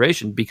Next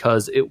Generation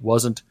because it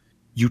wasn't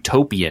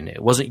utopian.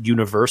 It wasn't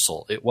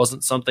universal. It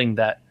wasn't something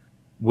that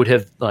would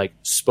have like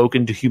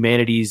spoken to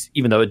humanity's,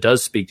 even though it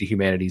does speak to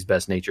humanity's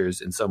best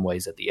natures in some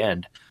ways at the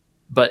end.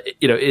 But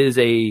it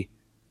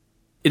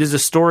is a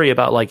story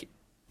about like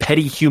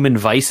petty human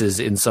vices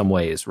in some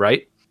ways,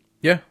 right?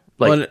 Yeah.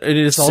 Like, well, it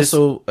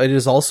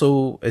is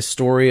also a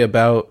story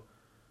about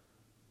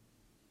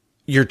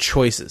your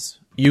choices.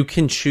 You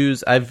can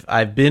choose.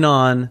 I've been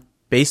on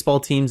baseball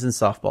teams and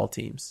softball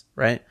teams,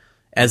 right?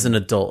 As an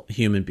adult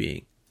human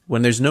being,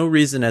 when there's no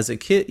reason as a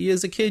kid,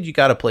 you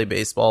got to play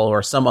baseball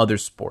or some other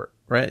sport,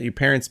 right? Your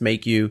parents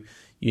make you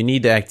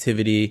need the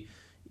activity.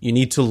 You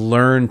need to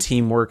learn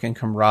teamwork and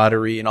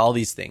camaraderie and all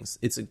these things.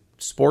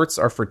 Sports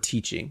are for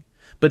teaching,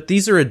 but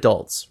these are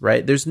adults,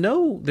 right? There's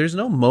no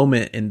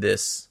moment in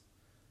this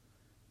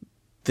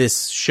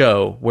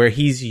show where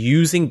he's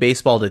using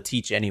baseball to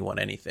teach anyone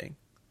anything.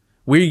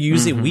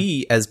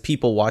 We as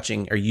people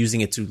watching are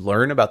using it to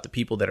learn about the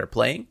people that are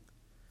playing,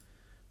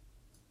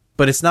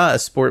 but it's not a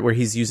sport where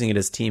he's using it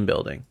as team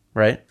building,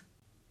 right?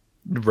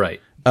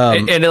 Right.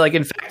 And like,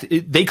 in fact,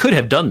 they could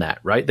have done that,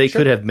 right? They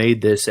could have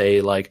made this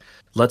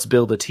let's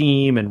build a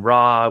team and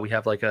we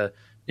have like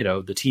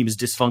the team is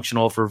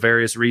dysfunctional for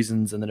various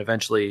reasons. And then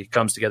eventually it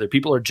comes together.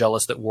 People are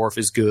jealous that Worf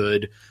is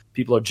good.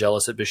 People are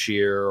jealous at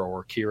Bashir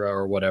or Kira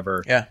or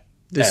whatever. Yeah.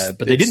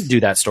 But they didn't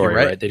do that story,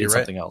 right? They did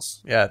something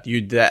else. Yeah.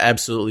 That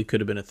absolutely could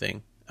have been a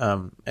thing.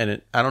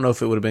 And I don't know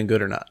if it would have been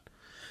good or not.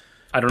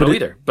 I don't know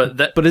either, but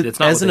it's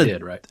not what they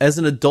did, right? As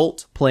an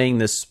adult playing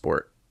this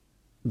sport,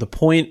 the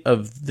point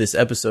of this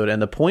episode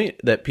and the point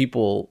that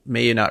people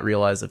may not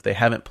realize if they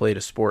haven't played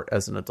a sport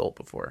as an adult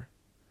before.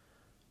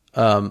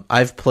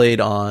 I've played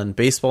on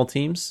baseball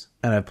teams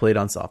and I've played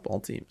on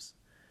softball teams.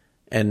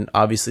 And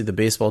obviously the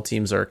baseball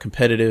teams are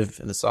competitive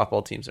and the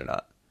softball teams are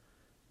not.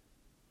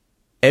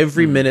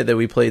 Every minute that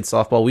we played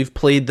softball, we've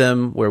played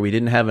them where we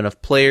didn't have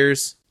enough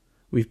players.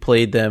 We've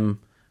played them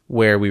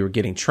where we were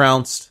getting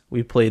trounced.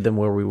 We played them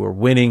where we were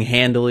winning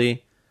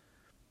handily.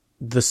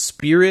 The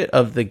spirit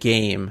of the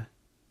game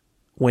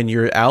when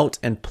you're out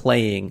and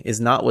playing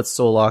is not what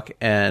Solak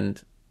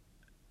and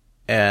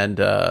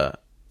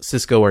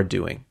Cisco are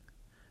doing.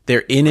 They're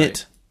in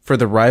it for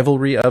the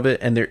rivalry of it,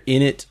 and they're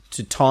in it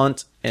to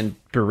taunt and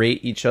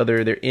berate each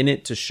other. They're in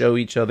it to show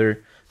each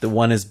other that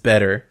one is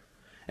better.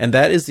 And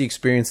that is the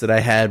experience that I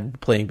had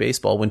playing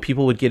baseball. When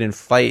people would get in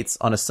fights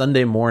on a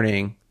Sunday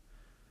morning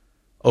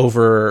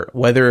over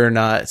whether or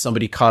not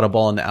somebody caught a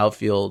ball in the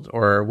outfield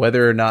or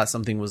whether or not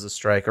something was a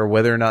strike or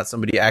whether or not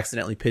somebody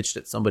accidentally pitched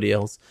at somebody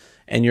else.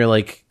 And you're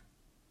like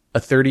a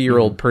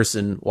 30-year-old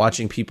person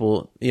watching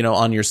people,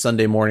 on your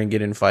Sunday morning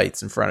get in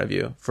fights in front of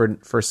you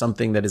for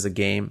something that is a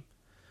game.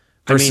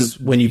 versus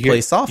when you play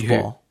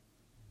softball,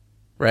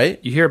 right?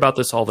 You hear about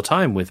this all the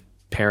time with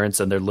parents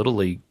and their little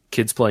league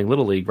kids playing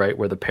little league, right?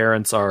 Where the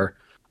parents are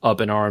up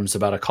in arms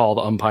about a call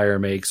the umpire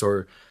makes,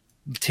 or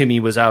Timmy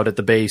was out at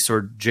the base,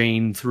 or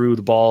Jane threw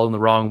the ball in the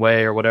wrong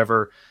way, or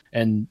whatever.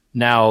 And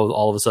now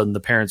all of a sudden the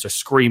parents are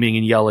screaming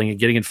and yelling and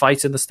getting in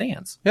fights in the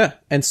stands. Yeah.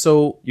 And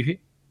so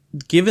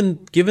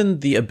given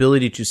the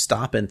ability to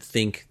stop and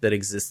think that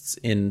exists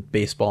in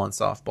baseball and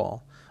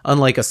softball,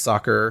 unlike a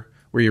soccer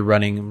where you're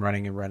running and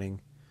running and running,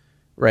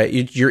 right?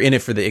 You're in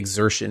it for the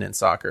exertion in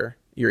soccer.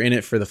 You're in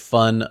it for the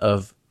fun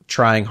of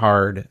trying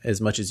hard as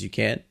much as you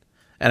can.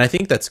 And I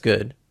think that's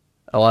good.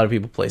 A lot of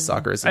people play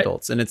soccer as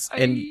adults,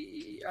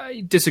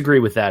 I disagree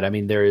with that. I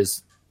mean, there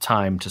is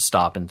time to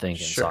stop and think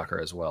in soccer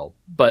as well,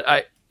 but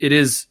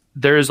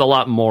there is a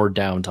lot more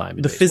downtime in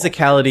the baseball.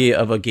 Physicality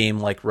of a game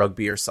like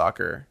rugby or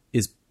soccer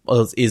is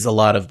a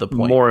lot of the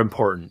point. More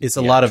important. It's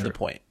a lot of the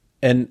point.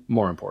 And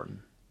more important.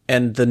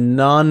 And the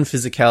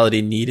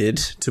non-physicality needed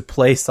to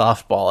play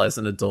softball as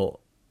an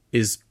adult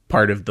is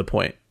part of the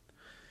point.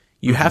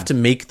 You have to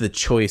make the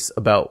choice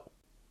about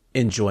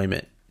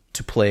enjoyment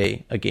to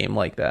play a game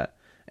like that.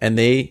 And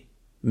they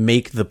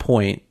make the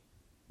point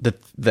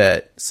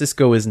that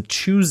Sisko is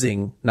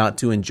choosing not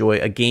to enjoy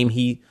a game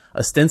he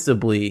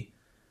ostensibly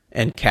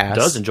and Cass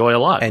does enjoy a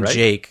lot, and right?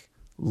 Jake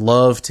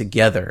love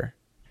together,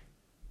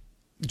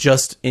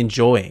 just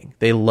enjoying.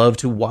 They love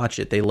to watch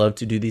it. They love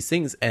to do these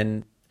things,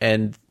 and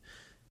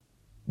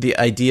the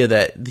idea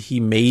that he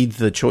made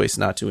the choice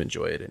not to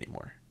enjoy it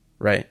anymore,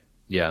 right?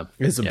 Yeah,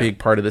 is a big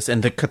part of this,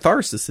 and the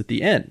catharsis at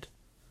the end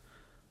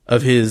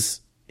of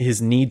his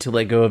need to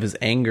let go of his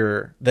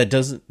anger that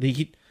doesn't.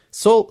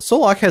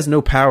 Solak has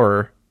no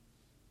power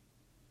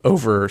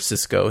over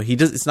Sisko.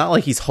 It's not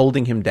like he's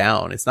holding him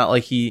down. It's not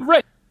like he...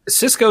 Right.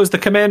 Sisko is the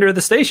commander of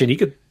the station. He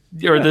could,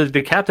 or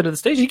the captain of the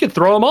station. He could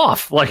throw him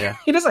off. Like,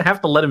 he doesn't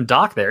have to let him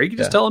dock there. He can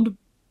just tell him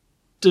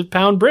to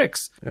pound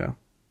bricks. Yeah.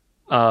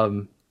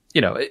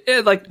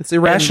 It's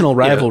irrational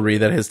rivalry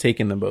that has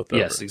taken them both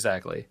over. Yes,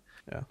 exactly.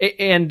 Yeah.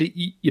 And,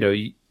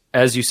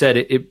 as you said,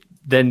 it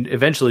then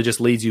eventually just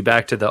leads you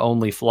back to the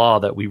only flaw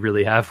that we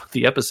really have with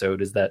the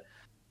episode is that,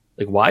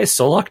 like, why is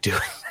Solak doing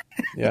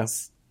that?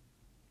 Yes.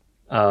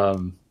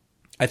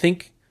 I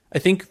think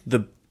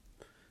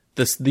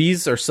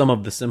these are some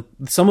of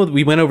the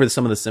we went over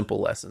some of the simple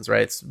lessons,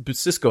 right?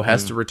 Sisko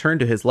has to return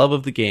to his love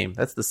of the game.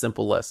 That's the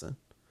simple lesson.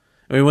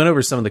 And we went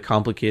over some of the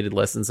complicated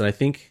lessons, and I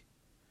think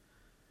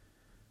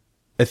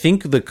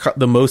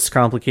the most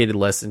complicated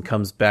lesson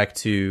comes back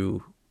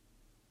to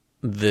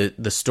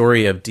the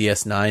story of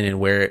DS9 and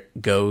where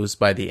it goes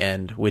by the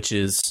end, which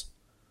is,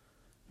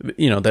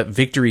 that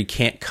victory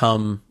can't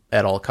come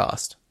at all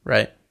cost,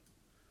 right?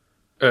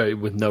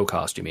 With no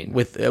cost, you mean?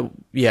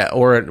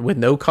 Or with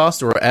no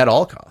cost or at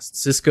all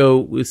costs.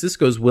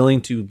 Sisko's willing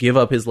to give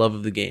up his love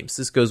of the game.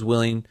 Sisko's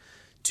willing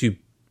to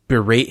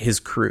berate his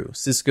crew.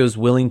 Sisko's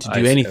willing to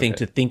do anything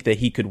to think that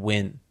he could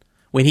win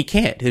when he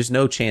can't. There's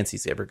no chance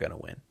he's ever going to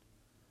win.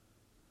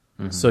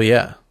 Mm-hmm. So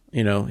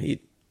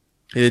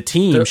the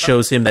team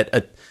shows him that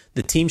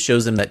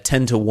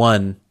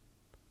 10-1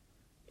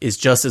 is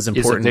just as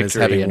important as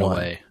having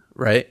won,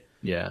 right?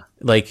 Yeah.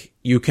 Like,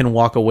 you can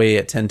walk away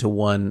at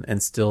 10-1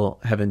 and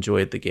still have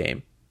enjoyed the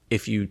game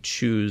if you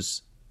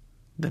choose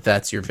that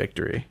that's your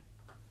victory.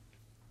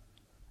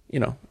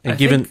 And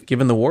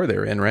given the war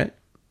they're in, right?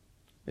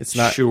 It's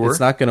not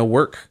going to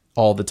work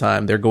all the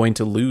time. They're going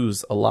to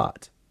lose a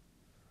lot.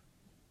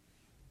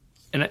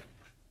 And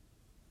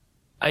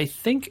I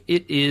think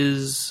it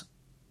is...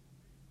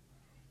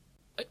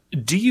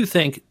 Do you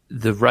think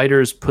the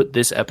writers put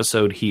this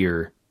episode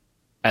here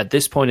at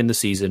this point in the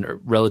season, or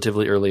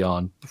relatively early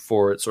on,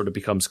 before it sort of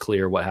becomes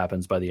clear what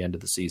happens by the end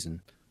of the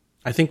season?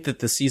 I think that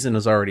the season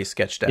is already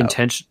sketched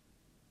out.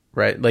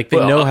 Right? Like, they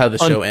know how the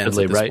show ends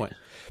at this point.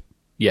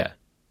 Yeah.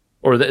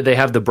 Or they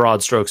have the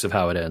broad strokes of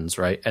how it ends,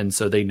 right? And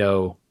so they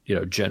know,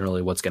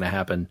 generally what's going to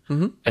happen.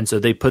 Mm-hmm. And so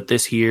they put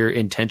this here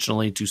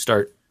intentionally to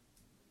start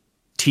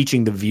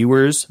teaching the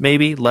viewers,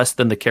 maybe, less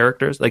than the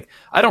characters. Like,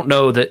 I don't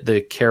know that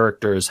the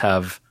characters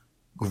have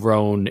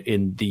grown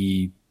in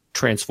the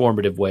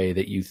transformative way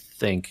that you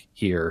think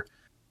here,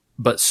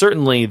 but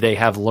certainly they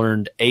have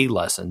learned a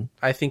lesson.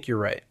 I think you're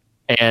right.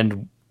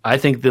 And I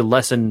think the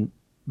lesson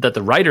that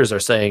the writers are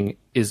saying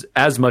is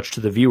as much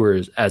to the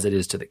viewers as it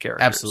is to the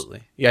characters.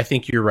 Absolutely. Yeah, I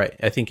think you're right.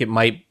 I think it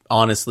might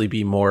honestly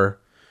be more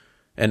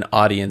an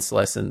audience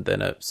lesson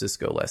than a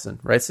Sisko lesson,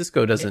 right?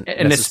 Sisko doesn't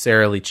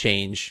necessarily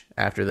change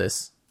after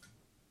this.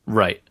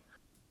 Right.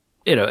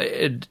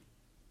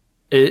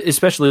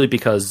 Especially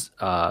because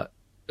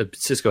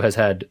Sisko has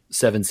had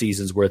 7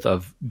 seasons worth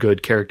of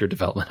good character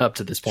development up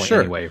to this point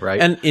anyway,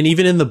 right? And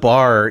even in the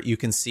bar, you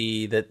can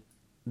see that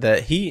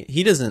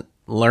he doesn't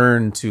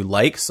learn to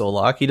like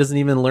Solak. He doesn't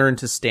even learn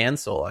to stand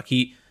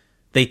Solak.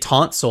 They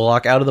taunt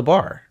Solak out of the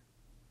bar.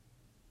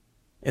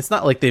 It's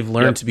not like they've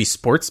learned to be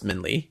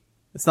sportsmanly.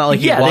 It's not like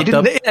he walked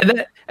up...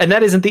 And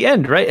that isn't the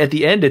end, right? At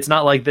the end, it's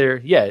not like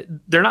they're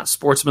not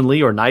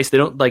sportsmanly or nice. They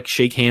don't, like,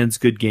 shake hands,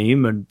 good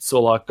game, and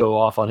Solak go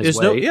off on his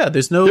way.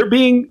 They're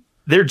being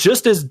they're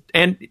just as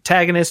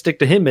antagonistic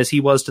to him as he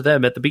was to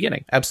them at the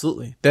beginning.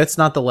 Absolutely. That's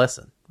not the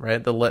lesson,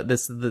 right?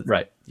 This is the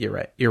right. You're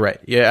right. You're right.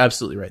 You're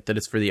absolutely right. That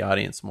it's for the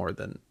audience more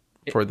than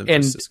for them.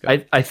 And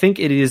I think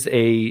it is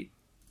a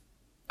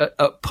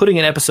putting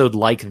an episode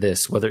like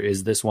this, whether it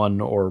is this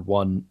one or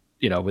one,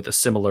 with a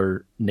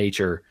similar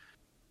nature,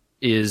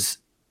 is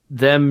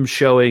them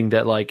showing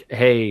that, like,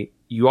 hey,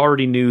 you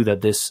already knew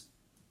that this,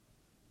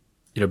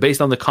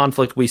 based on the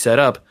conflict we set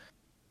up,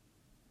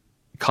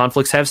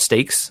 conflicts have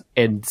stakes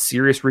and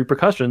serious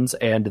repercussions,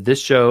 and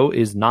this show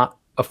is not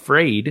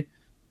afraid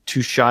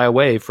to shy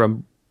away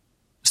from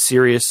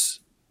serious,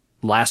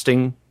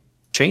 lasting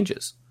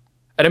changes.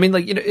 And I mean,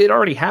 like, it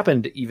already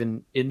happened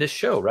even in this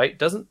show,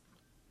 right?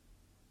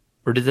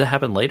 Or did that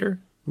happen later?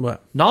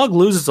 What? Nog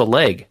loses a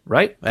leg,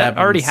 right? That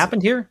already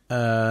happened here?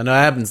 No, it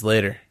happens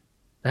later.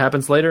 It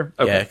happens later?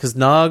 Okay. Yeah, because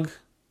Nog,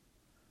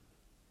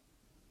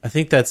 I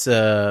think that's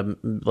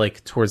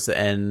like towards the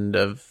end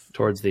of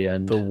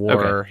the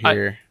war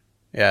here.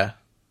 Yeah.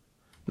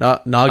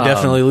 Nog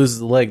definitely loses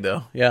the leg,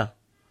 though. Yeah.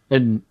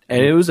 And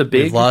it was a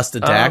big... We've lost to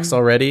Dax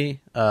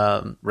already.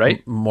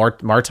 Right.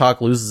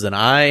 Martok loses an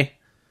eye.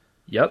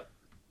 Yep.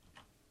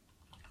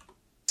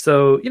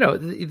 So,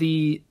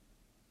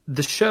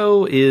 the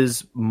show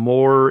is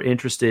more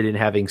interested in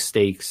having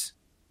stakes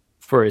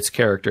for its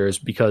characters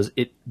because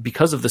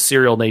of the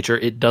serial nature.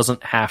 It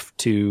doesn't have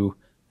to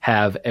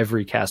have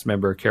every cast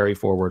member carry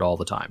forward all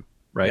the time,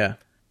 right? Yeah.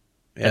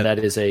 And that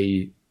is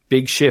a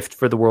big shift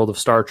for the world of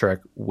Star Trek,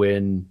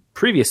 when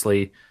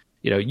previously,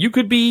 you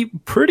could be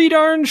pretty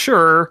darn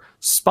sure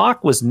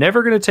Spock was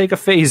never going to take a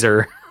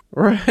phaser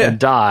and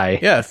die.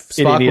 Yeah,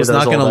 Spock was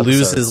not going to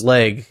lose his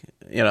leg,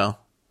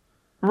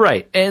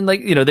 Right. And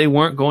they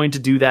weren't going to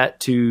do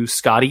that to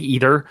Scotty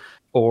either,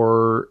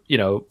 or,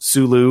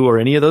 Sulu or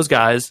any of those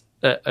guys,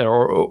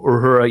 or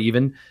Uhura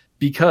even,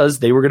 because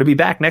they were going to be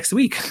back next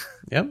week.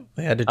 Yep.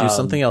 They had to do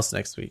something else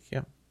next week.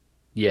 Yeah.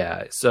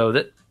 Yeah. So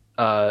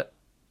that,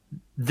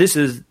 this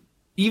is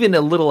even a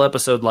little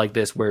episode like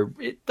this where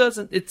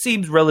it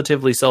seems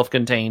relatively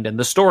self-contained, and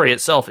the story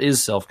itself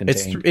is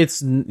self-contained.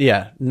 It's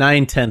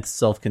 9/10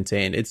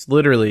 self-contained. It's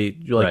literally,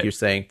 like you're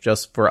saying,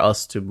 just for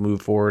us to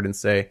move forward and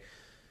say,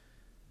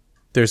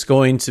 there's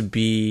going to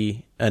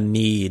be a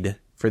need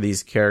for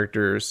these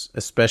characters,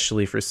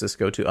 especially for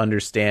Sisko, to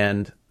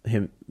understand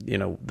him,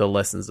 the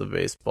lessons of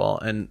baseball,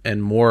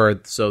 and more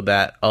so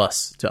that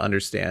us to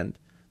understand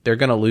they're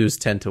going to lose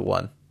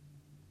 10-1.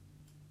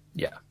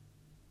 Yeah.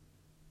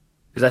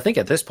 Because I think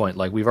at this point,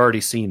 like, we've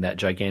already seen that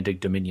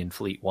gigantic Dominion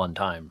fleet one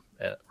time,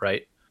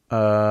 right?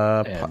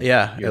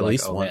 Yeah, at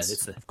least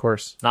once. Of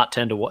course. Not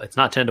 10-1. It's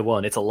not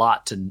 10-1. It's a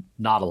lot to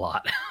not a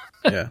lot.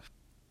 Yeah.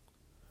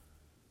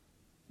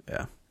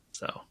 Yeah.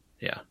 So,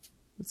 yeah.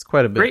 It's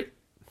quite a bit. Great.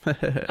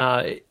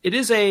 It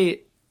is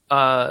a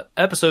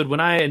episode. When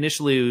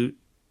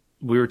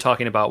we were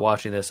talking about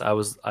watching this, I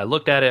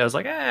looked at it, I was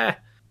like,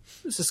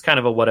 this is kind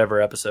of a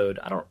whatever episode.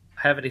 I don't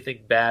have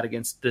anything bad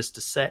against this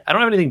to say. I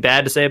don't have anything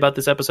bad to say about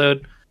this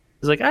episode.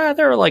 It's like,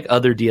 there are like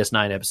other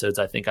DS9 episodes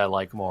I think I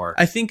like more.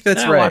 I think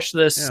that's right. I watched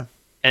this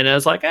and I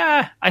was like,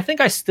 I think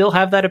I still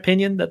have that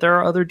opinion that there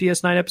are other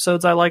DS9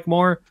 episodes I like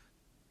more,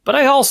 but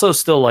I also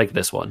still like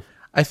this one.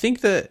 I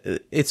think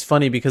that it's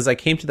funny because I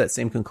came to that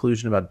same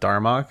conclusion about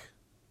Darmok.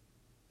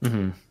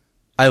 Mm-hmm.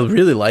 I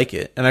really like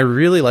it, and I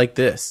really like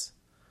this.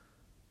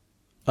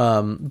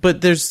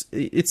 But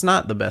it's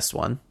not the best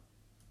one.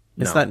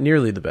 It's not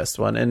nearly the best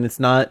one, and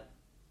it's not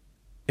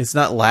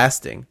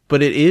lasting,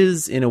 but it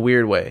is in a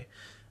weird way.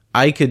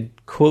 I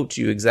could quote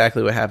you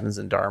exactly what happens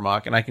in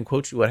Darmok, and I can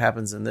quote you what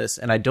happens in this,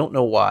 and I don't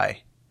know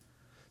why.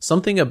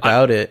 Something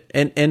about it,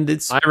 and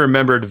it's... I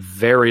remembered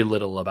very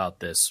little about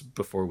this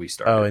before we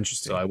started. Oh,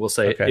 interesting. So I will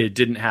say it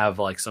didn't have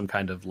like some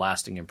kind of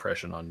lasting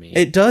impression on me.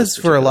 It does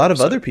for a lot of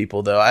other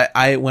people, though.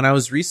 When I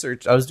was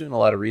doing a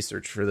lot of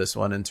research for this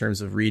one in terms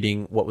of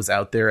reading what was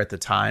out there at the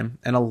time,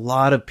 and a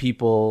lot of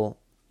people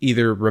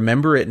either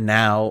remember it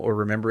now or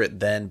remember it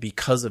then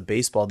because of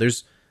baseball.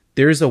 There's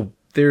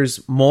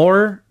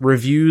more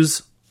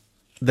reviews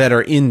that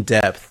are in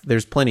depth.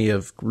 There's plenty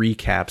of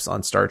recaps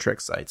on Star Trek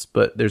sites,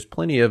 but there's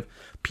plenty of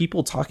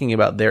people talking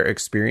about their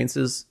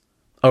experiences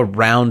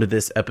around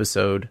this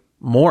episode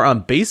more on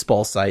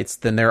baseball sites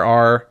than there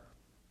are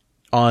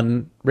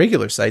on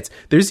regular sites.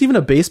 There's even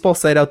a baseball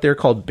site out there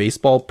called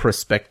Baseball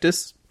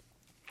Prospectus,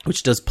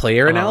 which does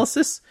player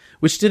analysis,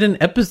 which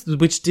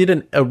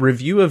did a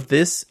review of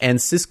this and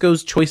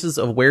Sisko's choices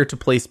of where to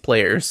place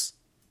players.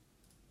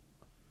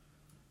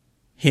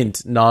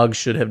 Hint: Nog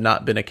should have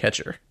not been a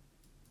catcher.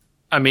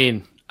 I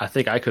mean, I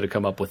think I could have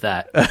come up with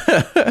that.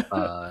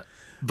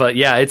 But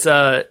yeah, it's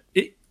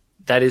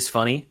that is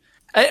funny.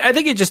 I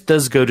think it just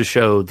does go to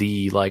show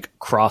the like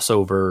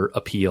crossover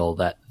appeal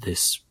that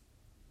this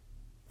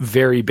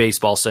very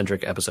baseball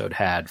centric episode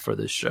had for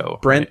this show.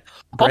 Brent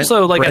at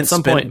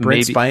some point,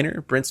 Brent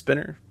Spiner,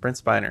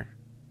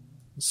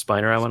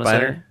 I want to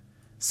say,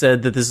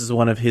 said that this is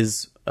one of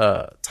his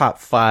top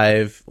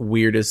 5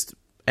 weirdest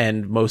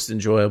and most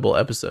enjoyable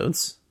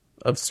episodes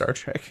of Star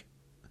Trek.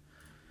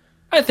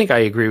 I think I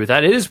agree with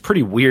that. It is a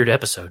pretty weird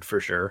episode for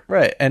sure.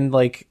 Right. And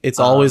like it's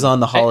always on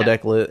the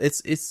holodeck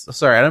list. It's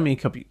sorry, I don't mean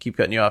to keep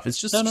cutting you off. It's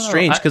just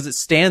strange because it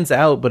stands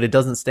out, but it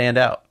doesn't stand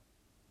out.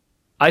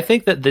 I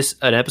think that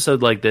an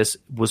episode like this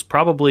was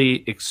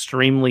probably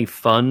extremely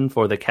fun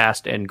for the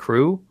cast and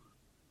crew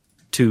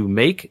to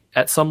make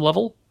at some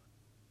level.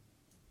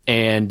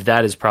 And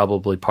that is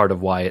probably part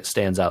of why it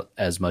stands out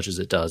as much as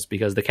it does,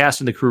 because the cast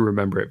and the crew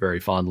remember it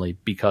very fondly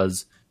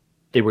because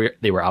they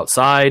were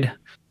outside.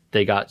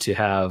 They got to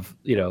have,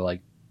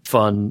 like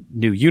fun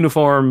new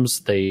uniforms.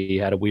 They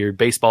had a weird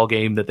baseball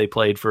game that they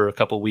played for a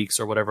couple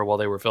weeks or whatever while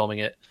they were filming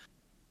it.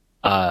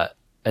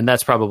 And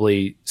that's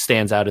probably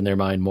stands out in their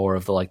mind more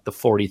of the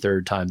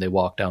 43rd time they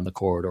walked down the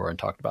corridor and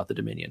talked about the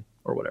Dominion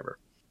or whatever.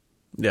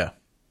 Yeah.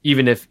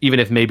 Even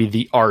if maybe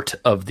the art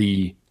of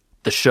the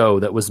show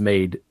that was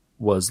made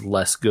was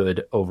less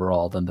good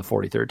overall than the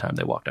 43rd time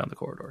they walked down the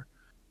corridor.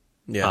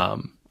 Yeah.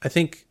 I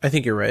think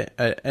you're right.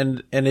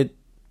 And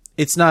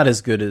it's not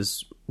as good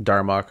as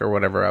Darmok or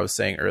whatever I was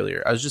saying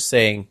earlier. I was just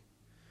saying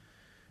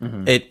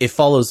it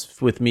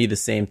follows with me the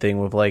same thing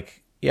with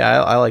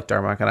I like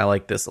Darmok and I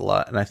like this a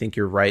lot. And I think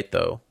you're right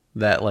though,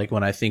 that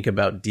when I think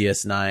about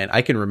DS9,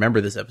 I can remember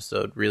this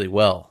episode really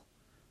well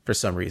for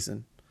some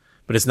reason,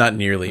 but it's not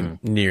nearly in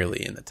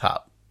the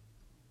top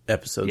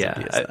episodes of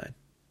DS9.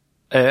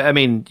 I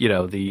mean,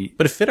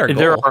 but it fit our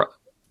goal.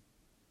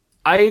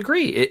 I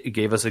agree. It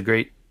gave us a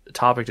great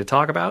topic to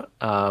talk about.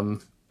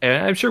 And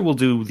I'm sure we'll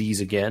do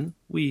these again.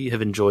 We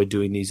have enjoyed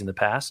doing these in the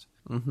past.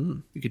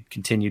 Mm-hmm. We could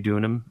continue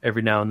doing them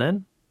every now and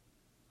then.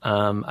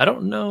 I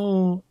don't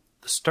know.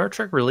 The Star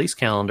Trek release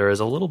calendar is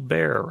a little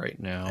bare right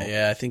now.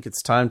 Yeah, I think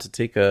it's time to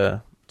take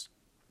a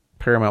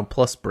Paramount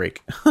Plus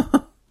break.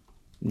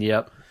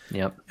 Yep.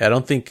 I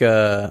don't think...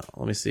 let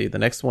me see. The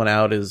next one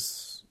out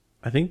is,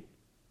 I think,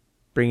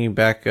 bringing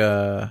back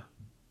the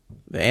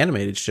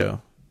animated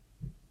show.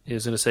 I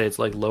was going to say it's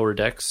like Lower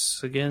Decks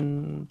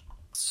again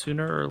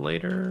sooner or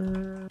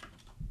later.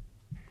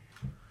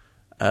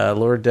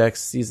 Lower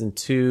Decks Season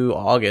 2,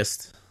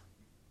 August.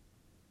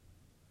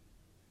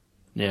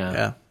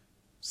 Yeah.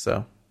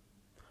 So...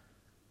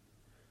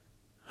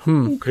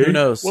 Okay. Who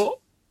knows?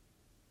 Well,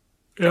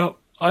 yeah,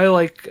 I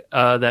like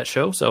that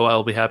show, so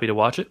I'll be happy to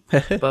watch it.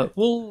 But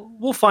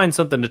we'll find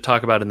something to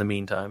talk about in the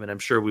meantime, and I'm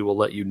sure we will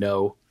let you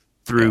know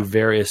through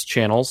various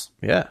channels.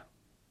 Yeah.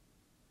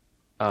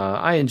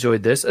 I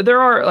enjoyed this.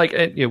 There are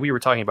we were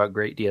talking about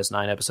great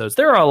DS9 episodes.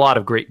 There are a lot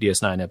of great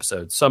DS9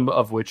 episodes, some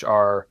of which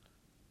are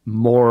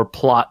more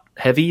plot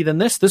heavy than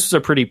this. This was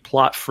a pretty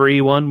plot free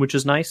one, which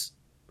is nice.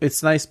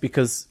 It's nice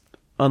because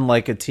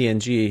unlike a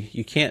TNG,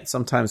 you can't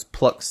sometimes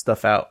pluck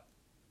stuff out.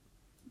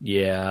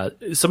 Yeah,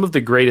 some of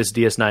the greatest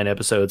DS9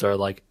 episodes are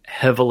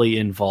heavily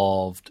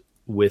involved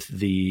with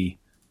the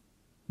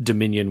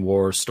Dominion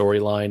War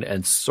storyline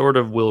and sort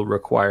of will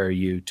require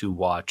you to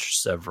watch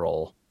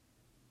several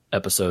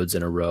episodes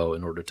in a row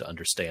in order to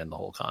understand the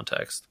whole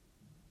context.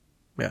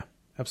 Yeah,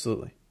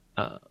 absolutely.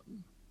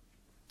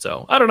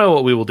 So I don't know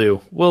what we will do.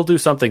 We'll do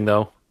something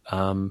though.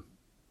 I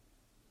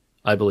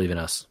believe in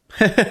us.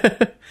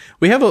 I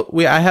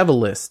have a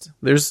list.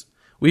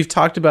 We've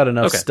talked about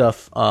enough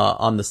stuff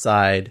on the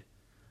side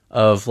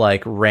of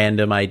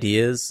random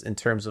ideas in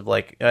terms of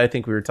I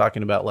think we were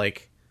talking about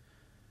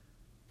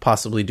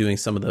possibly doing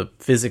some of the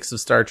physics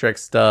of Star Trek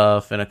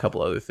stuff and a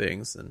couple other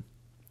things, and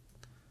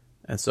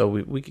so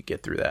we could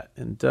get through that.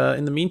 And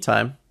in the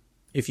meantime,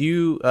 if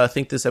you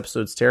think this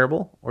episode's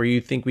terrible or you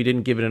think we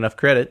didn't give it enough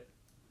credit,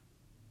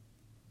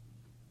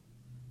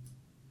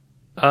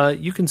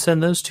 you can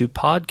send those to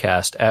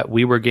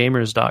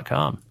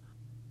podcast@weweregamers.com.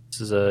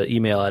 This is an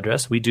email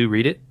address. We do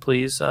read it.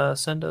 Please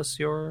send us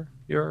your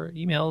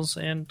emails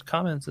and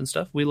comments and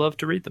stuff. We love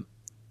to read them.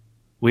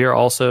 We are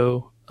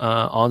also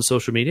on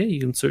social media.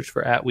 You can search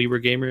for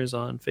 @WeWereGamers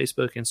on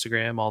Facebook,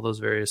 Instagram, all those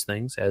various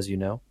things, as you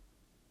know.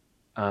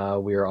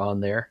 We are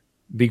on there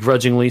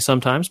begrudgingly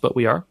sometimes, but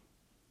we are.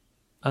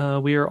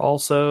 We are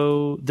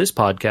also, this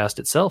podcast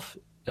itself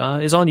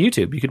is on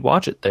YouTube. You could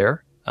watch it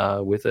there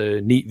with a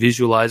neat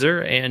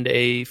visualizer and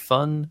a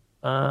fun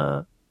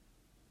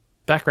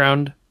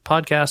background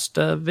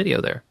podcast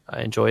video there.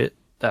 I enjoy it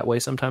that way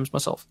sometimes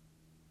myself.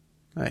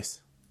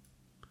 Nice.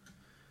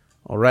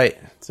 All right.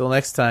 Till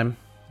next time,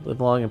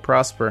 live long and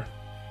prosper.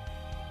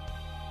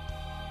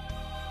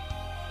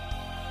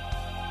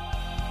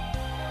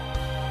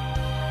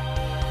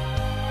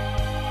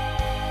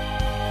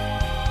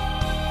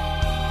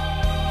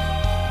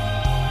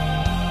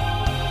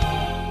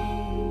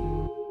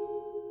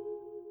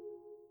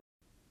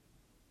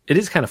 It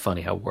is kind of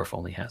funny how Worf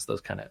only has those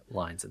kind of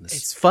lines in this.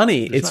 It's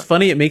funny.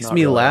 It makes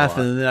me laugh,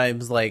 and then I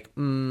was like,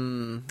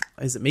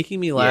 is it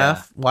making me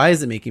laugh? Yeah. Why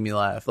is it making me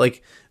laugh?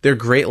 They're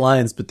great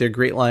lines, but they're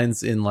great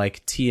lines in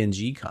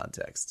TNG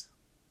context.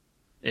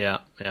 Yeah.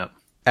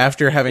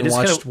 After having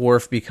watched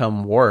Worf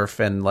become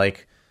Worf and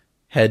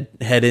head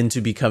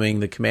into becoming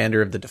the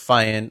commander of the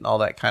Defiant and all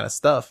that kind of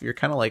stuff, you're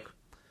kind of like,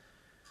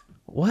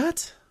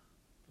 what?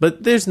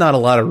 But there's not a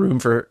lot of room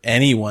for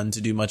anyone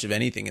to do much of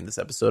anything in this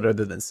episode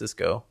other than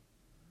Sisko.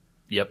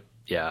 Yep.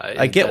 Yeah.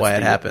 I get why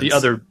it happens.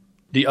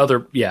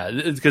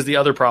 because the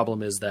other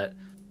problem is that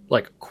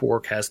like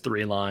Quark has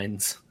 3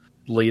 lines,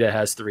 Lita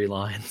has 3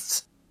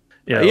 lines.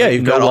 You know,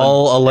 you've got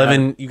all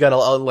 11. Yeah. You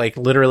got like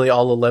literally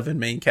all 11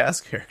 main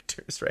cast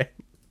characters, right?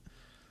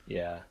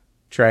 Yeah,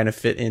 trying to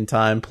fit in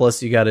time.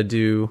 Plus, you got to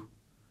do,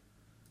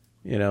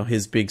 you know,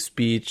 his big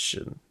speech.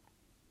 And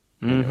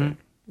anyway,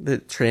 the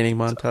training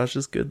montage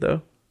is good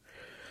though.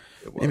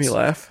 It made me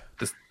laugh.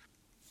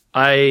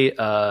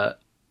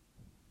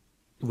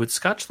 Would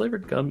Scotch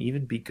flavored gum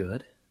even be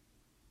good?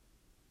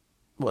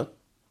 What?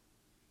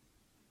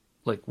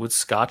 Like, would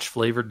Scotch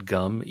flavored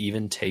gum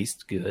even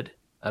taste good?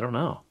 I don't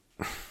know.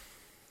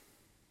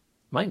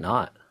 Might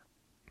not.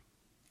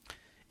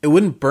 It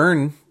wouldn't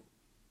burn.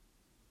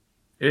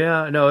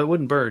 Yeah, no, it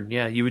wouldn't burn.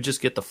 Yeah, you would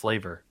just get the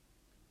flavor.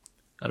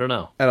 I don't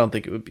know. I don't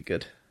think it would be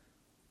good.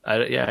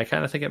 I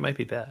kind of think it might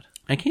be bad.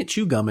 I can't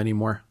chew gum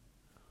anymore.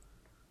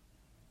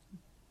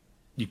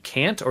 You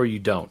can't or you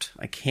don't?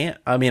 I can't.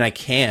 I mean, I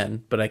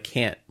can, but I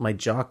can't. My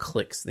jaw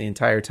clicks the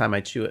entire time I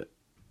chew it.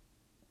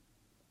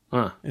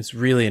 Huh. It's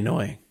really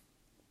annoying.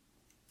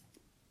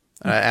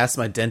 I asked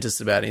my dentist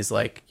about it. He's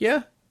like,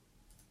 yeah,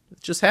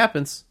 it just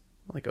happens.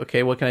 I'm like,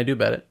 okay, what can I do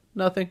about it?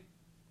 Nothing.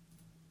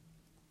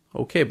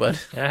 Okay, bud.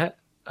 I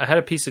had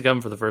a piece of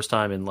gum for the first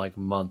time in like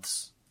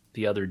months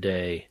the other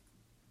day.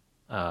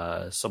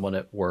 Someone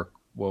at work,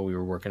 while we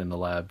were working in the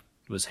lab,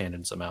 was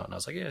handing some out, and I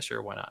was like, yeah,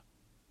 sure, why not?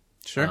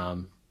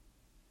 Sure.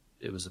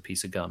 It was a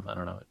piece of gum. I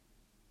don't know.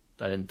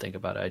 I didn't think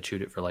about it. I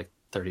chewed it for like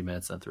 30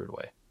 minutes and threw it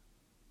away.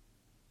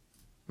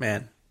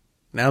 Man,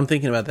 now I'm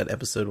thinking about that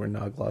episode where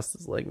Nog lost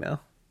his leg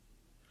now.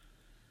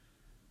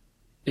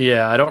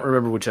 Yeah, I don't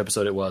remember which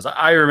episode it was.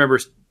 I remember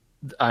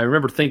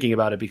thinking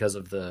about it because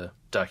of the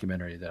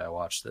documentary that I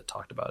watched that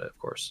talked about it, of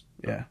course.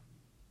 Yeah.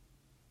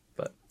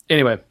 But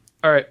anyway,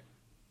 all right.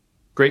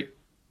 Great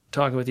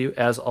talking with you,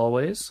 as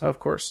always. Of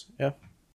course, yeah.